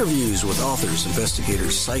interviews with authors,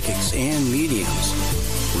 investigators, psychics, and mediums.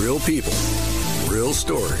 Real people, real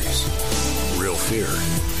stories, real fear.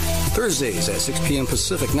 Thursdays at 6 p.m.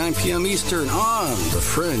 Pacific, 9 p.m. Eastern on The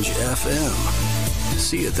Fringe FM.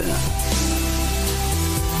 See you then.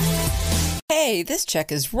 Hey, this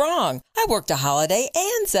check is wrong. I worked a holiday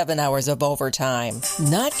and 7 hours of overtime.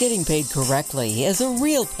 Not getting paid correctly is a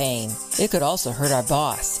real pain. It could also hurt our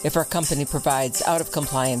boss if our company provides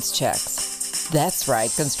out-of-compliance checks. That's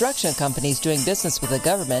right, construction companies doing business with the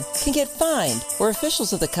government can get fined, or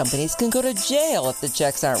officials of the companies can go to jail if the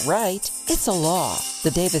checks aren't right. It's a law.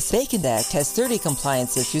 The Davis-Bacon Act has 30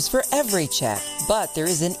 compliance issues for every check, but there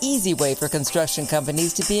is an easy way for construction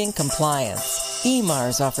companies to be in compliance.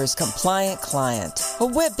 EMARS offers Compliant Client, a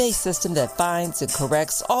web-based system that finds and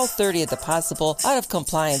corrects all 30 of the possible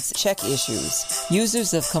out-of-compliance check issues.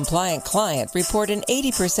 Users of Compliant Client report an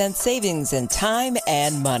 80% savings in time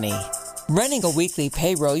and money. Running a weekly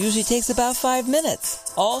payroll usually takes about 5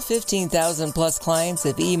 minutes. All 15,000 plus clients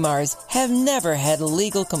of EMARS have never had a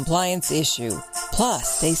legal compliance issue.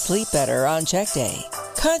 Plus, they sleep better on check day.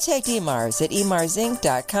 Contact EMARS at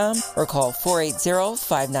emarsinc.com or call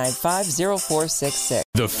 480-595-0466.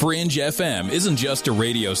 The Fringe FM isn't just a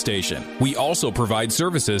radio station. We also provide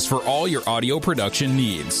services for all your audio production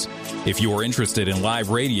needs. If you are interested in live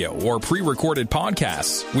radio or pre-recorded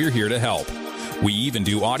podcasts, we're here to help. We even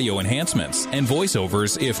do audio enhancements and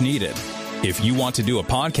voiceovers if needed. If you want to do a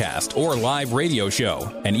podcast or live radio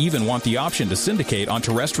show and even want the option to syndicate on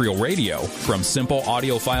terrestrial radio, from simple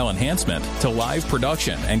audio file enhancement to live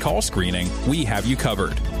production and call screening, we have you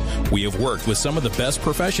covered. We have worked with some of the best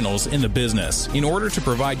professionals in the business in order to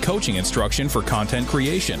provide coaching instruction for content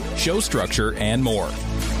creation, show structure, and more.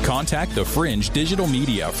 Contact The Fringe Digital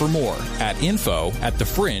Media for more at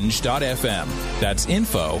info@thefringe.fm. That's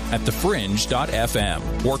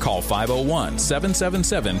info@thefringe.fm. Or call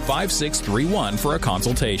 501-777-5631 for a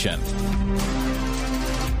consultation.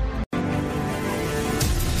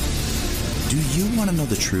 Do you want to know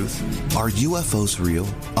the truth? Are UFOs real?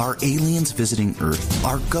 Are aliens visiting Earth?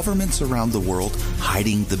 Are governments around the world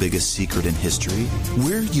hiding the biggest secret in history?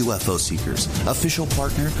 We're UFO Seekers, official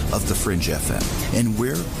partner of The Fringe FM, and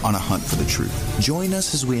we're on a hunt for the truth. Join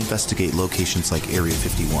us as we investigate locations like Area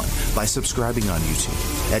 51 by subscribing on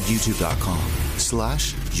YouTube at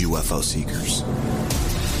youtube.com/UFO Seekers.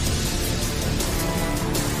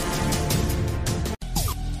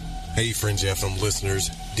 Hey, Fringe FM listeners.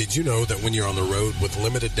 Did you know that when you're on the road with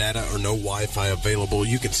limited data or no Wi-Fi available,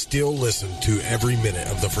 you can still listen to every minute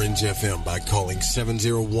of the Fringe FM by calling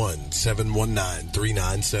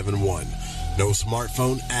 701-719-3971. No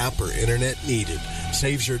smartphone app or internet needed.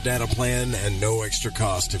 Saves your data plan and no extra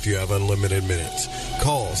cost if you have unlimited minutes.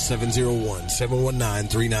 Call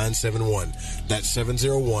 701-719-3971. That's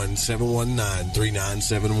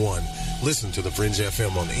 701-719-3971. Listen to the Fringe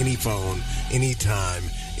FM on any phone, anytime,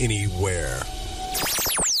 anywhere.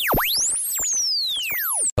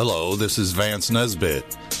 Hello, this is Vance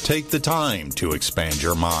Nesbitt. Take the time to expand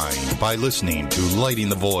your mind by listening to Lighting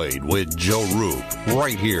the Void with Joe Roop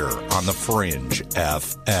right here on the Fringe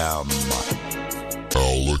FM.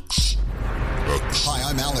 Alex X. Hi,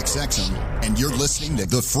 I'm Alex Exum, and you're listening to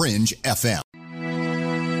The Fringe FM.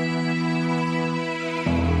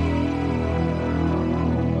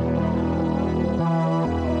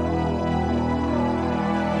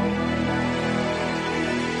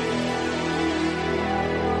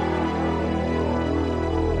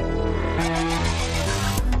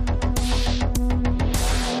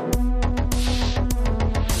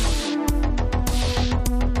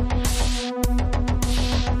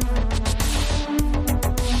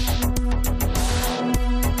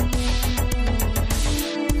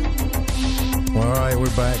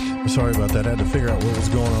 Sorry about that. I had to figure out what was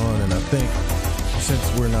going on, and I think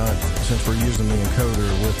since we're using the encoder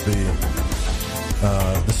with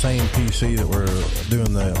the same PC that we're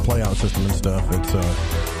doing the playout system and stuff, it's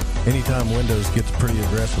anytime Windows gets pretty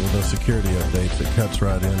aggressive with those security updates, it cuts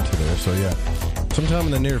right into there. So yeah, sometime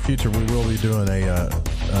in the near future we will be doing a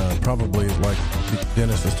probably like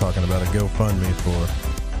Dennis is talking about, a GoFundMe for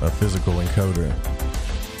a physical encoder,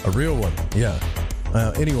 a real one. Yeah.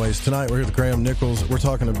 Anyways, tonight we're here with Graham Nicholls. We're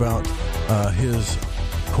talking about his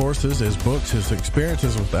courses, his books, his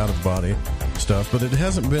experiences with out-of-body stuff. But it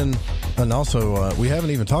hasn't been, and also we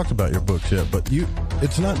haven't even talked about your books yet. But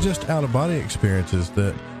it's not just out-of-body experiences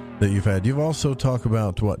that you've had. You've also talked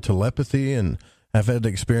about telepathy, and have had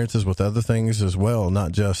experiences with other things as well,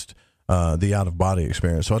 not just the out-of-body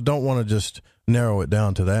experience. So I don't want to just narrow it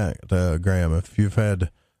down to that, Graham. If you've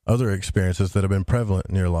had other experiences that have been prevalent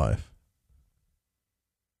in your life.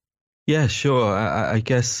 Yeah, sure. I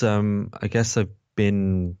guess I've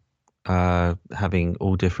been having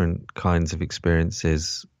all different kinds of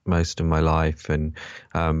experiences most of my life, and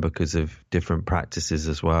because of different practices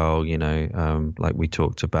as well, like we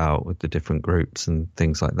talked about with the different groups and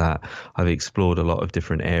things like that, I've explored a lot of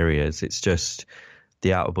different areas. It's just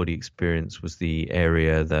the out of body experience was the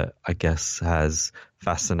area that I guess has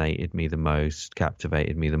fascinated me the most,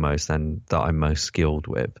 captivated me the most, and that I'm most skilled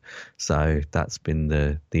with. So that's been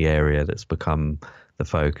the area that's become the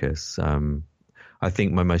focus. I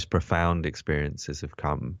think my most profound experiences have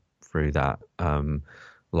come through that,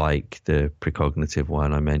 like the precognitive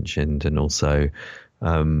one I mentioned, and also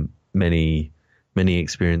many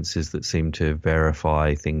experiences that seem to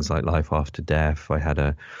verify things like life after death. I had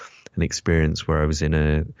an experience where I was in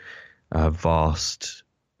a vast,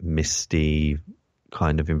 misty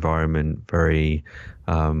kind of environment, very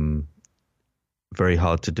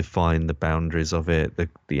hard to define the boundaries of it,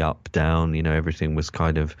 the up, down, everything was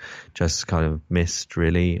kind of mist,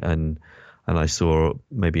 really. And I saw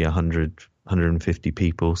maybe 100, 150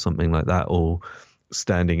 people, something like that, all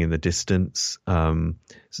standing in the distance. They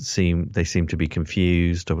seemed to be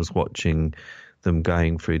confused. I was watching them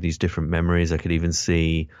going through these different memories. I could even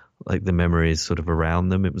see like the memories sort of around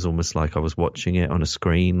them. It was almost like I was watching it on a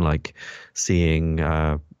screen, like seeing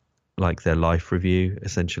like their life review,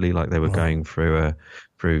 essentially, like they were going through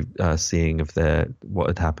seeing of what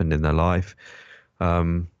had happened in their life.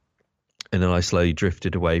 And then I slowly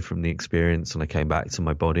drifted away from the experience and I came back to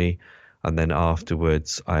my body. And then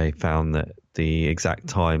afterwards, I found that the exact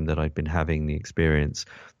time that I'd been having the experience,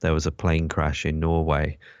 there was a plane crash in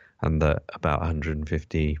Norway, and that about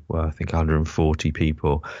 150, well, I think 140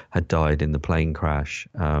 people had died in the plane crash.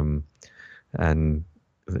 And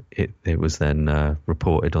it was then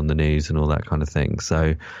reported on the news and all that kind of thing.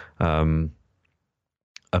 So I've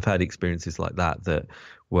had experiences like that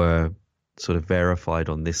were sort of verified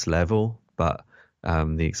on this level, but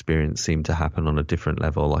the experience seemed to happen on a different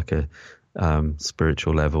level, like a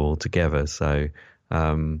spiritual level altogether. So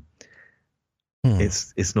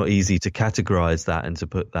it's not easy to categorize that and to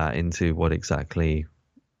put that into what exactly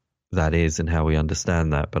that is and how we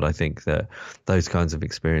understand that. But I think that those kinds of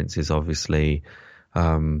experiences obviously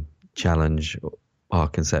challenge our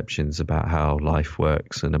conceptions about how life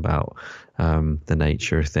works and about the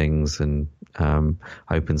nature of things, and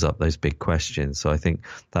opens up those big questions. So I think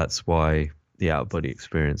that's why the out-of-body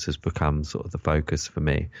experience has become sort of the focus for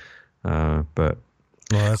me. But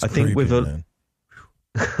that's I think creepy, with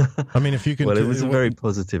I mean, if you can, well, it was a very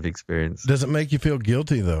positive experience. Does it make you feel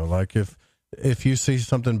guilty though? Like if you see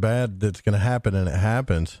something bad that's going to happen and it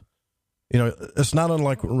happens, it's not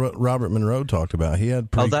unlike Robert Monroe talked about. He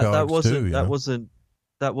had precogs too.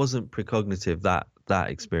 That wasn't precognitive. That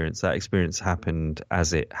experience happened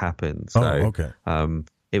as it happened. So, okay.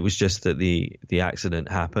 It was just that the accident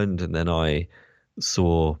happened, and then I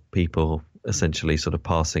saw people essentially sort of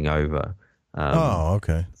passing over.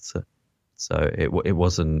 Okay. So it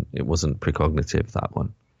wasn't precognitive, that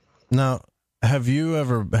one. Now, have you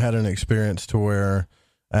ever had an experience to where,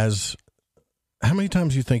 how many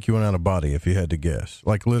times do you think you went out of body, if you had to guess?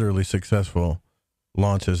 Like literally successful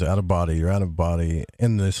launches out of body, you're out of body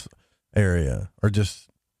in this area, or just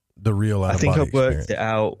the real out of body I think I worked experience? it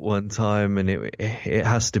out one time, and it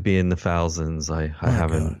has to be in the thousands. I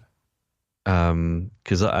haven't,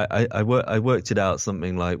 because I worked it out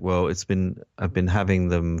something like, well, I've been having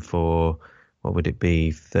them for, what would it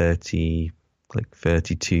be, 32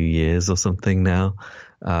 years or something now.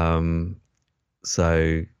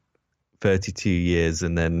 So 32 years,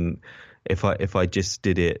 and then if I just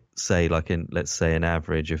did it, say like let's say an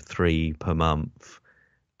average of 3 per month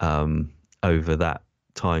over that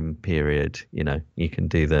time period, you can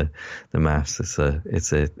do the maths. It's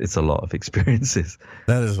a lot of experiences.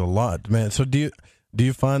 That is a lot, man. So do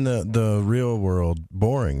you find the real world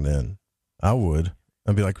boring then? I would.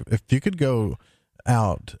 I'd be like, if you could go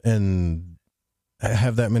out and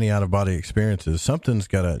have that many out of body experiences, something's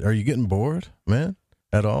gotta. Are you getting bored, man,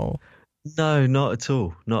 at all? No, not at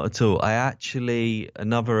all. Not at all. I actually,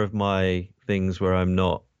 another of my things where I'm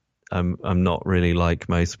not really like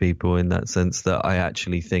most people in that sense, that I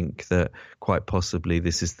actually think that quite possibly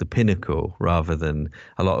this is the pinnacle, rather than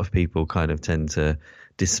a lot of people kind of tend to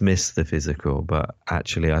dismiss the physical, but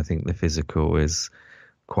actually I think the physical is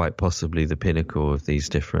quite possibly the pinnacle of these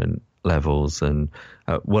different levels. And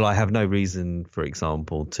well, I have no reason, for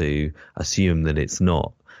example, to assume that it's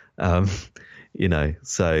not.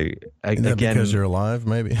 So again, because you're alive,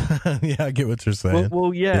 maybe. Yeah, I get what you're saying.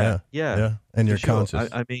 Well, yeah, and you're conscious.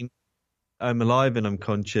 I mean, I'm alive and I'm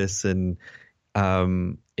conscious, and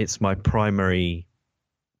it's my primary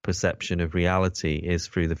perception of reality is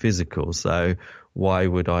through the physical. So why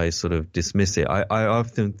would I sort of dismiss it? I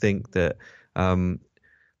often think that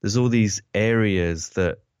there's all these areas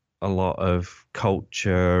that a lot of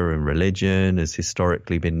culture and religion has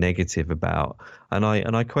historically been negative about, and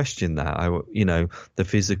I question that. The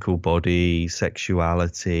physical body,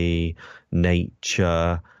 sexuality,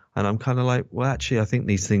 nature, and I'm kind of like, well, actually, I think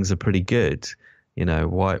these things are pretty good.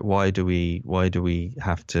 Why do we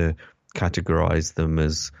have to categorize them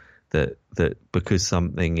as that because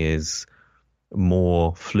something is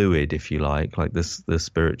more fluid, if you like the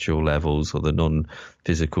spiritual levels or the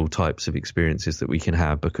non-physical types of experiences that we can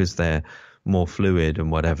have, because they're more fluid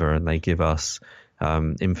and whatever, and they give us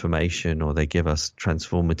information, or they give us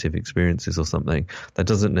transformative experiences or something, that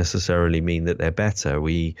doesn't necessarily mean that they're better.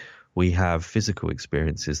 We have physical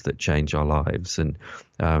experiences that change our lives and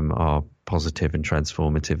are positive and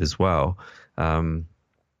transformative as well.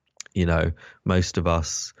 Most of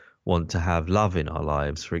us want to have love in our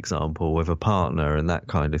lives, for example, with a partner and that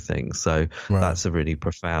kind of thing. So that's a really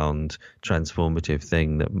profound, transformative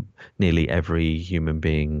thing that nearly every human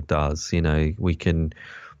being does. We can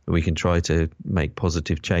try to make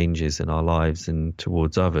positive changes in our lives and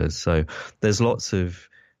towards others. So there's lots of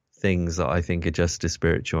things that I think are just as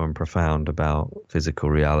spiritual and profound about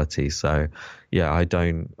physical reality. So yeah, I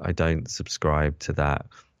don't subscribe to that.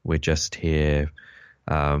 We're just here,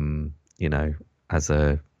 as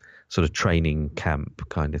a sort of training camp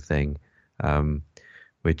kind of thing,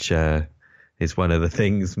 which is one of the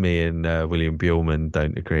things me and William Buellman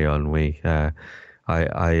don't agree on.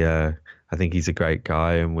 I think he's a great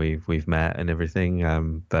guy, and we've met and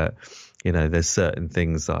everything. But there's certain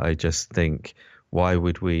things that I just think, why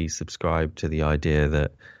would we subscribe to the idea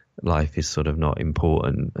that life is sort of not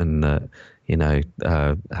important, and that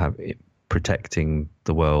protecting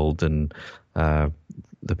the world and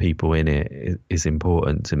the people in it is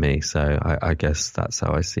important to me. So I guess that's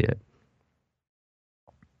how I see it.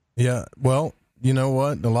 Yeah, well, you know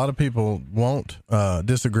what? A lot of people won't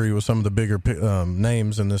disagree with some of the bigger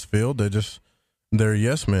names in this field. They're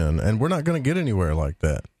yes men, and we're not going to get anywhere like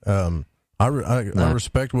that. I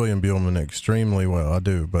respect William Buellman extremely well. I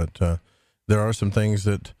do, but there are some things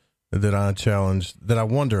that I challenge, that I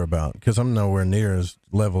wonder about, because I'm nowhere near as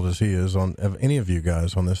leveled as he is on any of you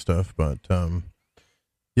guys on this stuff. But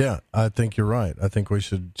yeah, I think you're right. I think we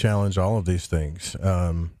should challenge all of these things.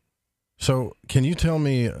 So can you tell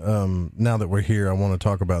me, now that we're here, I want to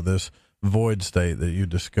talk about this void state that you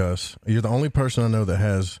discuss. You're the only person I know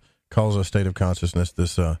that calls a state of consciousness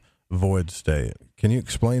this void state. Can you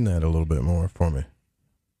explain that a little bit more for me?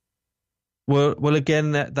 Well,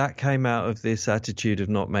 again, that came out of this attitude of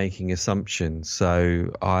not making assumptions.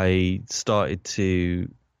 So when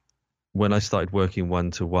I started working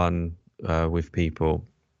one-to-one with people,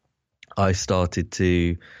 I started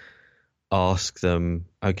to ask them,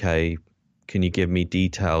 okay, can you give me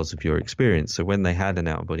details of your experience? So when they had an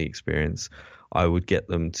out-of-body experience, I would get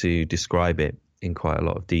them to describe it in quite a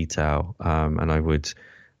lot of detail. And I would,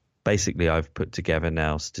 basically, I've put together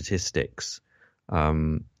now statistics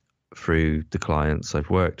through the clients I've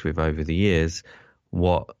worked with over the years.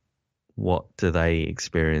 What do they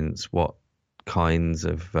experience? What kinds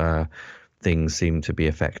of things seem to be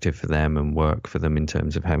effective for them and work for them in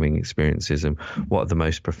terms of having experiences, and what are the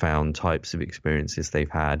most profound types of experiences they've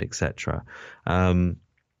had, etc. And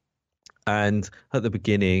at the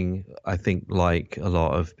beginning, I think, like a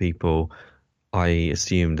lot of people, I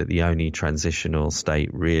assumed that the only transitional state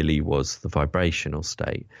really was the vibrational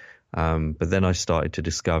state. But then I started to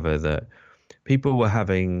discover that people were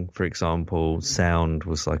having, for example, sound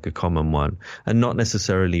was like a common one, and not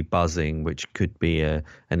necessarily buzzing, which could be an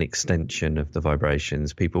extension of the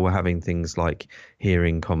vibrations. People were having things like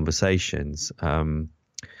hearing conversations, and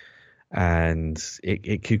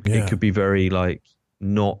it could be very like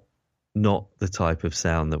not the type of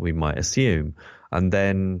sound that we might assume. And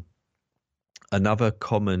then another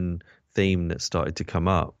common theme that started to come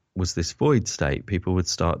up was this void state. People would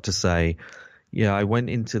start to say, yeah, I went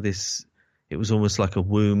into this, it was almost like a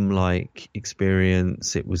womb-like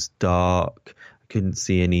experience. It was dark. I couldn't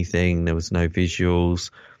see anything. There was no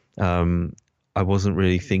visuals. I wasn't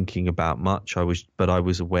really thinking about much. But I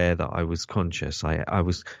was aware that I was conscious. I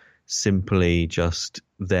was simply just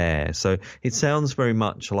there. So it sounds very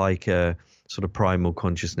much like a sort of primal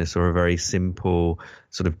consciousness, or a very simple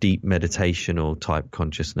sort of deep meditational type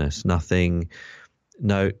consciousness. Like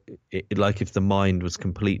if the mind was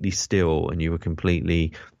completely still and you were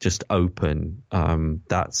completely just open,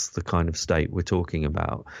 that's the kind of state we're talking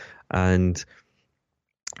about. And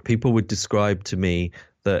people would describe to me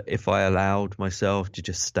that if I allowed myself to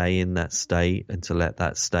just stay in that state and to let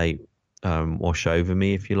that state wash over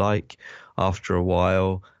me, if you like, after a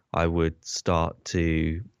while, I would start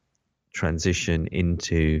to transition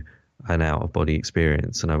into an out-of-body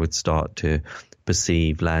experience, and I would start to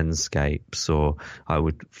perceive landscapes, or I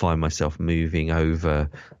would find myself moving over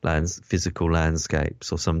physical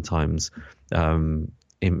landscapes, or sometimes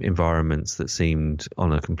environments that seemed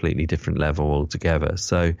on a completely different level altogether.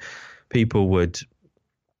 So people would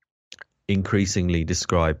increasingly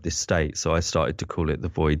describe this state. So I started to call it the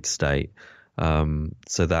void state.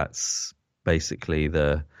 So that's basically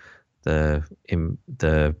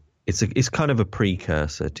it's kind of a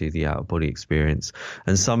precursor to the out-of-body experience.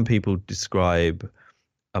 And some people describe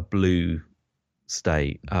a blue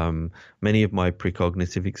state. Many of my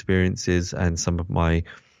precognitive experiences and some of my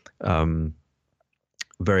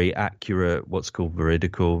very accurate, what's called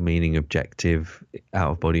veridical, meaning objective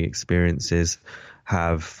out-of-body experiences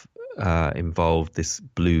have involved this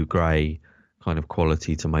blue-grey kind of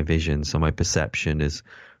quality to my vision. So my perception has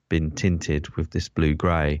been tinted with this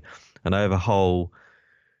blue-grey. And I have a whole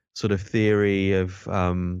sort of theory of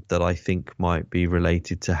that I think might be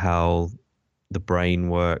related to how the brain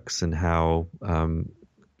works and how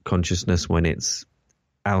consciousness, when it's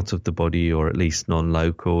out of the body, or at least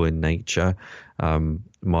non-local in nature,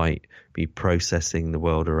 might be processing the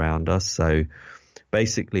world around us. So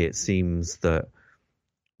basically it seems that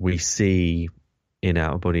we see in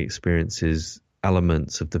out-of-body experiences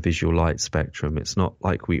elements of the visual light spectrum. It's not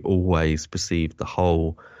like we always perceive the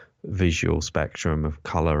whole visual spectrum of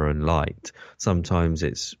color and light. Sometimes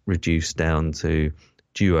it's reduced down to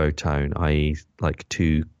duotone, i.e. like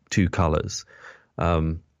two colors.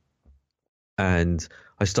 And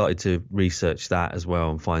I started to research that as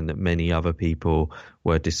well and find that many other people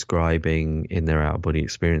were describing in their out-of-body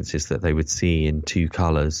experiences that they would see in two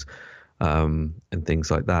colors and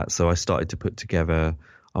things like that. So I started to put together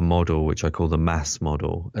a model which I call the MASS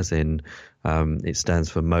model, as in it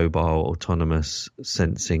stands for Mobile Autonomous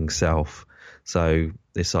Sensing Self. So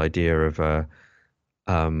this idea of a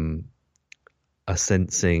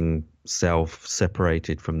sensing self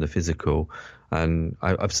separated from the physical. And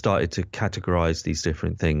I've started to categorize these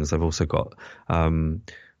different things. I've also got,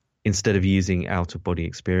 instead of using out-of-body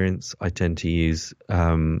experience, I tend to use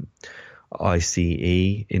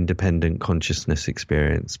ICE, independent consciousness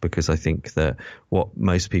experience, because I think that what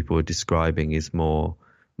most people are describing is more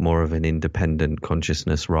of an independent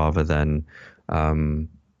consciousness rather than an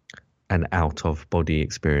out-of-body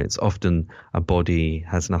experience. Often a body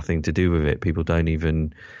has nothing to do with it. People don't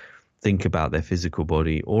even think about their physical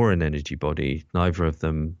body or an energy body. Neither of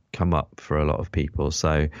them come up for a lot of people.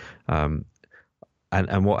 So, and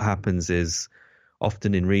what happens is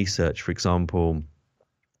often in research, for example,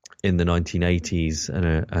 in the 1980s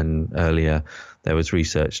and earlier, there was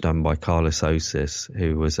research done by Carlos Osis,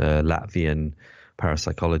 who was a Latvian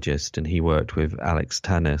parapsychologist, and he worked with Alex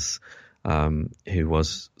Tanis, who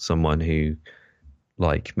was someone who,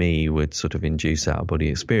 like me, would sort of induce out-of-body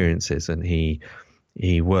experiences. And he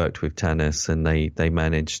worked with Tanis, and they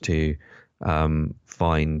managed to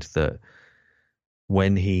find that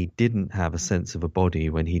when he didn't have a sense of a body,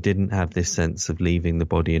 when he didn't have this sense of leaving the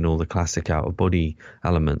body and all the classic out-of-body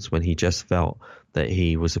elements, when he just felt that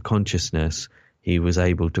he was a consciousness, he was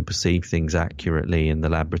able to perceive things accurately in the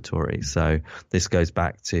laboratory. So this goes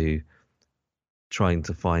back to trying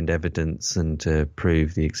to find evidence and to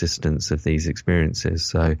prove the existence of these experiences.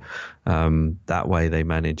 So that way they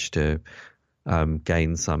managed to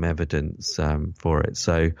gain some evidence for it.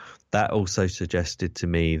 So that also suggested to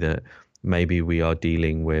me that maybe we are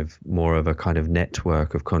dealing with more of a kind of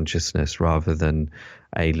network of consciousness rather than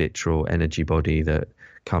a literal energy body that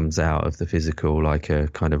comes out of the physical like a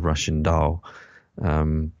kind of Russian doll.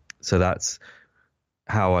 So that's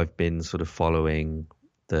how I've been sort of following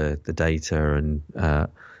the data and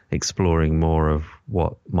exploring more of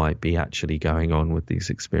what might be actually going on with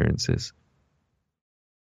these experiences.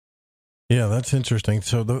 Yeah, that's interesting.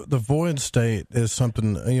 So the void state is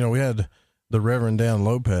something, we had the Reverend Dan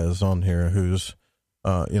Lopez on here, who's,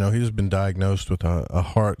 he's been diagnosed with a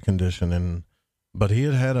heart condition, but he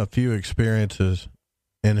had a few experiences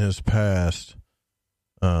in his past,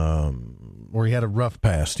 where he had a rough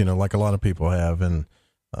past, like a lot of people have. And,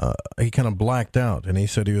 he kind of blacked out, and he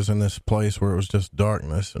said he was in this place where it was just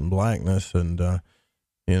darkness and blackness. And,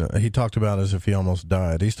 he talked about it as if he almost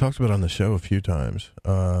died. He's talked about it on the show a few times,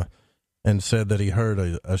 and said that he heard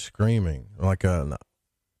a screaming, like how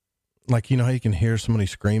you can hear somebody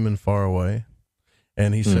screaming far away.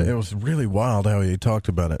 And he said it was really wild how he talked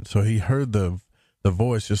about it. So he heard the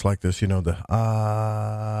voice just like this,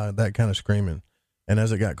 that kind of screaming. And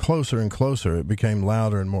as it got closer and closer, it became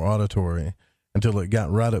louder and more auditory until it got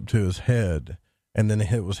right up to his head. And then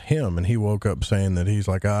it was him, and he woke up saying that he's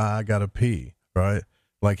like, I gotta pee, right?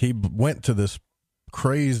 Like he went to this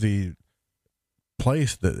crazy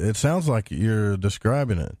place that it sounds like you're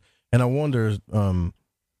describing it. And I wonder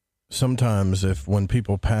sometimes if when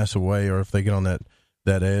people pass away or if they get on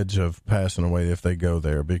that edge of passing away, if they go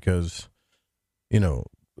there, because,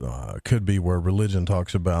 could be where religion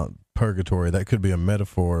talks about purgatory. That could be a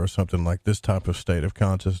metaphor or something like this type of state of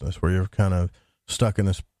consciousness where you're kind of stuck in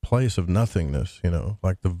this place of nothingness,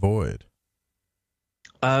 like the void.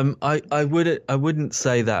 I wouldn't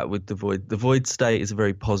say that with the void. The void state is a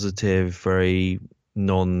very positive, very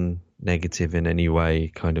non-negative in any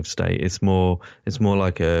way kind of state. It's more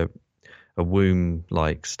like a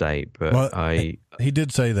womb-like state. But he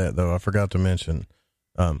did say that though. I forgot to mention.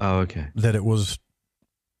 Okay. That it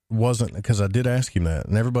wasn't, because I did ask him that,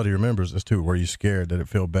 and everybody remembers this too. Were you scared? Did it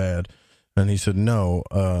feel bad? And he said no.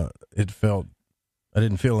 I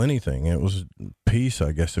didn't feel anything. It was peace,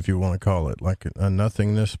 I guess, if you want to call it, like a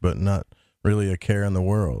nothingness, but not really a care in the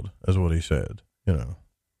world, is what he said. So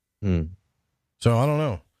I don't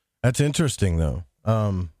know. That's interesting though.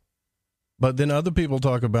 But then other people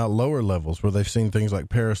talk about lower levels where they've seen things like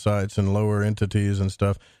parasites and lower entities and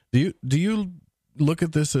stuff. Do you look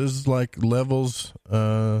at this as like levels,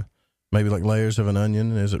 maybe like layers of an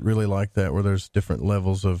onion? Is it really like that, where there's different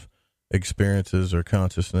levels of experiences or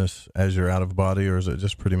consciousness as you're out of body, or is it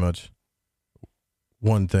just pretty much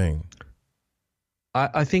one thing?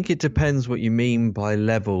 I think it depends what you mean by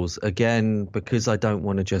levels. Again, because I don't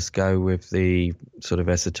want to just go with the sort of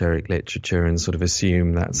esoteric literature and sort of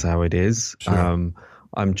assume that's how it is. Sure.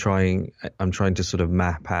 I'm trying to sort of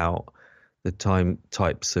map out the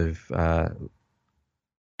types of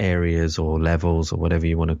areas or levels or whatever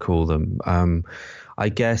you want to call them. I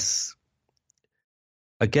guess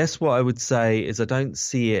what I would say is I don't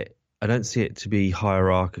see it to be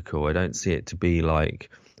hierarchical. I don't see it to be like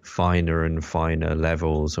finer and finer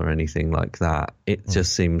levels or anything like that. It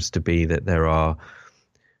just seems to be that there are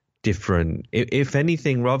different, if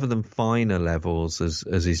anything, rather than finer levels, as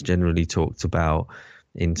is generally talked about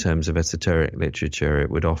in terms of esoteric literature, it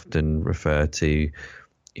would often refer to,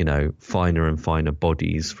 finer and finer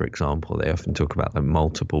bodies, for example. They often talk about the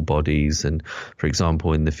multiple bodies. And for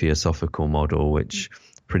example, in the Theosophical model, which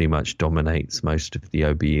pretty much dominates most of the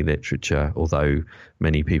OBE literature, although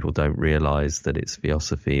many people don't realize that it's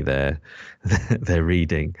Theosophy they're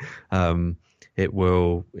reading. It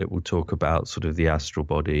will talk about sort of the astral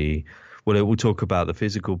body. Well, it will talk about the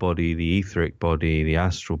physical body, the etheric body, the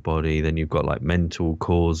astral body. Then you've got like mental,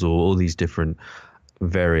 causal, all these different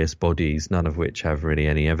various bodies, none of which have really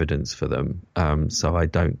any evidence for them. So I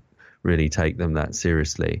don't really take them that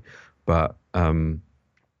seriously. But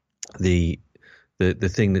the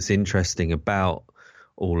thing that's interesting about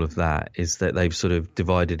all of that is that they've sort of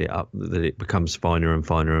divided it up, that it becomes finer and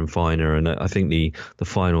finer and finer. And I think the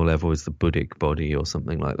final level is the Buddhic body or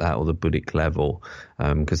something like that, or the Buddhic level,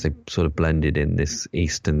 because they sort of blended in this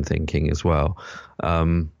Eastern thinking as well.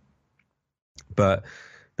 But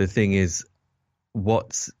the thing is,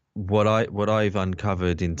 what I've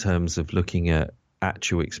uncovered in terms of looking at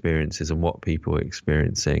actual experiences and what people are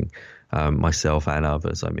experiencing, myself and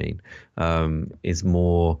others, is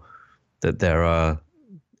more that there are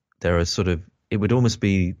sort of, it would almost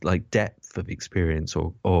be like depth of experience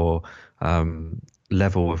or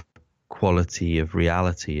level of quality of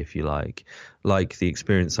reality, if you like the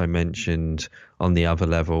experience I mentioned on the other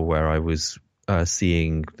level where I was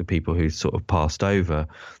seeing the people who sort of passed over.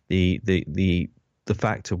 The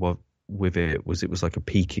factor with it was like a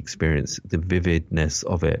peak experience. The vividness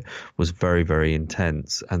of it was very, very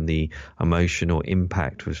intense, and the emotional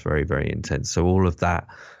impact was very, very intense. So all of that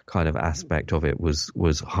kind of aspect of it was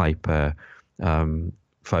hyper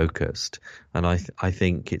focused. And I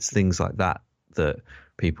think it's things like that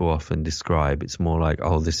people often describe. It's more like,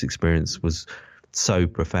 oh, this experience was so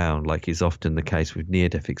profound, like is often the case with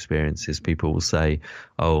near-death experiences. People will say,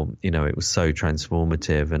 oh, it was so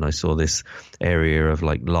transformative, and I saw this area of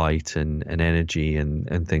like light and energy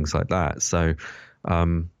and things like that. So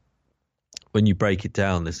when you break it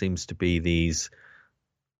down, there seems to be these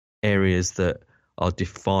areas that are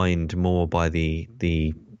defined more by the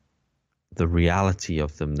reality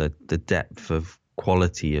of them, the depth of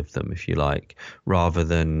quality of them, if you like, rather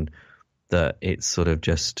than that it's sort of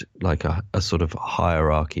just like a sort of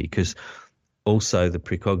hierarchy. Because also the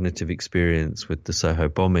precognitive experience with the Soho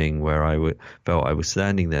bombing, where I felt I was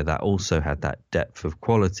standing there, that also had that depth of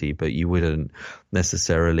quality. But you wouldn't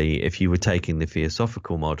necessarily, if you were taking the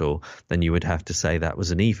Theosophical model, then you would have to say that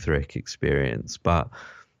was an etheric experience, but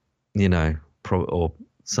or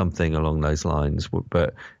something along those lines.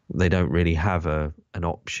 But they don't really have an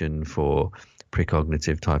option for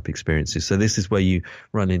precognitive type experiences. So this is where you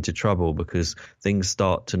run into trouble, because things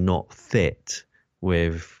start to not fit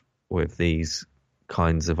with these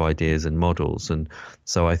kinds of ideas and models. And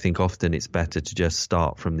so I think often it's better to just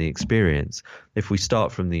start from the experience. If we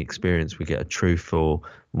start from the experience, we get a truthful,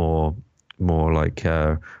 more like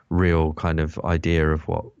a real kind of idea of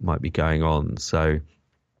what might be going on. So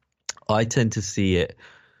I tend to see it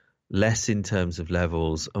less in terms of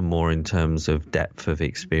levels and more in terms of depth of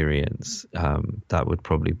experience. That would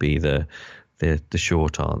probably be the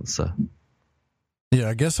short answer. Yeah,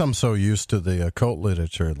 I guess I'm so used to the occult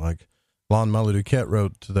literature. Like Lon Malouduquette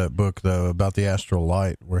wrote that book, though, about the astral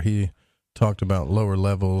light, where he talked about lower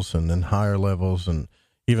levels and then higher levels. And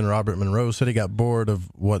even Robert Monroe said he got bored of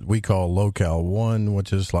what we call locale 1,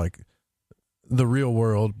 which is like the real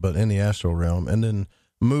world, but in the astral realm, and then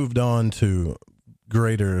moved on to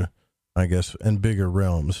greater, I guess, and bigger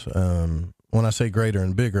realms. When I say greater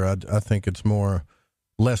and bigger, I think it's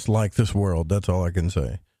less like this world. That's all I can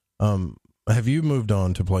say. Have you moved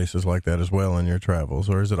on to places like that as well in your travels,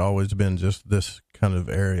 or has it always been just this kind of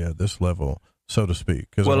area, this level, so to speak?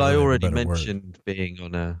 Well, I already mentioned being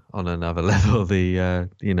on another level, the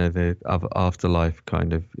afterlife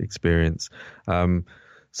kind of experience.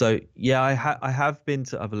 So yeah, I have been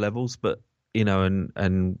to other levels, but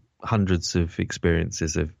and hundreds of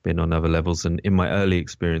experiences have been on other levels. And in my early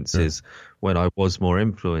experiences, when I was more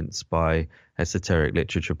influenced by esoteric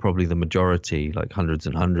literature, probably the majority, like hundreds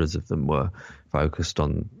and hundreds of them, were focused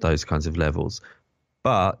on those kinds of levels.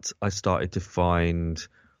 But I started to find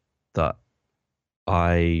that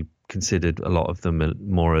I considered a lot of them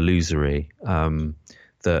more illusory,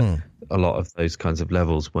 that a lot of those kinds of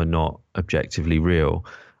levels were not objectively real.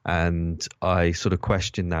 And I sort of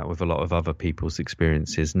question that with a lot of other people's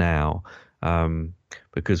experiences now,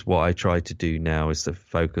 because what I try to do now is to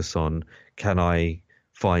focus on, can I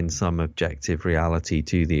find some objective reality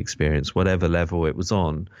to the experience, whatever level it was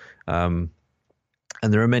on? And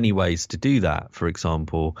there are many ways to do that. For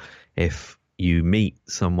example, if you meet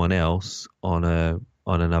someone else on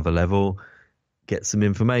another level, get some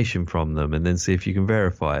information from them and then see if you can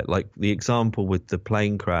verify it. Like the example with the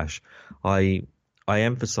plane crash, I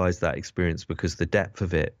emphasized that experience because the depth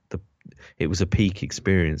of it, it was a peak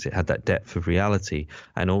experience. It had that depth of reality,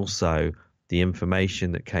 and also the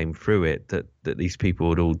information that came through it, that these people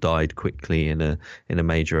had all died quickly in a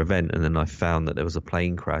major event. And then I found that there was a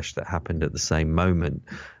plane crash that happened at the same moment.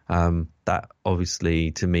 That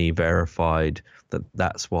obviously to me verified that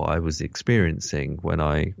that's what I was experiencing when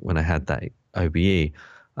I had that OBE.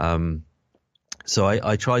 So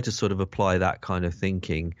I try to sort of apply that kind of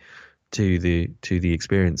thinking to the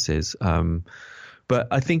experiences. But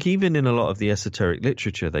I think even in a lot of the esoteric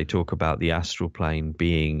literature, they talk about the astral plane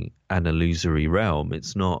being an illusory realm.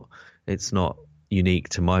 It's not unique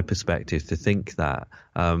to my perspective to think that.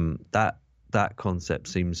 That concept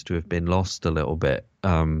seems to have been lost a little bit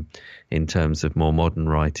in terms of more modern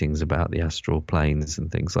writings about the astral planes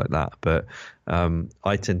and things like that. But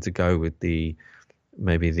I tend to go with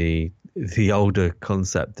maybe the older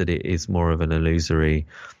concept that it is more of an illusory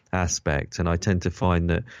aspect. And I tend to find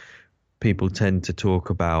that people tend to talk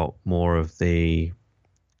about more of the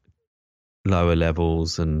lower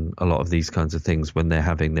levels and a lot of these kinds of things when they're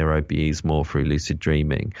having their OBEs more through lucid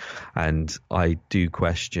dreaming. And I do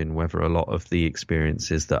question whether a lot of the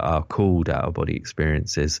experiences that are called out-of-body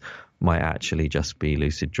experiences might actually just be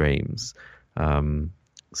lucid dreams.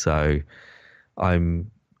 So I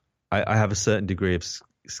have a certain degree of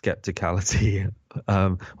skepticality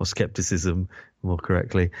or skepticism, more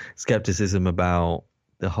correctly, skepticism about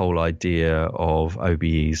the whole idea of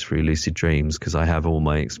OBEs through lucid dreams, because I have all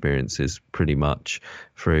my experiences pretty much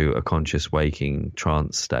through a conscious waking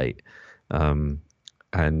trance state. And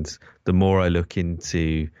the more I look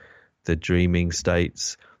into the dreaming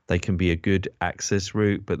states, they can be a good access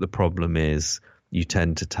route, but the problem is you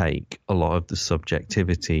tend to take a lot of the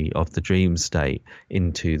subjectivity of the dream state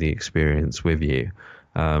into the experience with you.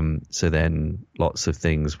 So then lots of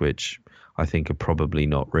things which I think are probably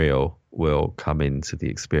not real will come into the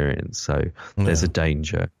experience. So there's a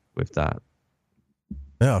danger with that.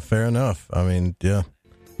 Yeah, fair enough. I mean, yeah,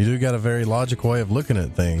 you do got a very logical way of looking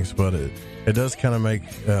at things, but it does kind of make,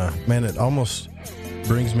 it almost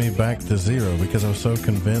brings me back to zero, because I'm so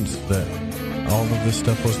convinced that all of this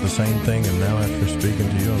stuff was the same thing, and now after speaking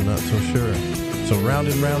to you, I'm not so sure. So round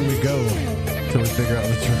and round we go till we figure out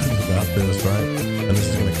the truth about this, right? And this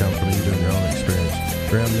is going to come from you doing your own experience.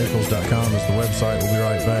 GrahamNichols.com is the website. We'll be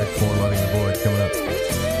right back. More Lighting the Void coming up.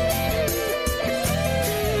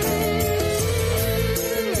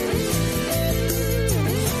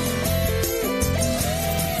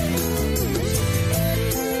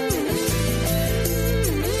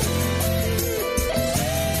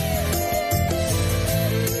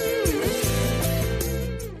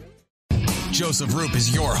 Joe Joseph Roop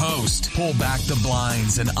is your host. Pull back the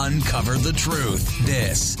blinds and uncover the truth.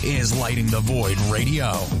 This is Lighting the Void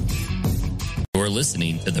Radio. You're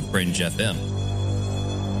listening to The Fringe FM.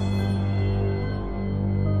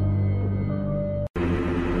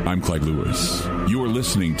 I'm Clyde Lewis. You are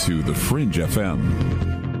listening to The Fringe FM.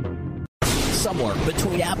 Somewhere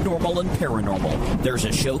between abnormal and paranormal, there's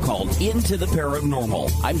a show called Into the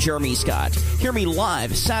Paranormal. I'm Jeremy Scott. Hear me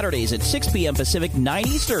live Saturdays at 6 p.m. Pacific, 9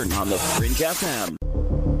 Eastern on the Fringe FM.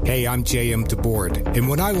 Hey, I'm J.M. DeBoard, and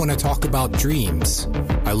when I want to talk about dreams,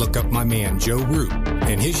 I look up my man Joe Roop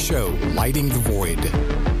and his show, Lighting the Void.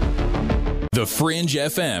 The Fringe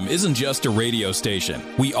FM isn't just a radio station.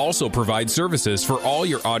 We also provide services for all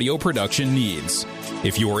your audio production needs.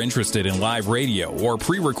 If you are interested in live radio or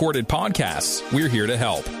pre-recorded podcasts, we're here to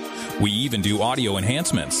help. We even do audio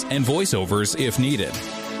enhancements and voiceovers if needed.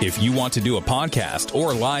 If you want to do a podcast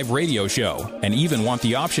or live radio show and even want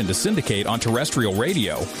the option to syndicate on terrestrial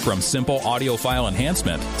radio, from simple audio file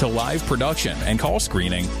enhancement to live production and call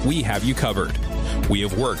screening, we have you covered. We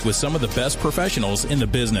have worked with some of the best professionals in the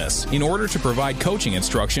business in order to provide coaching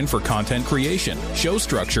instruction for content creation, show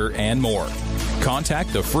structure, and more.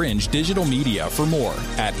 Contact The Fringe Digital Media for more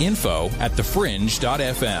at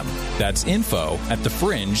info@thefringe.fm. That's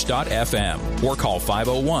info@thefringe.fm. Or call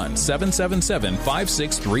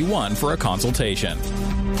 501-777-5631 for a consultation.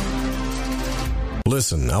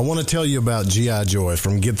 Listen, I want to tell you about G.I. Joy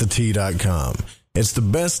from GetTheTea.com. It's the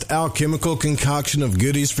best alchemical concoction of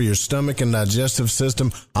goodies for your stomach and digestive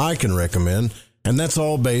system I can recommend, and that's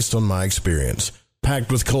all based on my experience.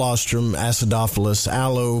 Packed with colostrum, acidophilus,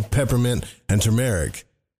 aloe, peppermint, and turmeric.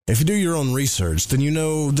 If you do your own research, then you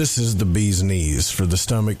know this is the bee's knees for the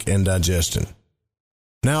stomach and digestion.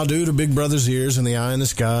 Now, due to Big Brother's ears and the eye in the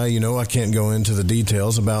sky, you know I can't go into the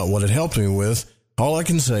details about what it helped me with. All I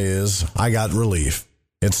can say is I got relief.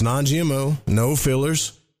 It's non-GMO, no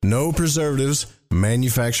fillers, no preservatives,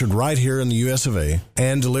 manufactured right here in the US of A,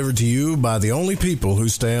 and delivered to you by the only people who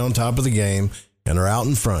stay on top of the game and are out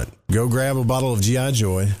in front. Go grab a bottle of G.I.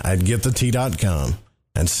 Joy at GetTheTea.com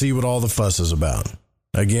and see what all the fuss is about.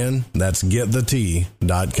 Again, that's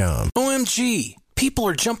GetTheTea.com. OMG! People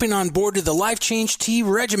are jumping on board to the Life Change Tea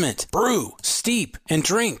Regiment. Brew, steep, and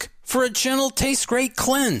drink for a gentle, taste-great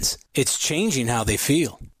cleanse. It's changing how they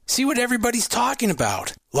feel. See what everybody's talking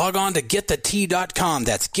about. Log on to GetTheTea.com.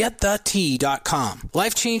 That's GetTheTea.com.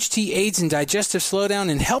 Life Change Tea aids in digestive slowdown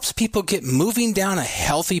and helps people get moving down a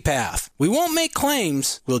healthy path. We won't make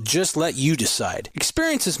claims. We'll just let you decide.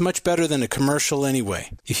 Experience is much better than a commercial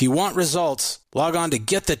anyway. If you want results, log on to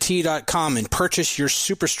GetTheTea.com and purchase your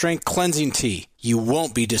super strength cleansing tea. You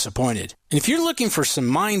won't be disappointed. And if you're looking for some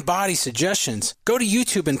mind-body suggestions, go to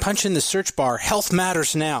YouTube and punch in the search bar Health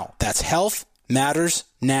Matters Now. That's Health Matters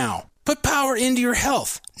Now. Put power into your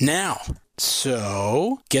health now.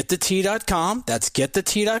 So, GetTheTea.com. That's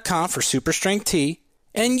GetTheTea.com for super strength tea.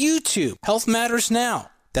 And YouTube, Health Matters Now.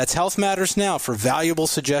 That's Health Matters Now for valuable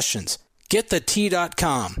suggestions.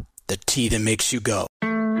 GetTheTea.com. The tea that makes you go.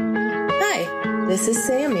 Hi, this is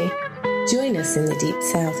Sammy. Join us in the Deep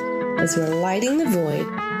South as we're lighting the void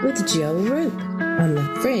with Joe Roop on the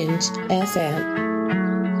Fringe FM.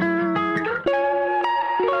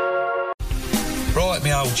 Right,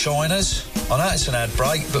 me old Chinas. I know it's an ad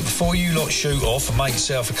break, but before you lot shoot off and make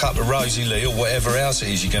yourself a cup of Rosie Lee or whatever else it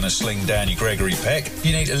is you're going to sling down your Gregory Peck,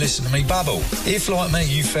 you need to listen to me babble. If, like me,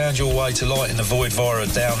 you found your way to Light in the Void via a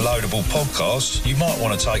downloadable podcast, you might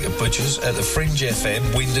want to take a butcher's at the Fringe FM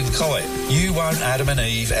Wind and Kite. You won't Adam and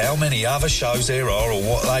Eve how many other shows there are or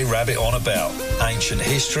what they rabbit on about. Ancient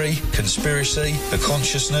history, conspiracy, the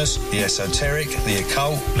consciousness, the esoteric, the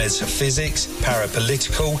occult, metaphysics,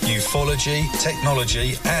 parapolitical, ufology,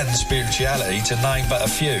 technology and spirituality, to name but a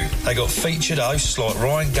few. They got featured hosts like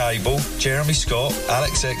Ryan Gable, Jeremy Scott,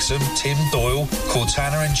 Alex Exum, Tim Doyle,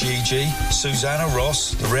 Cortana and Gigi, Susanna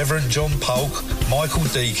Ross, the Reverend John Polk, Michael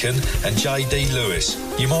Deacon and J.D. Lewis.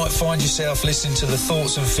 You might find yourself listening to the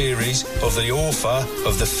thoughts and theories of the author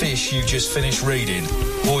of The Fish you just finished reading.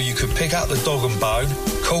 Or you could pick up the dog and bone,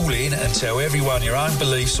 call in and tell everyone your own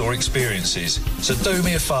beliefs or experiences. So do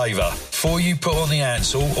me a favour, before you put on the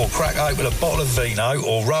Ansel or crack open a bottle of vino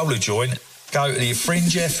or roll a joint, go to the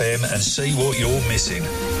Fringe FM and see what you're missing.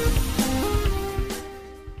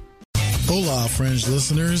 Hola, Fringe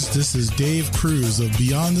listeners. This is Dave Cruz of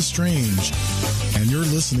Beyond the Strange, and you're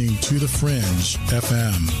listening to The Fringe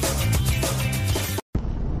FM.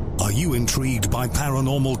 Are you intrigued by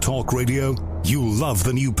paranormal talk radio? You'll love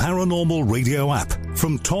the new Paranormal Radio app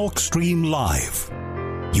from TalkStream Live.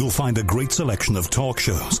 You'll find a great selection of talk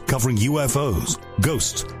shows covering UFOs,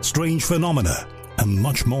 ghosts, strange phenomena, and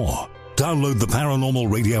much more. Download the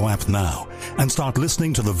Paranormal Radio app now and start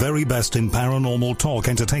listening to the very best in paranormal talk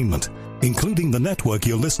entertainment, including the network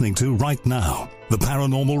you're listening to right now. The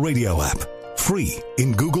Paranormal Radio app. Free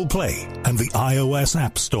in Google Play and the iOS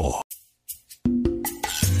App Store.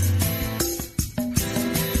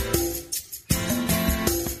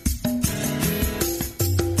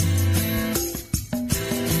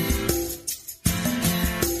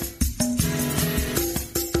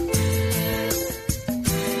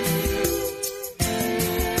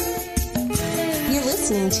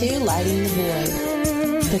 To Lighting the Void.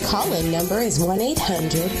 The call-in number is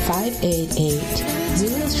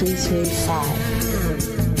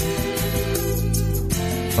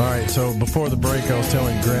 1-800-588-0335. All right, so before the break, I was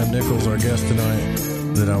telling Graham Nicholls, our guest tonight,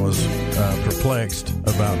 that I was perplexed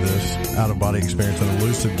about this out-of-body experience and the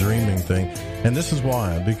lucid dreaming thing. And this is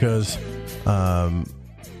why, because I'll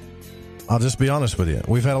just be honest with you.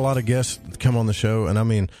 We've had a lot of guests come on the show, and I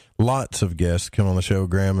mean lots of guests come on the show,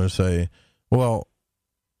 Graham, and say, well,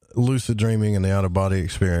 lucid dreaming and the out-of-body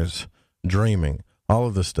experience, dreaming, all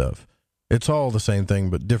of this stuff, it's all the same thing,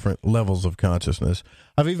 but different levels of consciousness.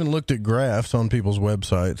 I've even looked at graphs on people's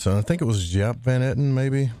websites, and I think it was Jaap Van Etten,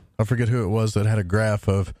 maybe. I forget who it was that had a graph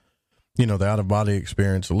of, the out-of-body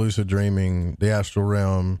experience, the lucid dreaming, the astral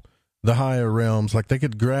realm, the higher realms. Like, they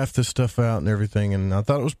could graph this stuff out and everything, and I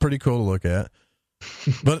thought it was pretty cool to look at.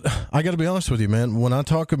 But I got to be honest with you, man. When I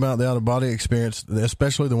talk about the out-of-body experience,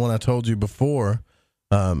 especially the one I told you before,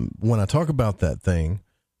 when I talk about that thing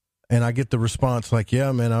and I get the response like,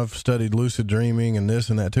 yeah, man, I've studied lucid dreaming and this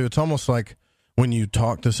and that too. It's almost like when you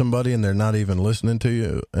talk to somebody and they're not even listening to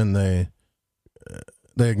you, and they're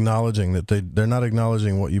acknowledging that they're not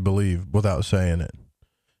acknowledging what you believe without saying it,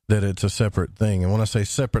 that it's a separate thing. And when I say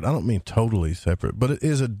separate, I don't mean totally separate, but it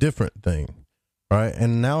is a different thing, right?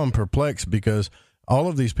 And now I'm perplexed because all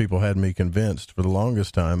of these people had me convinced for the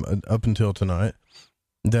longest time up until tonight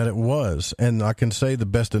that it was. And I can say the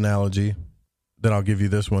best analogy, that I'll give you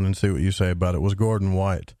this one and see what you say about it, was Gordon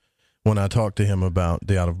White. When I talked to him about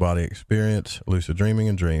the out-of-body experience, lucid dreaming,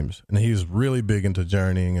 and dreams, and he was really big into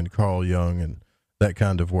journeying and Carl Jung and that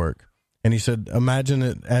kind of work. And he said, imagine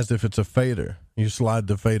it as if it's a fader. You slide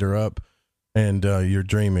the fader up and you're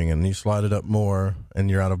dreaming, and you slide it up more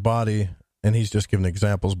and you're out of body. And he's just giving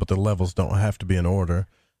examples, but the levels don't have to be in order.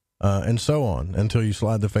 And so on, until you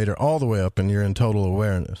slide the fader all the way up and you're in total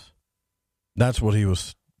awareness. That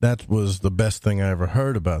was the best thing I ever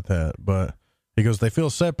heard about that. But he goes, they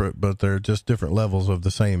feel separate, but they're just different levels of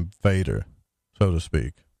the same fader, so to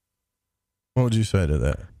speak. What would you say to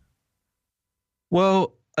that?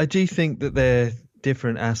 Well, I do think that they're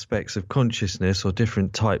different aspects of consciousness, or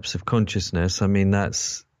different types of consciousness. I mean,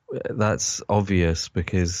 that's obvious,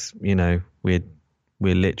 because,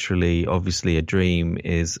 we're literally, obviously, a dream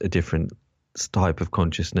is a different type of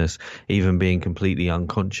consciousness. Even being completely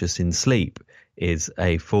unconscious in sleep is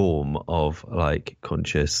a form of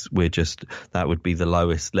conscious. That would be the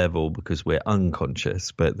lowest level because we're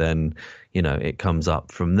unconscious, but then, it comes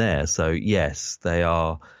up from there. So yes, they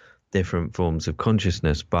are different forms of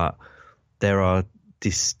consciousness, but there are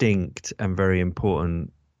distinct and very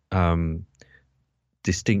important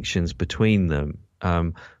distinctions between them.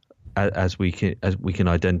 As we can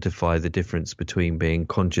identify the difference between being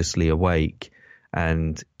consciously awake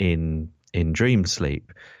and in dream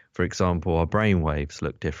sleep. For example, our brain waves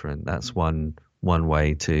look different. That's one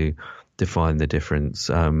way to define the difference.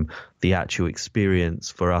 The actual experience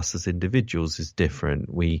for us as individuals is different.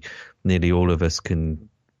 Nearly all of us can,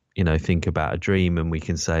 think about a dream, and we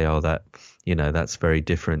can say, oh, that's very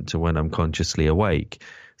different to when I'm consciously awake.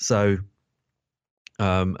 So,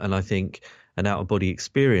 and I think an out-of-body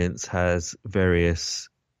experience has various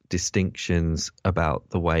distinctions about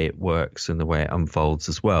the way it works and the way it unfolds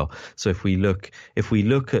as well. So if we look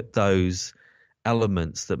at those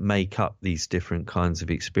elements that make up these different kinds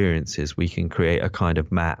of experiences, we can create a kind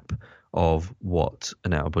of map of what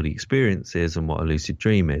an out-of-body experience is and what a lucid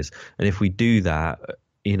dream is. And if we do that,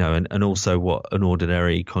 and also what an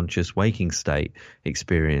ordinary conscious waking state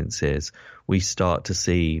experience is, we start to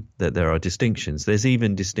see that there are distinctions. There's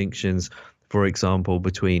even distinctions, for example,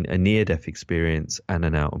 between a near-death experience and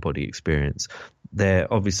an out-of-body experience.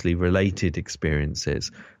 They're obviously related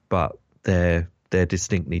experiences, but they're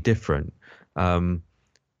distinctly different. Not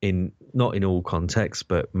in all contexts,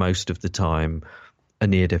 but most of the time, a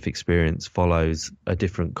near-death experience follows a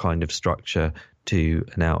different kind of structure to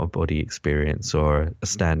an out-of-body experience or a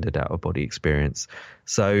standard out-of-body experience.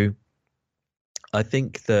 So I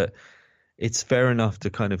think that it's fair enough to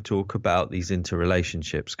kind of talk about these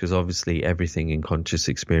interrelationships, because obviously everything in conscious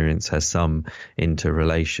experience has some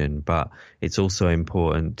interrelation, but it's also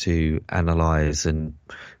important to analyze and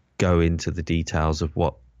go into the details of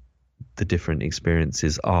what the different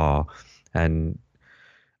experiences are. And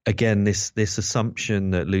again, this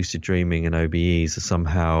assumption that lucid dreaming and OBEs are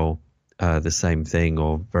somehow the same thing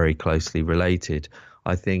or very closely related,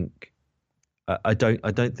 I think I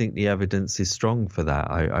don't think the evidence is strong for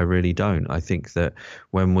that. I really don't. I think that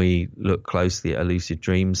when we look closely at a lucid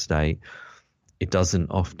dream state, it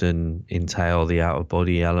doesn't often entail the out of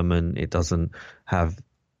body element. It doesn't have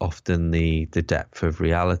often the depth of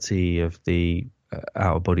reality of the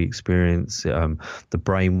out of body experience. The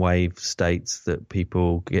brainwave states that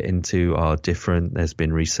people get into are different. There's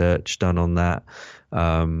been research done on that.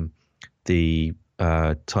 The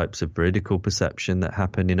types of veridical perception that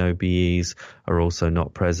happen in OBEs are also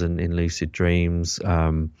not present in lucid dreams.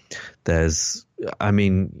 I've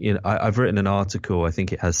written an article, I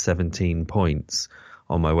think it has 17 points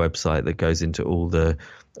on my website that goes into all the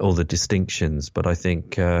distinctions. But I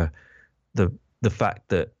think the fact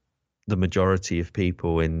that the majority of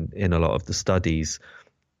people in a lot of the studies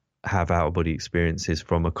have out-of-body experiences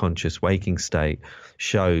from a conscious waking state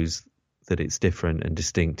shows that it's different and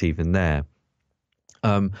distinct even there.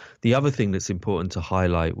 The other thing that's important to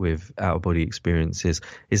highlight with out-of-body experiences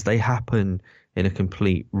is they happen in a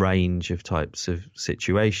complete range of types of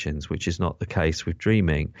situations, which is not the case with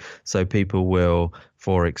dreaming. So people will,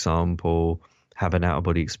 for example, have an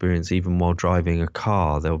out-of-body experience even while driving a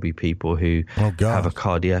car. There'll be people who have a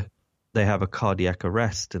cardiac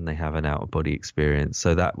arrest and they have an out-of-body experience.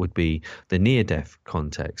 So that would be the near-death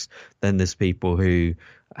context. Then there's people who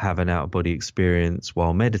have an out-of-body experience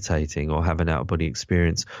while meditating, or have an out-of-body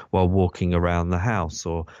experience while walking around the house,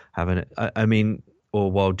 or or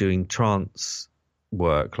while doing trance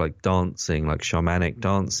work like dancing, like shamanic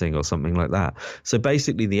dancing or something like that. So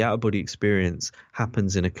basically the out-of-body experience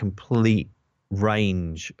happens in a complete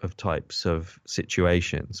range of types of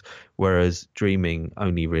situations, whereas dreaming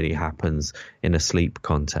only really happens in a sleep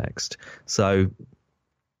context. So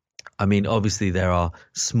obviously there are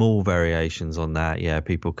small variations on that. Yeah,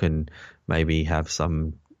 people can maybe have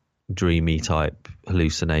some dreamy type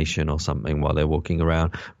hallucination or something while they're walking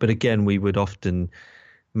around. But again, we would often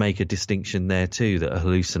make a distinction there too, that a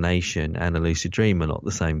hallucination and a lucid dream are not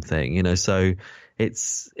the same thing, so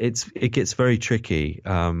it gets very tricky,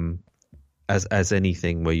 as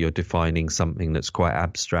anything where you're defining something that's quite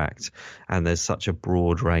abstract, and there's such a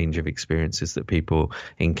broad range of experiences that people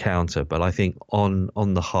encounter. But I think on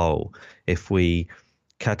the whole, if we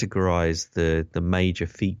categorize the major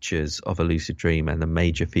features of a lucid dream and the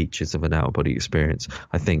major features of an out-of-body experience,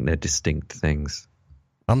 I think they're distinct things.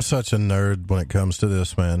 I'm such a nerd when it comes to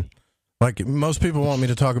this, man. Like, most people want me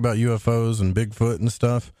to talk about UFOs and Bigfoot and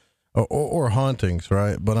stuff, or hauntings,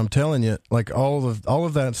 right? But I'm telling you, like, all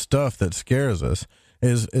of that stuff that scares us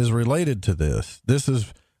is related to this.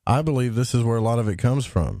 I believe this is where a lot of it comes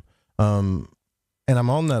from. And I'm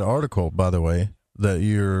on that article, by the way, that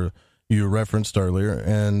you referenced earlier,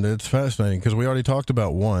 and it's fascinating because we already talked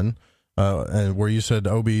about one, and where you said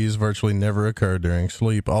OBEs virtually never occur during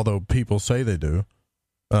sleep, although people say they do.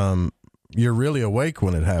 You're really awake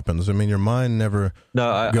when it happens. I mean, your mind never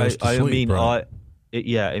goes to sleep. Right?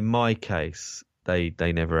 In my case, they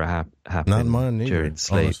never happen. Not in mine either, during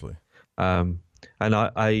sleep. Honestly. And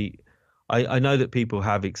I know that people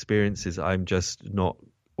have experiences. I'm just not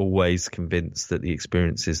always convinced that the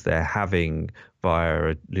experiences they're having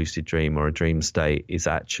via a lucid dream or a dream state is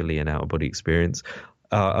actually an out-of-body experience.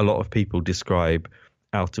 A lot of people describe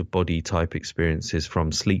out-of-body type experiences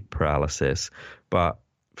from sleep paralysis, but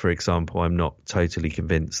for example, I'm not totally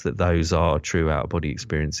convinced that those are true out-of-body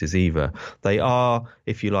experiences either. They are,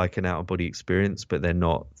 if you like, an out-of-body experience, but they're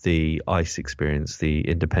not the ICE experience, the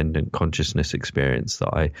independent consciousness experience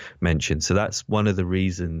that I mentioned. So that's one of the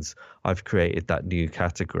reasons I've created that new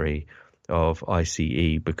category of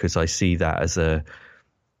ICE, because I see that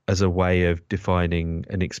as a way of defining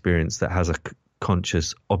an experience that has a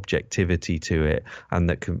conscious objectivity to it, and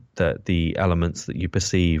that the elements that you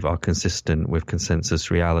perceive are consistent with consensus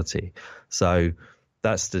reality. So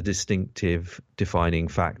that's the distinctive defining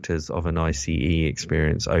factors of an ICE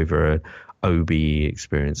experience over an OBE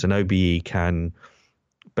experience. An OBE can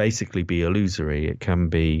basically be illusory. It can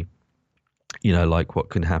be, like what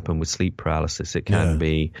can happen with sleep paralysis. It can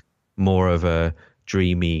be more of a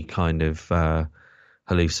dreamy kind of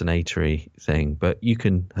hallucinatory thing, but you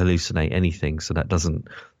can hallucinate anything, so that doesn't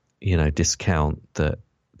discount that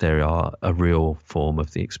there are a real form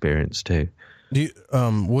of the experience too. Do you,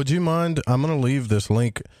 would you mind, I'm going to leave this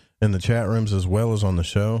link in the chat rooms as well as on the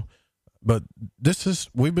show, but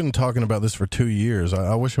we've been talking about this for 2 years.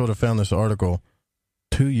 I wish I would have found this article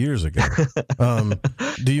 2 years ago.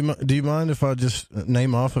 Do you mind if I just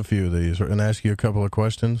name off a few of these and ask you a couple of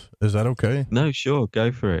questions? Is that okay? No, sure.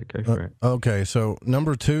 Go for it. Okay, so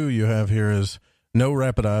number 2 you have here is no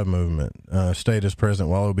rapid eye movement. State is present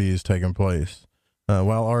while OB is taking place.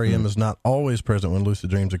 While REM is not always present when lucid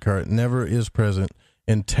dreams occur, it never is present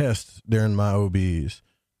in tests during my OBEs.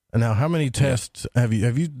 And now, how many tests have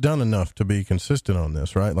you done enough to be consistent on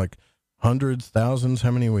this, right? Like hundreds, thousands?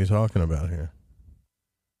 How many are we talking about here?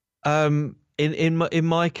 In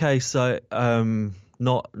my case,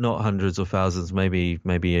 not hundreds or thousands,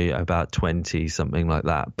 maybe about 20, something like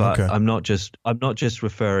that. But okay. I'm not just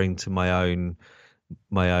referring to my own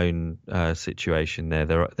situation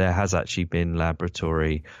there. There has actually been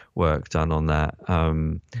laboratory work done on that.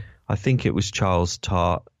 I think it was Charles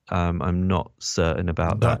Tart. I'm not certain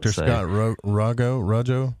about Dr. that. Scott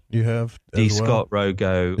Rogo, you have D. Scott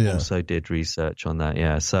Rogo also did research on that.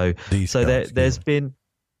 Yeah. So there's been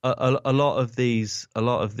a lot of these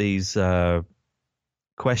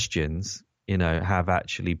questions, have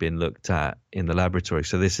actually been looked at in the laboratory.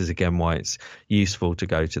 So this is again why it's useful to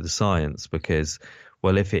go to the science, because,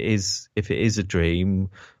 well, if it is a dream,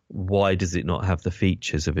 why does it not have the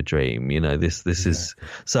features of a dream? This is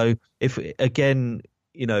so. If again,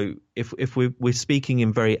 if we're speaking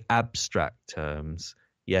in very abstract terms,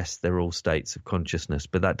 yes, they're all states of consciousness,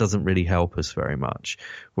 but that doesn't really help us very much.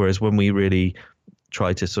 Whereas when we really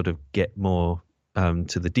try to sort of get more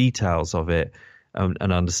to the details of it and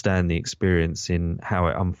understand the experience in how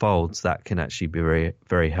it unfolds, that can actually be very,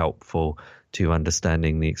 very helpful to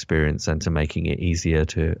understanding the experience and to making it easier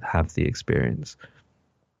to have the experience.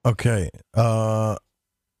 Okay. I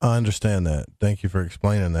understand that. Thank you for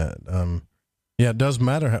explaining that. It does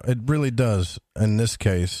matter. It really does. In this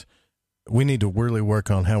case, we need to really work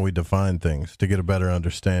on how we define things to get a better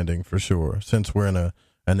understanding, for sure, since we're in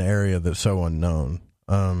an area that's so unknown.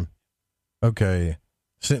 Okay.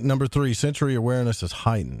 Number 3, sensory awareness is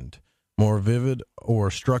heightened, more vivid or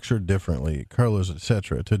structured differently, colors,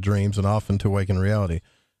 etc., to dreams and often to awaken reality.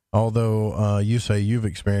 Although you say you've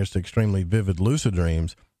experienced extremely vivid lucid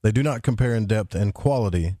dreams, they do not compare in depth and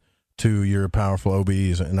quality to your powerful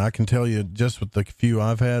OBEs. And I can tell you, just with the few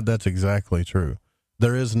I've had, that's exactly true.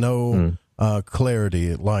 There is no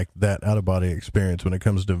clarity like that out-of-body experience when it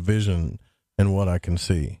comes to vision and what I can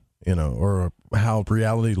see, or how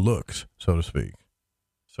reality looks, so to speak.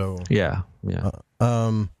 So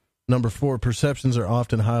number 4, perceptions are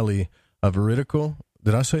often highly veridical.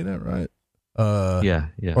 Did I say that right?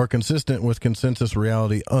 Or consistent with consensus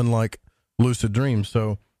reality, unlike lucid dreams.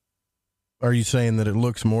 So are you saying that it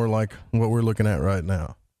looks more like what we're looking at right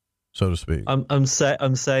now, so to speak? I'm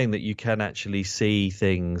saying that you can actually see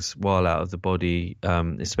things while out of the body,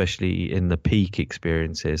 especially in the peak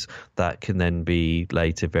experiences, that can then be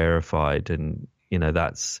later verified, and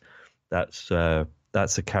that's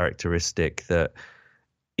a characteristic that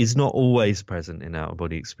is not always present in out of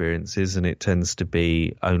body experiences, and it tends to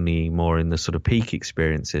be only more in the sort of peak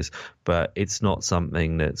experiences. But it's not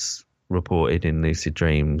something that's reported in lucid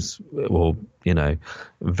dreams, or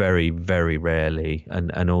very, very rarely,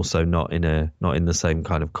 and also not in the same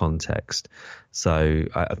kind of context. So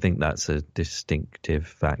I think that's a distinctive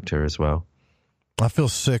factor as well. I feel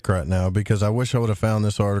sick right now because I wish I would have found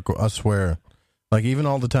this article. I swear, like, even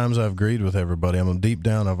all the times I've agreed with everybody, deep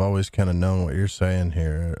down I've always kind of known what you're saying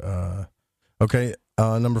here. Okay,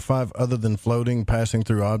 number 5, other than floating, passing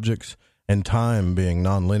through objects, and time being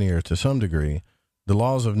nonlinear to some degree, the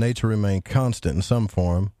laws of nature remain constant in some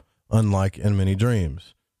form, unlike in many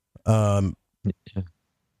dreams. Other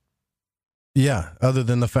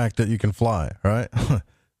than the fact that you can fly, right?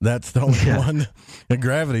 That's the only one. The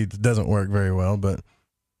gravity doesn't work very well. But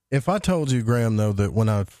if I told you, Graham, though, that when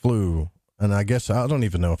I flew, and I guess I don't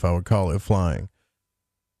even know if I would call it flying,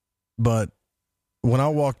 but when I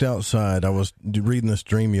walked outside, I was reading this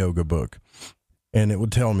dream yoga book, and it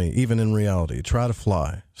would tell me, even in reality, try to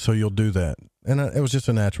fly, so you'll do that. And it was just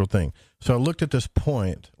a natural thing. So I looked at this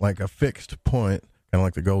point, like a fixed point, kind of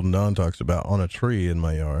like the Golden Dawn talks about, on a tree in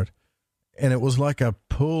my yard. And it was like I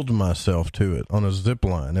pulled myself to it on a zip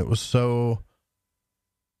line. It was so,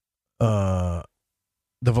 the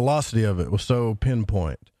velocity of it was so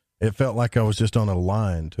pinpoint. It felt like I was just on a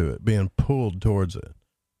line to it, being pulled towards it.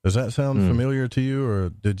 Does that sound familiar to you, or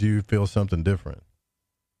did you feel something different?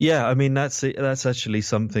 Yeah, that's actually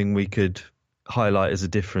something we could highlight as a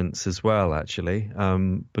difference as well, actually,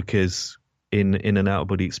 because in an out of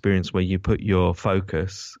body experience where you put your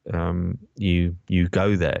focus, you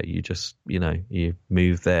go there, you just you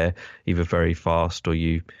move there either very fast or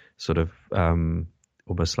you sort of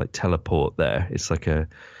almost like teleport there. It's like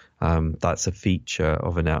That's a feature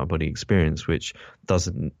of an out-of-body experience, which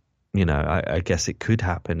doesn't, I guess it could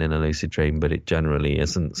happen in a lucid dream, but it generally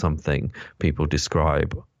isn't something people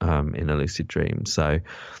describe in a lucid dream. So,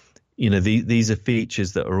 these are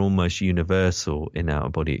features that are almost universal in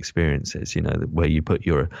out-of-body experiences, where you put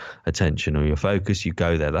your attention or your focus, you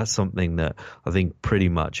go there. That's something that I think pretty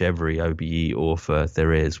much every OBE author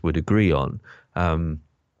there is would agree on.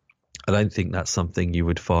 I don't think that's something you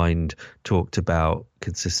would find talked about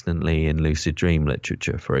consistently in lucid dream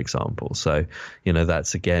literature, for example. So,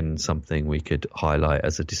 that's, again, something we could highlight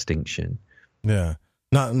as a distinction. Yeah.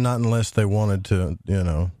 Not unless they wanted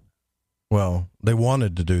to, well, they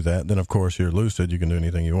wanted to do that. Then, of course, you're lucid. You can do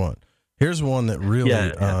anything you want. Here's one that really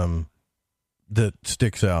that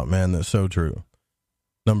sticks out, man, that's so true.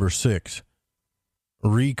 Number 6,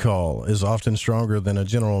 recall is often stronger than a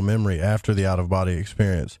general memory after the out-of-body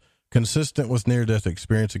experience. Consistent with near-death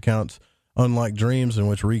experience accounts, unlike dreams in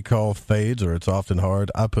which recall fades or it's often hard.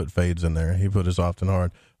 I put fades in there. He put is often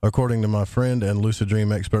hard. According to my friend and lucid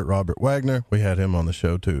dream expert Robert Wagner, we had him on the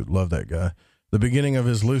show too. Love that guy. The beginning of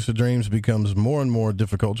his lucid dreams becomes more and more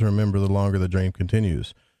difficult to remember the longer the dream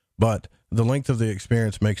continues. But the length of the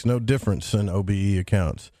experience makes no difference in OBE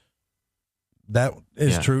accounts. That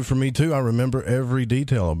is true for me too. I remember every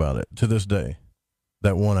detail about it to this day.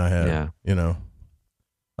 That one I had,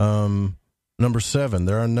 Number 7,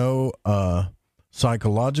 there are no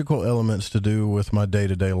psychological elements to do with my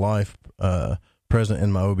day-to-day life present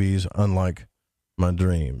in my OBs, unlike my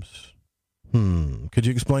dreams. Could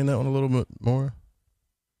you explain that one a little bit more?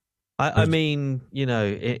 I mean,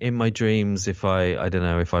 in my dreams, if I don't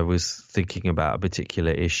know, if I was thinking about a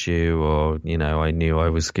particular issue or, I knew I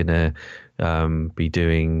was going to be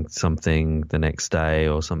doing something the next day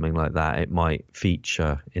or something like that, it might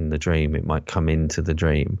feature in the dream. It might come into the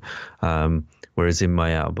dream. Whereas in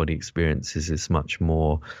my out-of-body experiences, it's much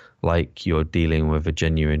more like you're dealing with a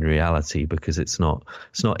genuine reality because it's not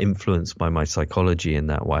influenced by my psychology in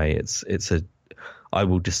that way. I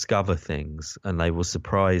will discover things and they will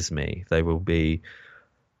surprise me. They will be,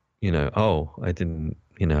 I didn't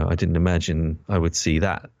imagine I would see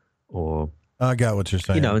that. Or I got what you're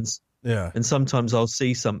saying. And sometimes I'll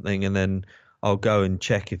see something and then I'll go and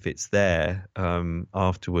check if it's there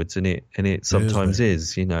afterwards, and it sometimes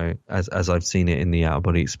is, as I've seen it in the out of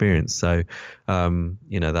body experience. So,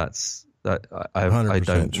 that's that. I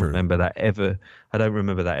don't remember that ever. I don't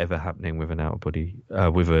remember that ever happening with an out of body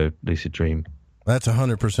with a lucid dream. That's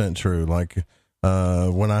 100% true. Like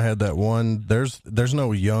when I had that one, there's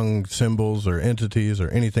no young symbols or entities or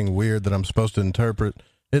anything weird that I'm supposed to interpret.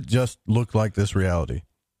 It just looked like this reality.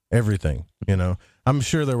 Everything, I'm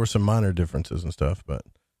sure there were some minor differences and stuff, but,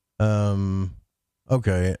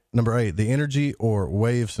 okay. Number 8, the energy or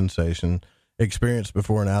wave sensation experienced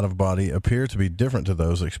before an out of body appear to be different to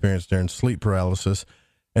those experienced during sleep paralysis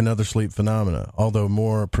and other sleep phenomena, although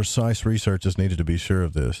more precise research is needed to be sure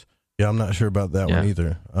of this. Yeah, I'm not sure about that one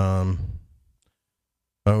either.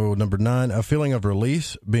 Number 9, a feeling of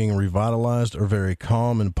release, being revitalized or very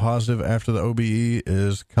calm and positive after the OBE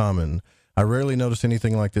is common. I rarely notice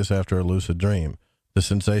anything like this after a lucid dream. The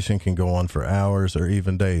sensation can go on for hours or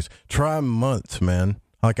even days. Try months, man.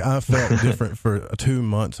 Like I felt different for 2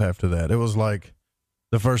 months after that. It was like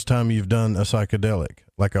the first time you've done a psychedelic,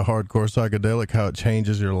 like a hardcore psychedelic, how it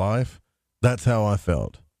changes your life. That's how I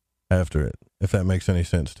felt after it, if that makes any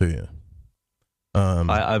sense to you.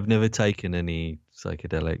 I've never taken any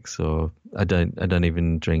psychedelics, or I don't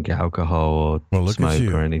even drink alcohol or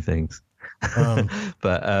smoke or anything.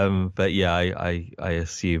 But yeah, I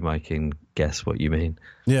assume I can guess what you mean.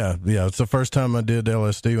 Yeah. It's the first time I did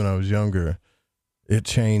LSD when I was younger. It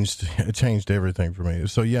changed everything for me.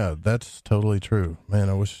 So yeah, that's totally true, man.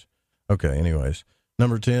 Okay. Anyways,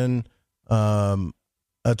 number 10,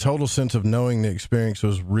 a total sense of knowing the experience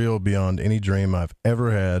was real beyond any dream I've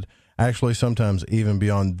ever had. Actually, sometimes even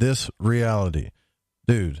beyond this reality,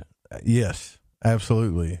 dude. Yes,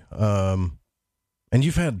 absolutely. And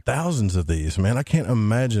you've had thousands of these, man. I can't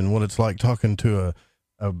imagine what it's like talking to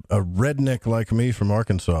a redneck like me from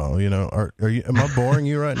Arkansas. Am I boring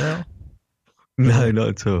you right now? No, not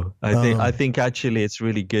at all. I think actually it's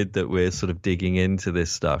really good that we're sort of digging into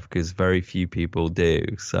this stuff because very few people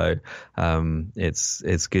do. So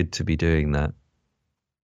it's good to be doing that.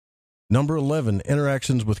 Number 11,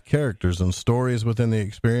 interactions with characters and stories within the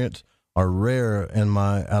experience are rare in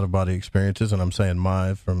my out-of-body experiences, and I'm saying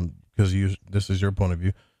because this is your point of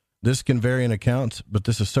view. This can vary in accounts, but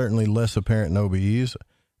this is certainly less apparent in OBEs,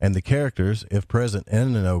 and the characters, if present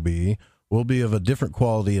in an OBE, will be of a different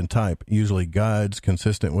quality and type, usually guides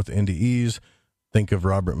consistent with NDEs, think of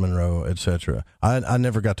Robert Monroe, etc. I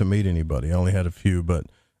never got to meet anybody. I only had a few, but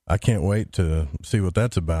I can't wait to see what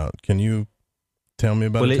that's about. Can you tell me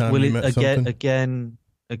about a time you met something?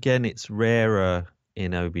 Again, it's rarer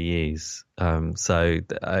in OBEs. So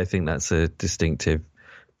I think that's a distinctive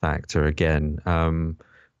factor again.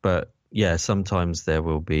 But yeah, sometimes there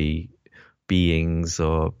will be beings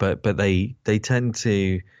but they tend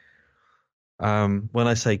to, when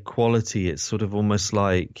I say quality, it's sort of almost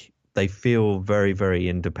like they feel very, very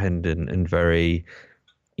independent and very,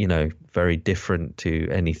 very different to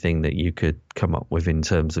anything that you could come up with in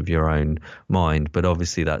terms of your own mind. But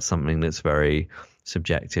obviously that's something that's very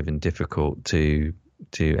subjective and difficult to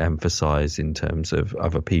emphasize in terms of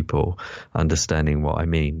other people understanding what I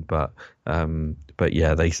mean. But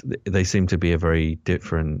yeah, they seem to be a very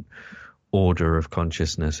different order of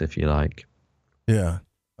consciousness, if you like. Yeah.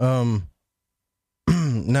 Now,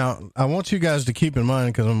 I want you guys to keep in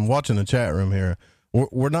mind, because I'm watching the chat room here,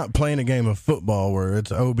 we're not playing a game of football where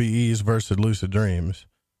it's OBEs versus lucid dreams.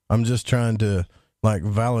 I'm just trying to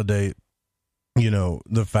validate,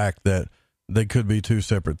 the fact that they could be two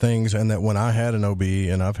separate things, and that when I had an OBE,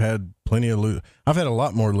 and I've had I've had a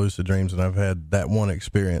lot more lucid dreams than I've had that one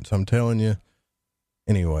experience. I'm telling you.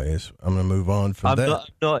 Anyways, I'm going to move on from that.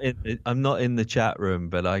 I'm not in the chat room,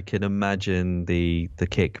 but I can imagine the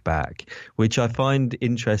kickback, which I find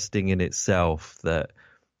interesting in itself, that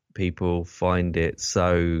people find it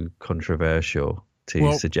so controversial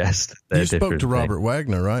to suggest that you spoke to Robert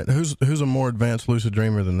Wagner, right? Who's a more advanced lucid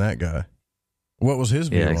dreamer than that guy? What was his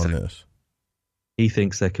view on this? He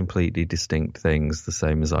thinks they're completely distinct things, the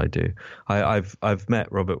same as I do. I've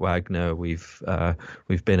met Robert Wagner. We've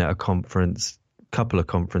been at a couple of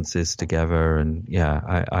conferences together, and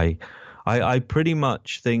yeah, I pretty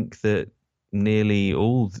much think that nearly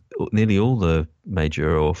all the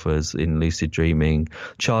major authors in lucid dreaming,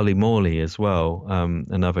 Charlie Morley as well,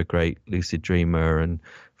 another great lucid dreamer and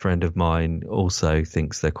friend of mine, also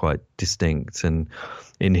thinks they're quite distinct. And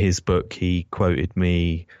in his book, he quoted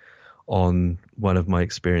me on one of my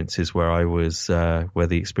experiences where I was where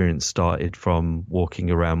the experience started from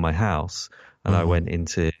walking around my house, and I went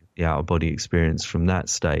into the out-of-body experience from that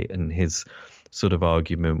state. And his sort of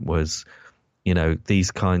argument was,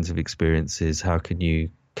 these kinds of experiences, how can you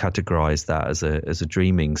categorize that as a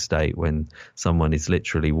dreaming state when someone is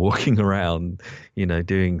literally walking around,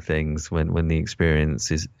 doing things when the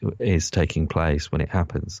experience is taking place, when it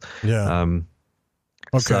happens. Yeah.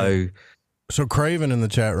 Okay. So Craven in the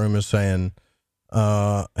chat room is saying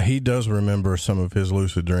he does remember some of his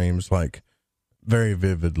lucid dreams, very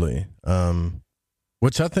vividly,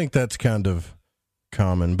 which I think that's kind of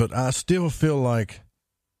common, but I still feel like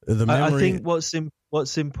the memory. I think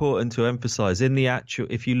what's important to emphasize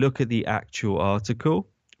if you look at the actual article,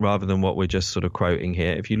 rather than what we're just sort of quoting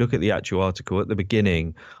here, if you look at the actual article at the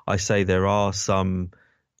beginning, I say there are some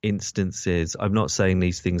instances. I'm not saying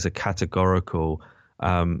these things are categorical.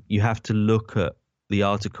 You have to look at the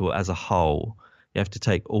article as a whole. You have to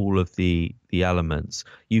take all of the elements.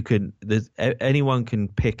 Anyone can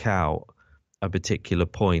pick out a particular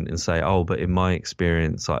point and say, oh, but in my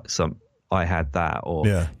experience, I had that,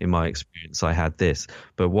 or in my experience, I had this.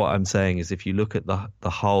 But what I'm saying is, if you look at the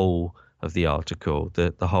whole of the article,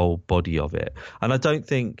 the whole body of it, and I don't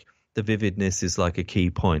think the vividness is a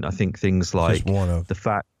key point. I think things like the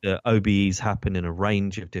fact that OBEs happen in a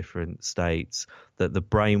range of different states, that the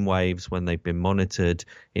brain waves when they've been monitored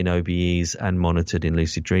in OBEs and monitored in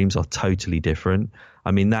lucid dreams are totally different.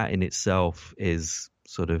 I mean, that in itself is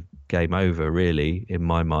sort of game over, really, in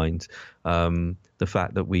my mind. The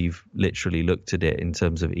fact that we've literally looked at it in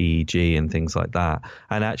terms of EEG and things like that,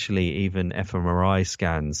 and actually even fMRI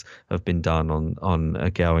scans have been done on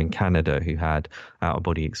a girl in Canada who had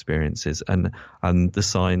out-of-body experiences, and the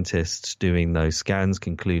scientists doing those scans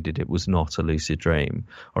concluded it was not a lucid dream,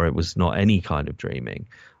 or it was not any kind of dreaming.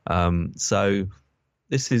 So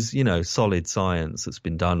this is, solid science that's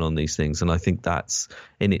been done on these things, and I think that's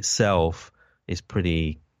in itself is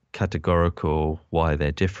pretty categorical why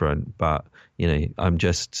they're different. But I'm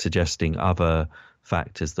just suggesting other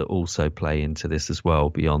factors that also play into this as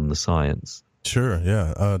well beyond the science. Sure,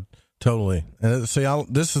 yeah, totally. And see,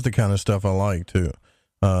 this is the kind of stuff I like too.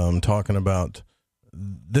 Talking about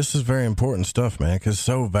this is very important stuff, man, because it's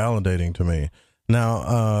so validating to me.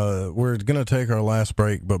 Now, we're going to take our last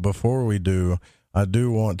break, but before we do, I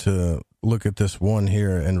do want to look at this one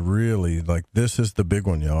here and really, this is the big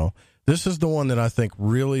one, y'all. This is the one that I think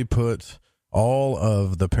really puts all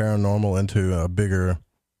of the paranormal into a bigger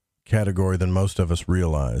category than most of us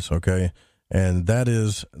realize, okay? And that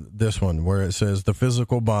is this one, where it says the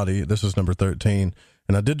physical body. This is number 13.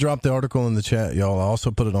 And I did drop the article in the chat, y'all. I also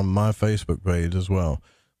put it on my Facebook page as well.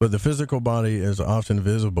 But the physical body is often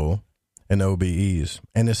visible and OBEs,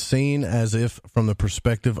 and is seen as if from the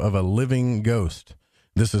perspective of a living ghost.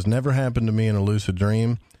 This has never happened to me in a lucid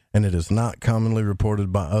dream, and it is not commonly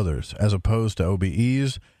reported by others, as opposed to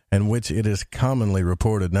OBEs, in which it is commonly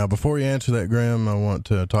reported. Now, before you answer that, Graham, I want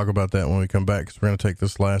to talk about that when we come back, because we're going to take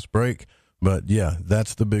this last break. But, yeah,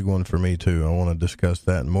 that's the big one for me, too. I want to discuss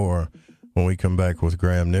that more when we come back with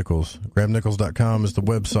Graham Nicholls. GrahamNichols.com is the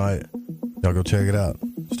website. Y'all go check it out.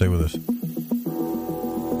 Stay with us.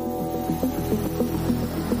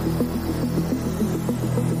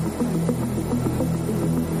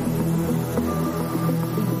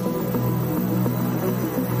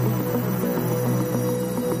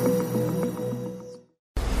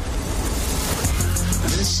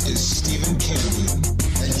 This is Stephen Campion,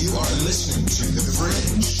 and you are listening to The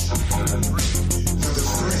Fringe. The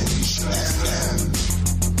Fringe FM.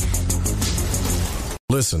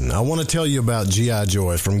 Listen, I want to tell you about G.I.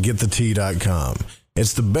 Joy from GetTheTea.com.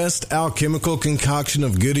 It's the best alchemical concoction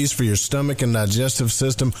of goodies for your stomach and digestive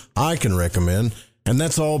system I can recommend, and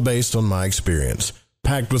that's all based on my experience.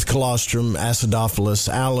 Packed with colostrum, acidophilus,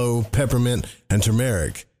 aloe, peppermint, and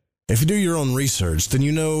turmeric. If you do your own research, then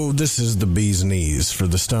you know this is the bee's knees for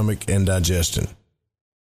the stomach and digestion.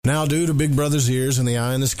 Now, due to Big Brother's ears and the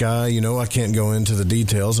eye in the sky, you know I can't go into the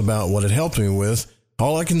details about what it helped me with.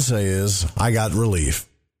 All I can say is I got relief.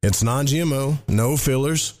 It's non-GMO, no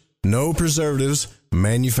fillers, no preservatives,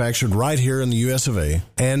 manufactured right here in the US of A,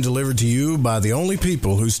 and delivered to you by the only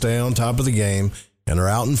people who stay on top of the game and are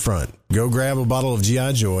out in front. Go grab a bottle of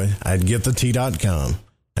G.I. Joy at GetTheTea.com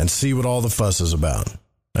and see what all the fuss is about.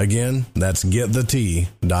 Again, that's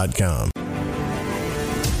GetTheTea.com.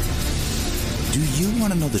 Do you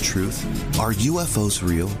want to know the truth? Are UFOs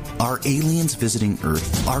real? Are aliens visiting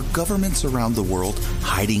Earth? Are governments around the world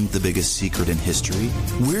hiding the biggest secret in history?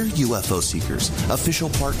 We're UFO Seekers, official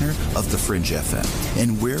partner of The Fringe FM,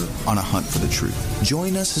 and we're on a hunt for the truth.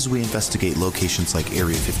 Join us as we investigate locations like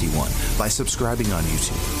Area 51 by subscribing on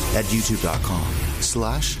YouTube at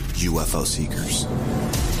youtube.com/UFO Seekers.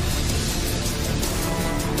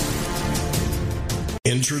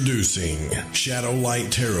 Introducing Shadow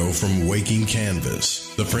Light Tarot from Waking Canvas,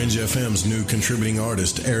 the Fringe FM's new contributing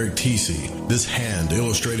artist, Eric Tesey. This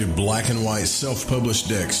hand-illustrated black and white self-published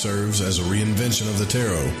deck serves as a reinvention of the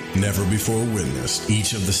tarot, never before witnessed.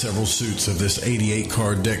 Each of the several suits of this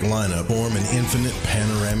 88-card deck lineup form an infinite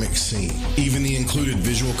panoramic scene. Even the included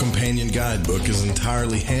visual companion guidebook is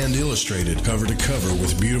entirely hand-illustrated, cover to cover,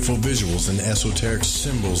 with beautiful visuals and esoteric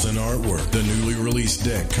symbols and artwork. The newly released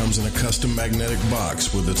deck comes in a custom magnetic box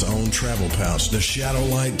with its own travel pouch. The Shadow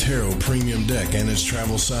Light Tarot Premium Deck and its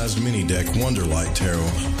travel-sized mini deck Wonder Light Tarot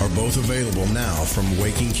are both available now from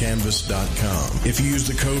WakingCanvas.com. If you use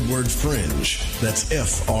the code word FRINGE, that's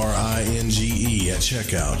FRINGE at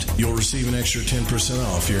checkout, you'll receive an extra 10%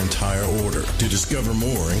 off your entire order. To discover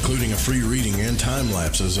more, including a free reading and time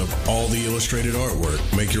lapses of all the illustrated artwork,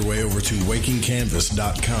 make your way over to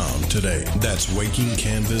WakingCanvas.com today. That's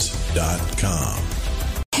WakingCanvas.com.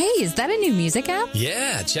 Hey, is that a new music app?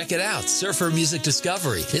 Yeah, check it out. Surfer Music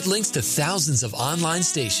Discovery. It links to thousands of online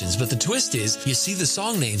stations, but the twist is you see the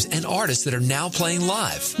song names and artists that are now playing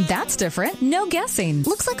live. That's different. No guessing.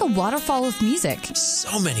 Looks like a waterfall of music.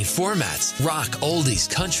 So many formats. Rock, oldies,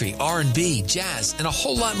 country, R&B, jazz, and a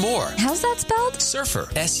whole lot more. How's that spelled? Surfer.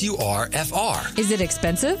 S-U-R-F-R. Is it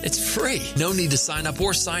expensive? It's free. No need to sign up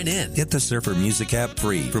or sign in. Get the Surfer Music app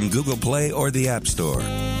free from Google Play or the App Store.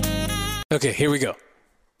 Okay, here we go.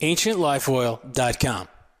 AncientLifeOil.com.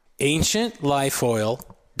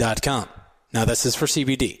 AncientLifeOil.com. Now, this is for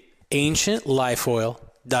CBD.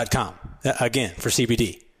 AncientLifeOil.com. Again, for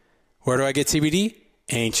CBD. Where do I get CBD?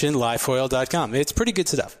 AncientLifeOil.com. It's pretty good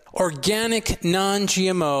stuff. Organic,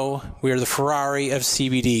 non-GMO. We are the Ferrari of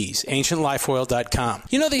CBDs. AncientLifeOil.com.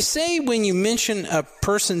 You know, they say when you mention a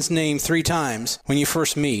person's name 3 times when you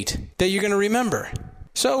first meet, that you're going to remember.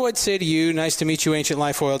 So I'd say to you, nice to meet you,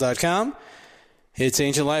 AncientLifeOil.com. It's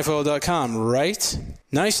AncientLifeOil.com, right?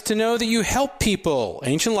 Nice to know that you help people.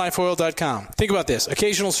 AncientLifeOil.com. Think about this.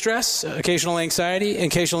 Occasional stress, occasional anxiety,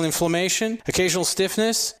 occasional inflammation, occasional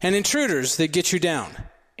stiffness, and intruders that get you down.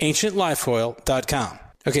 AncientLifeOil.com.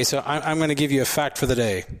 Okay, so I'm going to give you a fact for the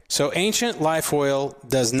day. So Ancient Life Oil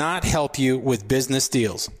does not help you with business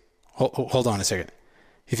deals. Hold on a second.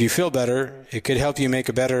 If you feel better, it could help you make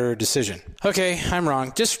a better decision. Okay, I'm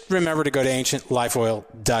wrong. Just remember to go to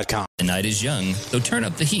AncientLifeOil.com. The night is young, so turn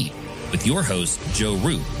up the heat with your host, Joe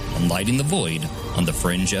Root, on Lighting the Void on The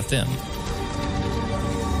Fringe FM.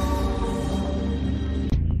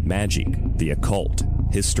 Magic, the occult,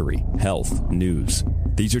 history, health, news.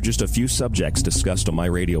 These are just a few subjects discussed on my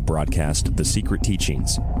radio broadcast, The Secret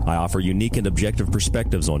Teachings. I offer unique and objective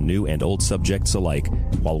perspectives on new and old subjects alike,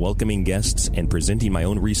 while welcoming guests and presenting my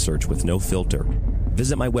own research with no filter.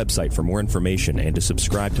 Visit my website for more information and to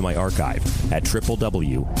subscribe to my archive at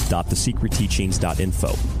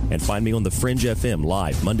www.thesecretteachings.info. And find me on The Fringe FM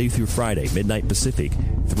live Monday through Friday, midnight Pacific,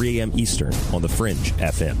 3 a.m. Eastern on The Fringe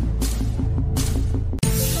FM.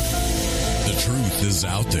 The truth is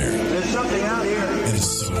out there. There's something out here. And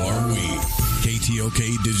so are we.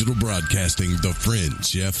 KTLK Digital Broadcasting, The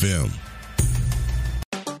Fringe FM.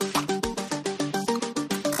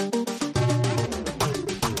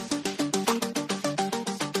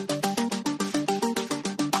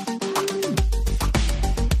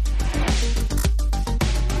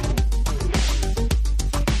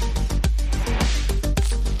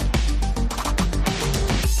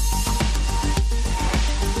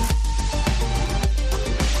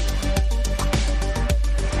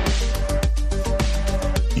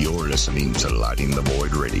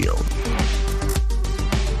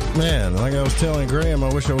 Man, like I was telling Graham,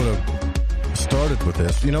 I wish I would have started with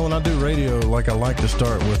this. You know, when I do radio, like I like to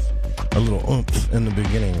start with a little oomph in the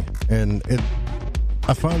beginning. And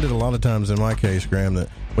I find it a lot of times in my case, Graham, that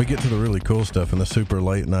we get to the really cool stuff in the super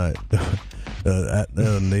late night at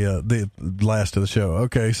the last of the show.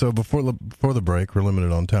 Okay, so before the break, we're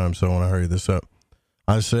limited on time, so I want to hurry this up.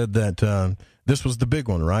 I said that this was the big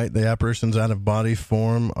one, right? The apparitions out of body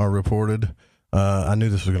form are reported. I knew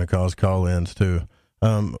this was going to cause call-ins, too.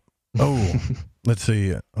 Let's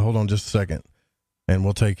see. Hold on just a second, and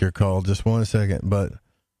we'll take your call. Just 1 second. But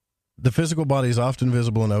the physical body is often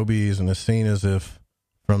visible in OBEs and is seen as if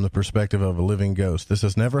from the perspective of a living ghost. This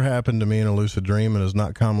has never happened to me in a lucid dream and is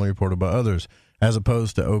not commonly reported by others, as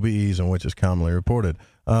opposed to OBEs in which is commonly reported.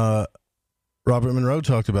 Robert Monroe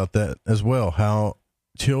talked about that as well, how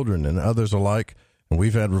children and others alike, and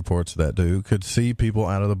we've had reports of that too, could see people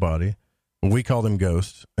out of the body. We call them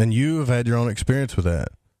ghosts, and you have had your own experience with that.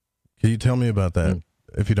 Can you tell me about that,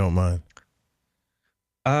 if you don't mind?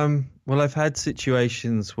 Well, I've had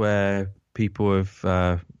situations where people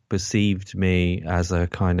have perceived me as a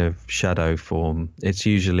kind of shadow form. It's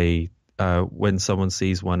usually when someone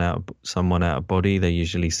sees someone out of body, they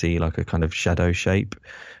usually see like a kind of shadow shape,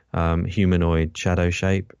 humanoid shadow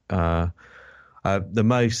shape. I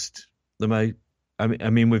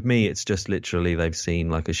mean, with me, it's just literally they've seen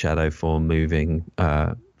like a shadow form moving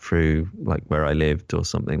through like where I lived or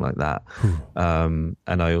something like that. And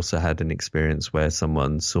I also had an experience where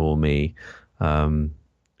someone saw me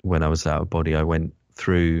when I was out of body. I went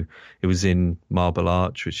through, it was in Marble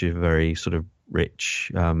Arch, which is a very sort of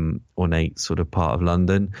rich, ornate sort of part of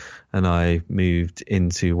London. And I moved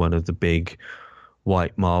into one of the big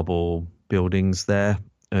white marble buildings there,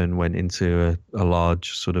 and went into a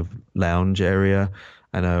large sort of lounge area,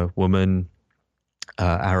 and a woman,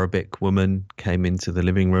 Arabic woman, came into the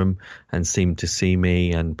living room and seemed to see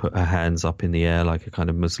me and put her hands up in the air like a kind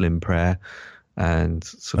of Muslim prayer, and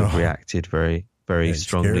sort of reacted very, very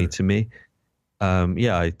strongly to me.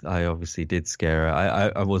 I obviously did scare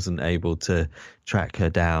her. I wasn't able to track her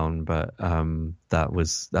down, but that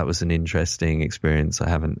was an interesting experience. I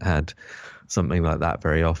haven't had something like that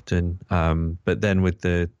very often. But then with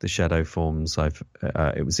the shadow forms,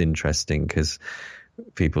 it was interesting because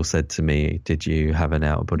people said to me, "Did you have an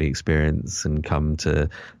out of body experience and come to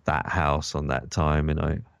that house on that time?"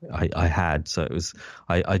 And I had. So it was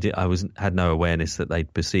had no awareness that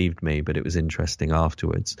they'd perceived me, but it was interesting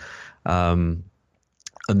afterwards.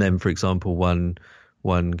 And then, for example, one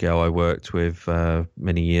girl I worked with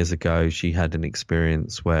many years ago, she had an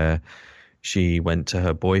experience where she went to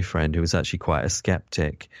her boyfriend, who was actually quite a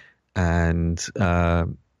skeptic, and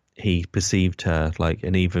he perceived her,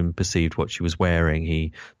 and even perceived what she was wearing.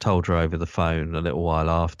 He told her over the phone a little while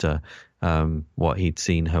after what he'd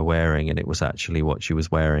seen her wearing, and it was actually what she was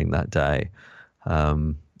wearing that day.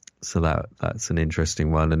 So that's an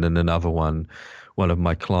interesting one. And then another one of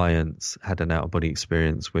my clients had an out-of-body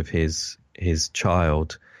experience with his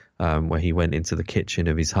child, where he went into the kitchen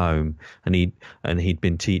of his home, and he'd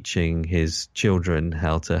been teaching his children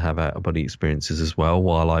how to have out-of-body experiences as well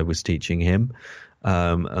while I was teaching him.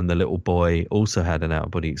 And the little boy also had an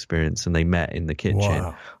out-of-body experience, and they met in the kitchen.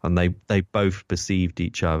 Wow. And they both perceived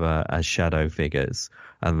each other as shadow figures.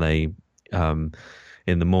 And they, in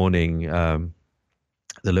the morning,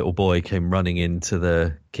 the little boy came running into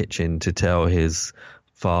the kitchen to tell his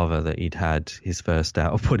father that he'd had his first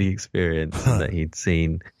out-of-body experience, and that he'd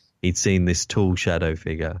seen this tall shadow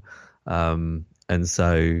figure. And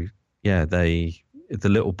so, the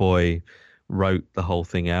little boy wrote the whole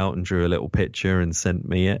thing out and drew a little picture and sent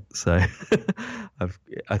me it. So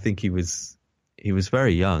I think he was he was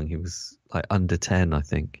very young. He was like under 10, I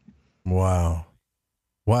think. Wow.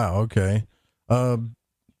 Okay.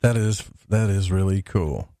 That is really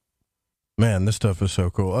cool. Man, this stuff is so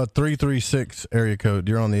cool. 336 area code.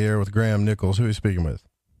 You're on the air with Graham Nicholls. Who are you speaking with?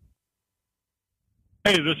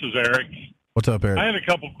 Hey, this is Eric. What's up, Eric? I had a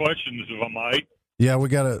couple questions, if I might. Yeah, we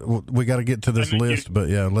gotta get to this list, but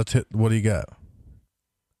yeah, let's hit. What do you got?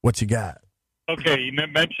 What you got? Okay, you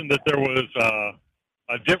mentioned that there was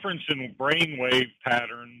a difference in brainwave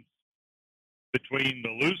patterns between the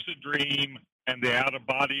lucid dream and the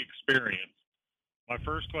out-of-body experience. My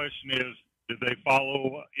first question is, did they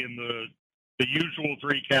follow in the usual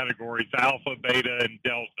three categories, alpha, beta, and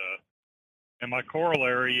delta? And my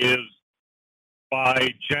corollary is, by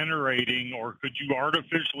generating, or could you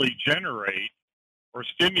artificially generate or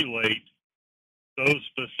stimulate those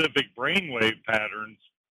specific brainwave patterns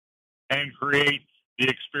and create the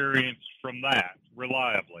experience from that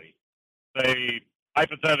reliably? Say,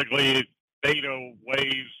 hypothetically, beta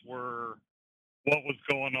waves were what was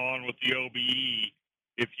going on with the OBE.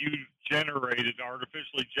 If you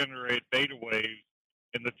artificially generated beta waves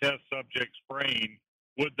in the test subject's brain,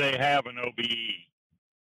 would they have an OBE?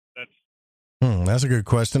 That's a good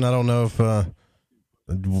question. I don't know if,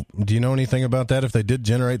 do you know anything about that? If they did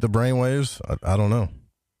generate the brain waves? I don't know.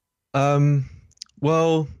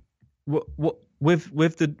 Well,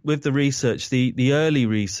 with the research, the early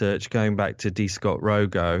research going back to D. Scott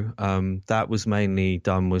Rogo, that was mainly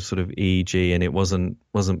done with sort of EEG, and it wasn't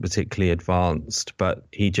particularly advanced. But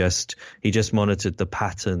he just monitored the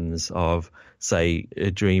patterns of, say,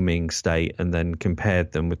 a dreaming state, and then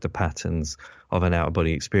compared them with the patterns of an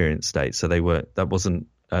out-of-body experience state. So that wasn't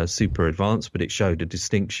super advanced, but it showed a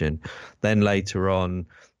distinction. Then later on,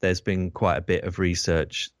 there's been quite a bit of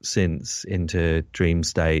research since into dream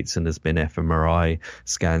states, and there's been fMRI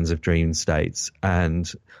scans of dream states. And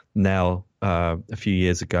now, a few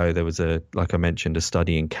years ago, there was like I mentioned, a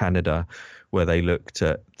study in Canada where they looked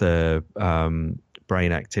at the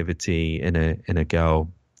brain activity in a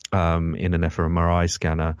girl in an fMRI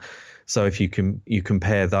scanner. So if you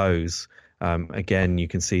compare those, again, you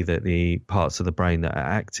can see that the parts of the brain that are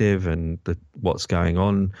active and what's going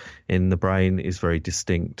on in the brain is very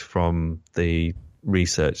distinct from the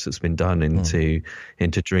research that's been done into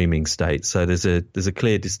dreaming states. So there's a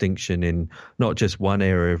clear distinction in not just one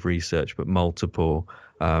area of research, but multiple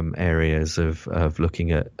areas of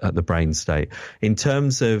looking at the brain state. In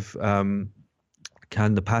terms of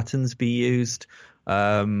can the patterns be used?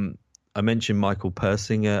 I mentioned Michael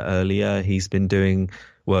Persinger earlier. He's been doing,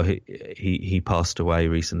 well, he passed away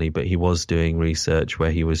recently, but he was doing research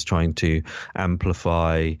where he was trying to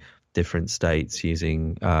amplify different states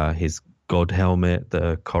using his God helmet,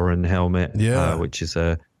 the Corin helmet, which is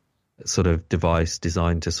a sort of device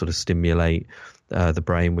designed to sort of stimulate the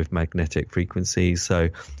brain with magnetic frequencies. So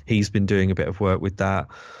he's been doing a bit of work with that.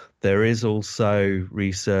 There is also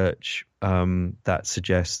research that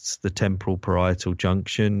suggests the temporal parietal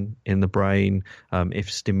junction in the brain,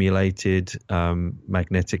 if stimulated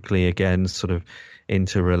magnetically, again, sort of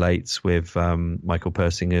interrelates with Michael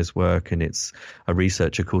Persinger's work, and it's a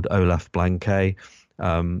researcher called Olaf Blanke.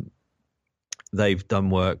 They've done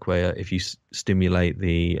work where if you stimulate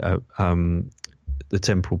the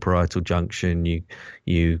temporal parietal junction,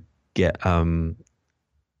 you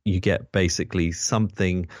get basically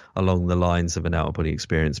something along the lines of an out-of-body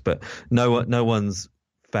experience, but no one's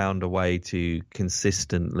found a way to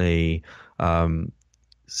consistently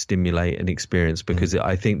stimulate an experience, because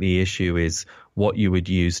I think the issue is what you would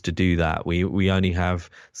use to do that. We only have,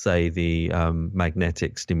 say, the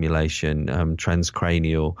magnetic stimulation,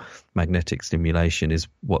 transcranial magnetic stimulation is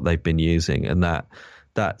what they've been using, and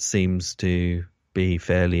that seems to be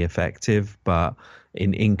fairly effective, but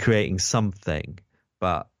in creating something,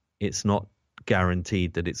 but it's not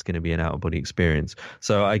guaranteed that it's going to be an out-of-body experience.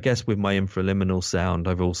 So I guess with my infraliminal sound,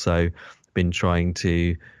 I've also been trying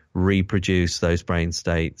to reproduce those brain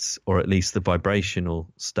states, or at least the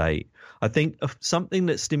vibrational state. I think something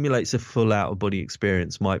that stimulates a full out-of-body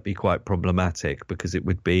experience might be quite problematic, because it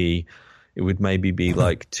would maybe be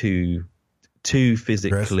like too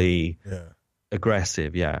physically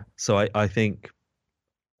aggressive. Yeah. So I think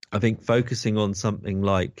focusing on something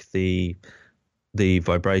like the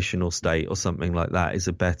vibrational state or something like that is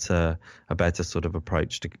a better sort of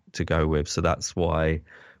approach to go with. So that's why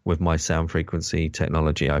with my sound frequency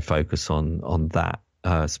technology, I focus on that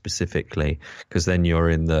specifically, because then you're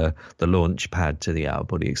in the launch pad to the out of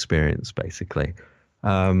body experience, basically.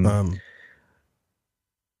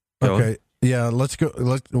 Okay. Yeah. Let's go.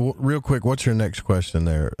 Real quick. What's your next question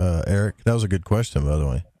there, Eric? That was a good question, by the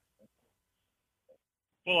way.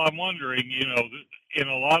 Well, I'm wondering, in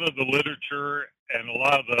a lot of the literature and a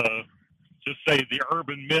lot of the, just say, the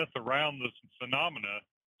urban myth around this phenomena,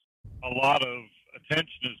 a lot of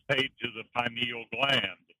attention is paid to the pineal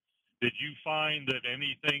gland. Did you find that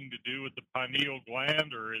anything to do with the pineal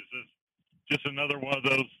gland, or is this just another one of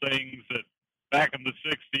those things that back in the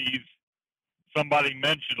 60s somebody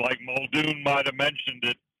mentioned, like Muldoon might have mentioned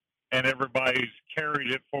it, and everybody's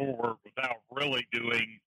carried it forward without really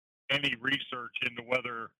doing any research into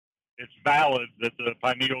whether it's valid that the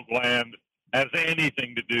pineal gland has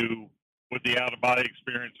anything to do with the out-of-body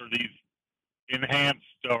experience or these enhanced,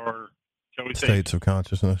 or shall we say, states of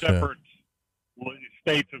consciousness, separate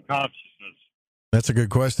states of consciousness? That's a good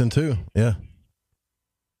question too. Yeah.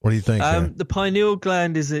 What do you think? The pineal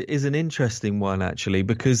gland is an interesting one, actually,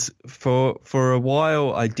 because for a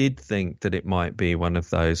while I did think that it might be one of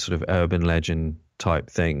those sort of urban legend type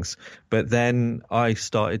things, but then I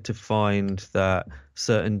started to find that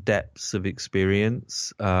certain depths of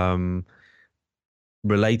experience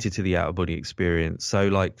related to the out-of-body experience. So,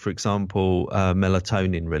 like, for example,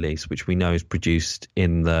 melatonin release, which we know is produced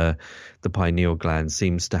in the pineal gland,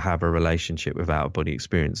 seems to have a relationship with out-of-body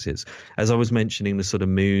experiences. As I was mentioning, the sort of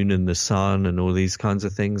moon and the sun and all these kinds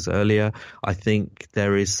of things earlier, I think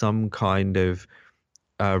there is some kind of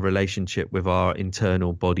relationship with our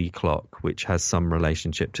internal body clock, which has some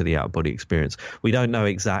relationship to the out-of-body experience. We don't know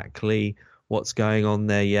exactly what's going on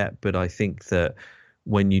there yet, but I think that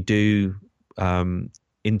when you do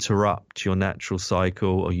interrupt your natural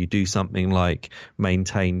cycle, or you do something like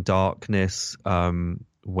maintain darkness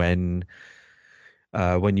when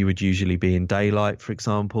you would usually be in daylight, for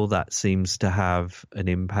example, that seems to have an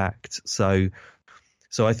impact. So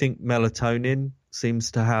I think melatonin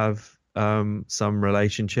seems to have some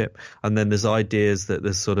relationship, and then there's ideas that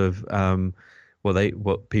there's sort of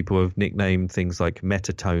what people have nicknamed things like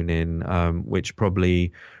metatonin, which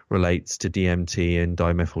probably relates to DMT and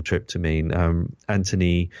dimethyltryptamine.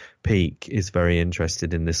 Anthony Peake is very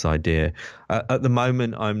interested in this idea. At the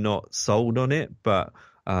moment, I'm not sold on it, but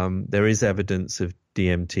there is evidence of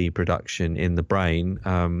DMT production in the brain,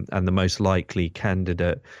 and the most likely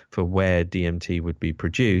candidate for where DMT would be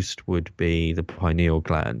produced would be the pineal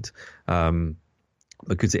gland,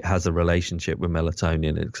 because it has a relationship with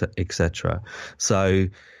melatonin, etc. So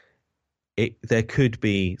there could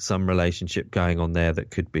be some relationship going on there that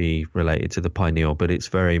could be related to the pineal, but it's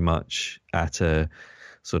very much at a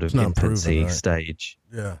sort of infancy proven, right? Stage.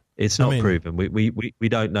 Yeah, it's not proven. We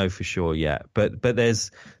don't know for sure yet, but there's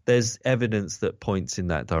evidence that points in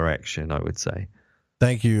that direction, I would say.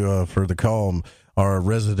 Thank you for the call, our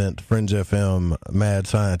resident Fringe FM mad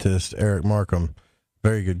scientist, Eric Markham.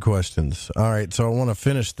 Very good questions. All right, so I want to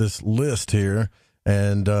finish this list here,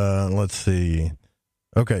 and let's see.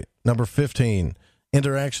 Okay, number 15,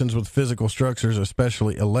 interactions with physical structures,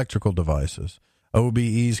 especially electrical devices.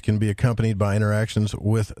 OBEs can be accompanied by interactions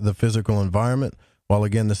with the physical environment. While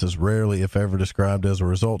again, this is rarely, if ever, described as a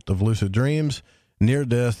result of lucid dreams,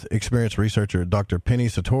 near-death experience researcher Dr. Penny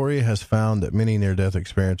Satori has found that many near-death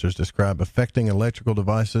experiencers describe affecting electrical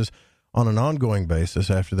devices on an ongoing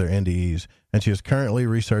basis after their NDEs, and she is currently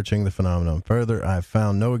researching the phenomenon further. I have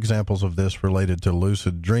found no examples of this related to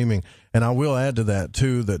lucid dreaming. And I will add to that,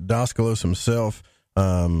 too, that Daskalos himself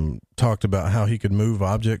talked about how he could move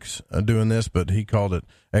objects doing this, but he called it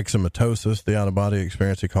exematosis, the out-of-body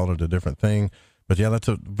experience. He called it a different thing. But, yeah, that's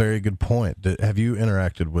a very good point. Have you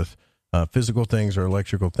interacted with physical things or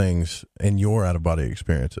electrical things in your out-of-body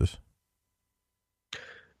experiences?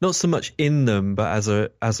 Not so much in them, but as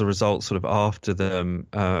a result, sort of after them,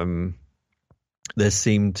 there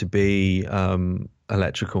seemed to be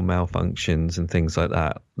electrical malfunctions and things like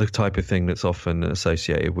that. The type of thing that's often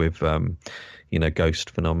associated with, ghost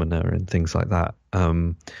phenomena and things like that.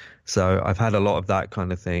 So I've had a lot of that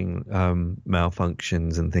kind of thing,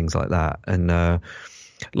 malfunctions and things like that. And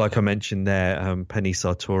like I mentioned there, Penny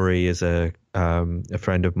Sartori is a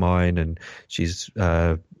friend of mine, and she's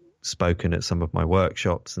spoken at some of my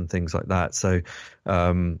workshops and things like that. So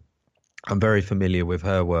I'm very familiar with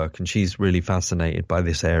her work, and she's really fascinated by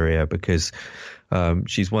this area because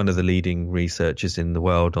she's one of the leading researchers in the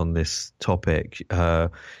world on this topic.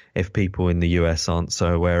 If people in the US aren't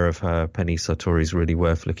so aware of her, Penny Sartori is really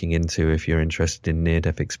worth looking into if you're interested in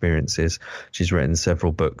near-death experiences. She's written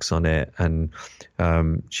several books on it, and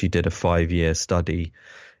she did a 5-year study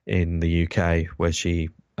in the UK where she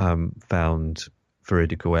found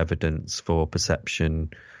veridical evidence for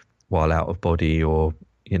perception while out of body or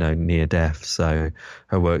near death. So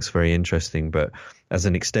her work's very interesting, but as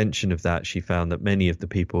an extension of that, she found that many of the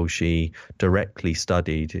people she directly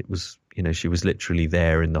studied, it was she was literally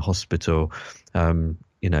there in the hospital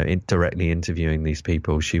directly interviewing these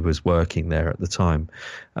people. She was working there at the time.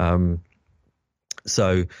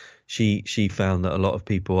 So she found that a lot of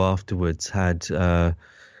people afterwards had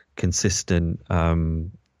consistent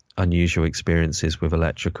unusual experiences with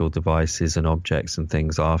electrical devices and objects and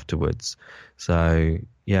things afterwards. So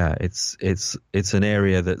yeah, it's an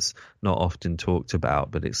area that's not often talked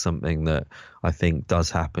about, but it's something that I think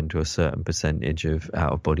does happen to a certain percentage of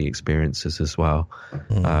out-of-body experiences as well.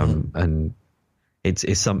 And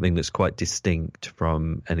it's something that's quite distinct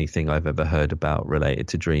from anything I've ever heard about related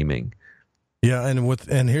to dreaming. Yeah,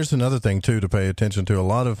 and here's another thing too to pay attention to. A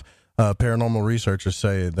lot of paranormal researchers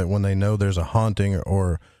say that when they know there's a haunting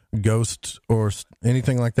or ghosts or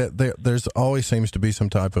anything like that, there's always seems to be some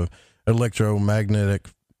type of electromagnetic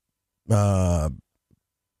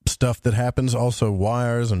stuff that happens. Also,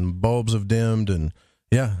 wires and bulbs have dimmed, and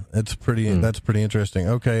yeah, that's pretty interesting.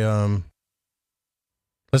 Okay,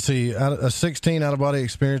 let's see. 16 out-of-body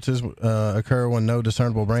experiences occur when no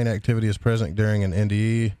discernible brain activity is present during an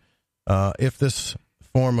NDE. If this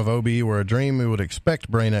form of OBE were a dream, we would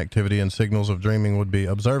expect brain activity and signals of dreaming would be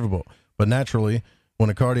observable. But naturally, when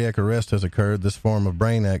a cardiac arrest has occurred, this form of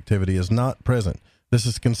brain activity is not present. This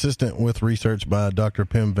is consistent with research by Dr.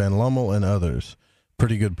 Pim Van Lommel and others.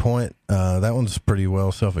 Pretty good point. That one's pretty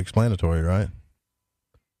well self-explanatory, right?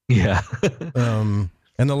 Yeah.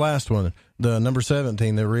 And the last one, the number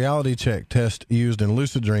 17, the reality check test used in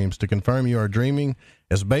lucid dreams to confirm you are dreaming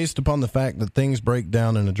is based upon the fact that things break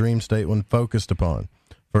down in a dream state when focused upon.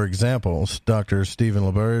 For example, Dr. Stephen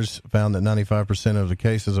LeBurge found that 95% of the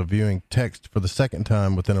cases of viewing text for the second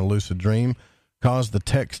time within a lucid dream caused the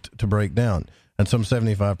text to break down, and some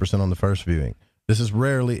 75% on the first viewing. This is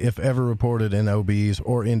rarely, if ever, reported in OBEs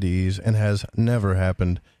or NDEs and has never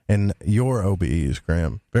happened in your OBEs,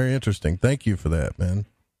 Graham. Very interesting. Thank you for that, man.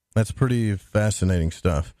 That's pretty fascinating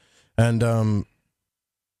stuff. And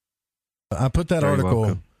I put that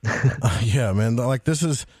article. Yeah, man. Like this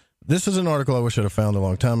is an article I wish I'd have found a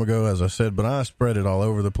long time ago, as I said, but I spread it all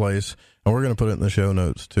over the place, and we're going to put it in the show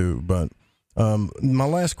notes too. But my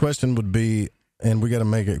last question would be, and we got to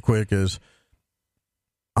make it quick, is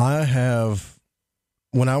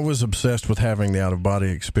when I was obsessed with having the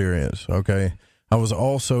out-of-body experience, okay, I was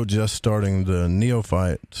also just starting the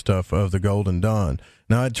neophyte stuff of the Golden Dawn.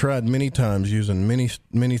 Now, I'd tried many times using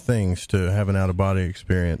many things to have an out-of-body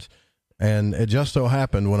experience, and it just so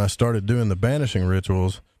happened when I started doing the banishing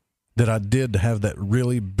rituals that I did have that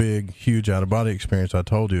really big, huge out-of-body experience I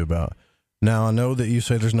told you about. Now, I know that you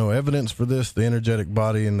say there's no evidence for this, the energetic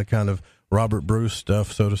body and the kind of Robert Bruce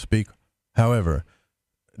stuff, so to speak. However,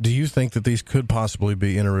 do you think that these could possibly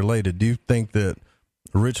be interrelated? Do you think that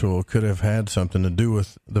ritual could have had something to do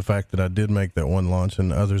with the fact that I did make that one launch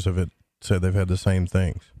and others of it said they've had the same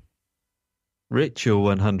things? Ritual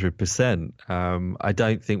 100%. I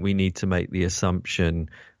don't think we need to make the assumption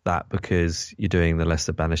that because you're doing the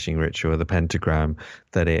lesser banishing ritual or the pentagram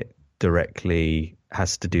that it directly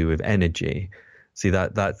has to do with energy. See,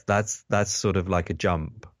 that's sort of like a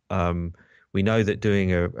jump. We know that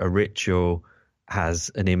doing a ritual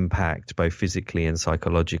has an impact both physically and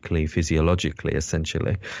psychologically, physiologically,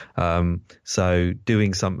 essentially. So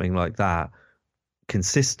doing something like that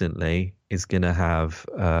consistently is going to have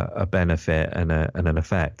a benefit and an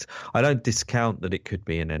effect. I don't discount that it could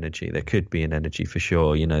be an energy. There could be an energy for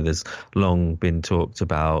sure. You know, there's long been talked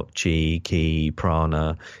about chi, ki,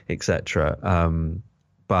 prana, etc.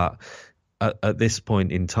 But at this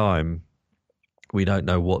point in time, we don't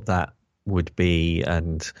know what that would be,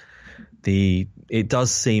 and it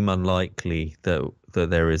does seem unlikely that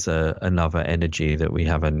there is another energy that we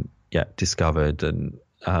haven't yet discovered, and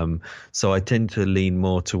so I tend to lean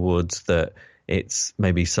more towards that it's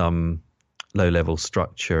maybe some low-level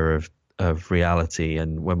structure of reality,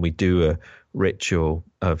 and when we do a ritual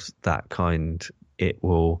of that kind, it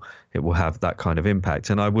will have that kind of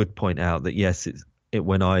impact. And I would point out that yes,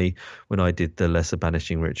 when I did the lesser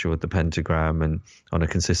banishing ritual with the pentagram and on a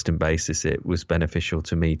consistent basis, it was beneficial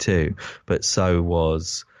to me too. But so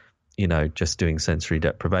was, just doing sensory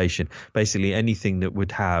deprivation. Basically, anything that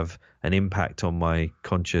would have an impact on my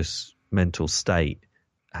conscious mental state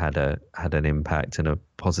had an impact, and a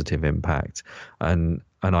positive impact. And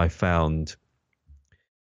I found,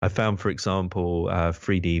 for example,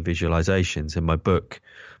 3D visualizations in my book,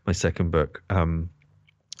 my second book.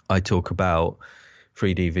 I talk about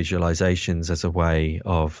 3D visualizations as a way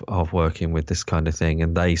of working with this kind of thing,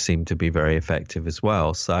 and they seem to be very effective as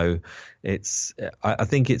well. So I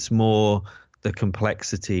think it's more the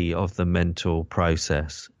complexity of the mental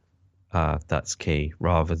process that's key,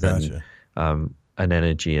 rather than an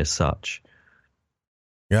energy as such.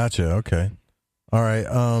 Gotcha. Okay. All right.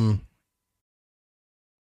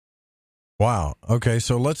 Wow. Okay,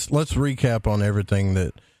 so let's recap on everything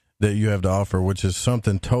that you have to offer, which is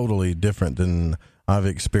something totally different than I've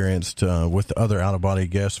experienced with other out-of-body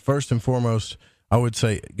guests. First and foremost, I would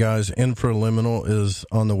say, guys, Infraliminal is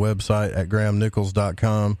on the website at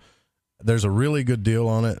grahamnichols.com. There's a really good deal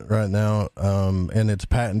on it right now, and it's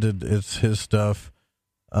patented. It's his stuff.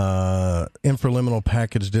 Infraliminal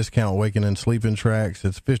package discount, waking and sleeping tracks.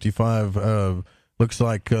 It's 55, looks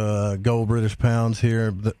like gold British pounds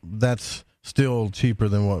here. That's still cheaper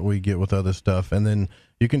than what we get with other stuff. And then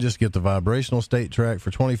you can just get the vibrational state track for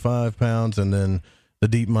 25 pounds, and then the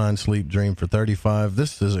deep mind sleep dream for 35.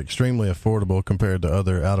 This is extremely affordable compared to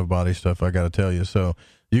other out-of-body stuff, I got to tell you. So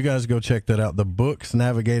you guys go check that out. The books,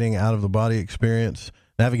 Navigating the Out-of-Body Experience,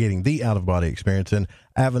 and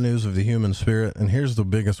Avenues of the Human Spirit. And here's the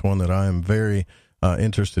biggest one that I am very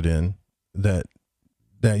interested in that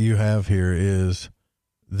you have here is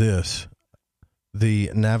this,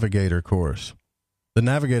 the Navigator course. The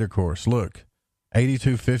Navigator course, look,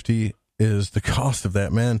 $82.50 is the cost of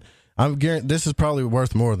that, man. I'm guaranteed this is probably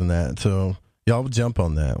worth more than that. So y'all jump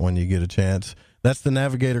on that when you get a chance. That's the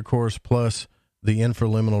Navigator course plus the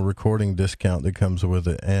Infraliminal recording discount that comes with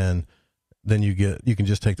it, and then you can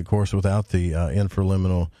just take the course without the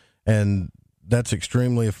Infraliminal, and that's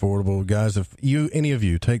extremely affordable, guys. If any of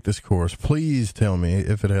you take this course, please tell me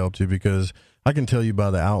if it helped you, because I can tell you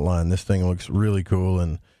by the outline this thing looks really cool.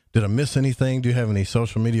 And did I miss anything? Do you have any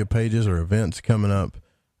social media pages or events coming up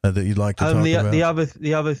that you'd like to talk about?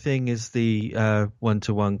 The other thing is the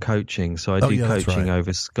one-to-one coaching. So I do coaching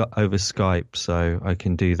over Skype, so I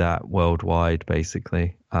can do that worldwide,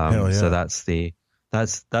 basically. So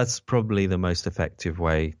that's probably the most effective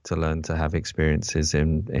way to learn to have experiences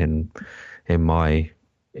in my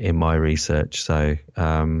research. So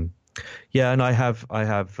and I have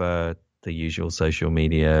the usual social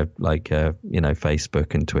media like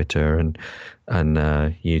Facebook and Twitter and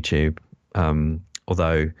YouTube.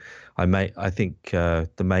 Although I think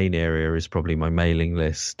the main area is probably my mailing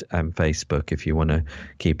list and Facebook, if you want to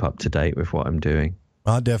keep up to date with what I'm doing.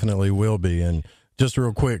 I definitely will be. And just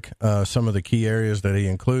real quick, some of the key areas that he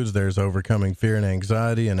includes, there's overcoming fear and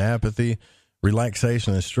anxiety and apathy,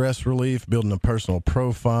 relaxation and stress relief, building a personal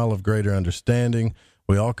profile of greater understanding.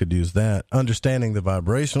 We all could use that. Understanding the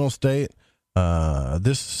vibrational state.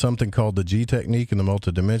 This is something called the G technique in the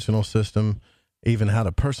multidimensional system. Even how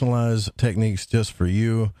to personalize techniques just for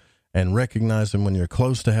you and recognize them when you're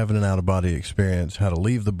close to having an out-of-body experience, how to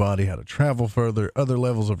leave the body, how to travel further, other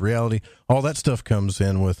levels of reality. All that stuff comes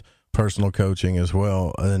in with personal coaching as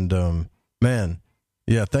well. And,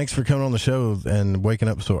 thanks for coming on the show and waking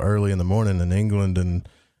up so early in the morning in England and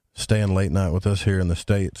staying late night with us here in the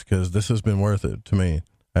States, because this has been worth it to me,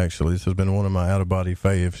 actually. This has been one of my out-of-body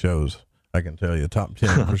fave shows, I can tell you. Top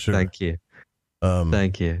 10 for sure. Thank you.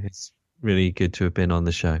 Thank you. It's really good to have been on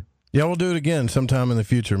the show. Yeah, we'll do it again sometime in the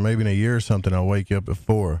future. Maybe in a year or something. I'll wake you up at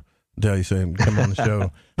 4 and tell you, say, come on the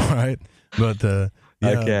show. All right. But,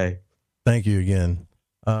 okay. Thank you again.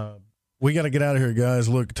 We got to get out of here, guys.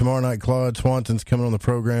 Look, tomorrow night, Claude Swanson's coming on the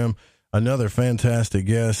program. Another fantastic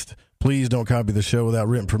guest. Please don't copy the show without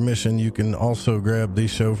written permission. You can also grab the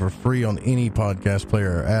show for free on any podcast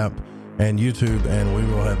player or app and YouTube, and we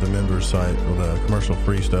will have the members site with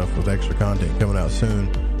commercial-free stuff with extra content coming out soon.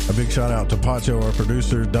 A big shout-out to Pacho, our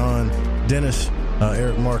producer, Don, Dennis,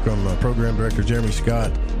 Eric Markham, program director, Jeremy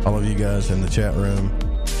Scott, all of you guys in the chat room.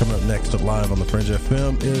 Coming up next live on the Fringe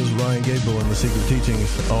FM is Ryan Gable and the Secret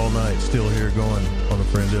Teachings all night, still here going on the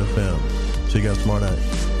Fringe FM. See you guys tomorrow night.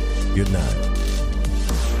 Good night.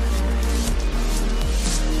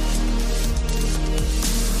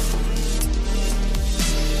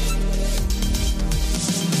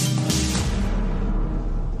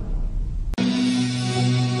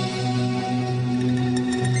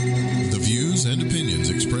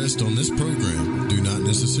 On this program do not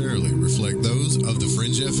necessarily reflect those of the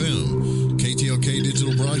Fringe FM, KTLK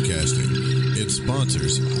Digital Broadcasting, its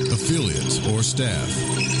sponsors, affiliates, or staff.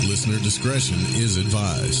 Listener discretion is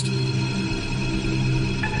advised.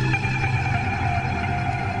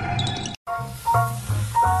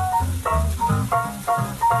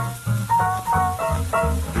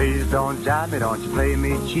 Please don't jive me, don't you play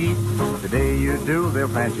me cheap. The day you do, they'll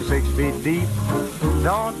plant you 6 feet deep.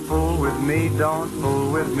 Don't fool with me, don't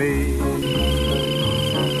fool with me.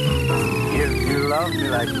 If you love me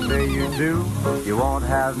like you say you do, you won't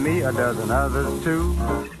have me, a dozen others too.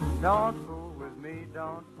 Don't fool with me,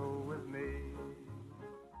 don't fool with me.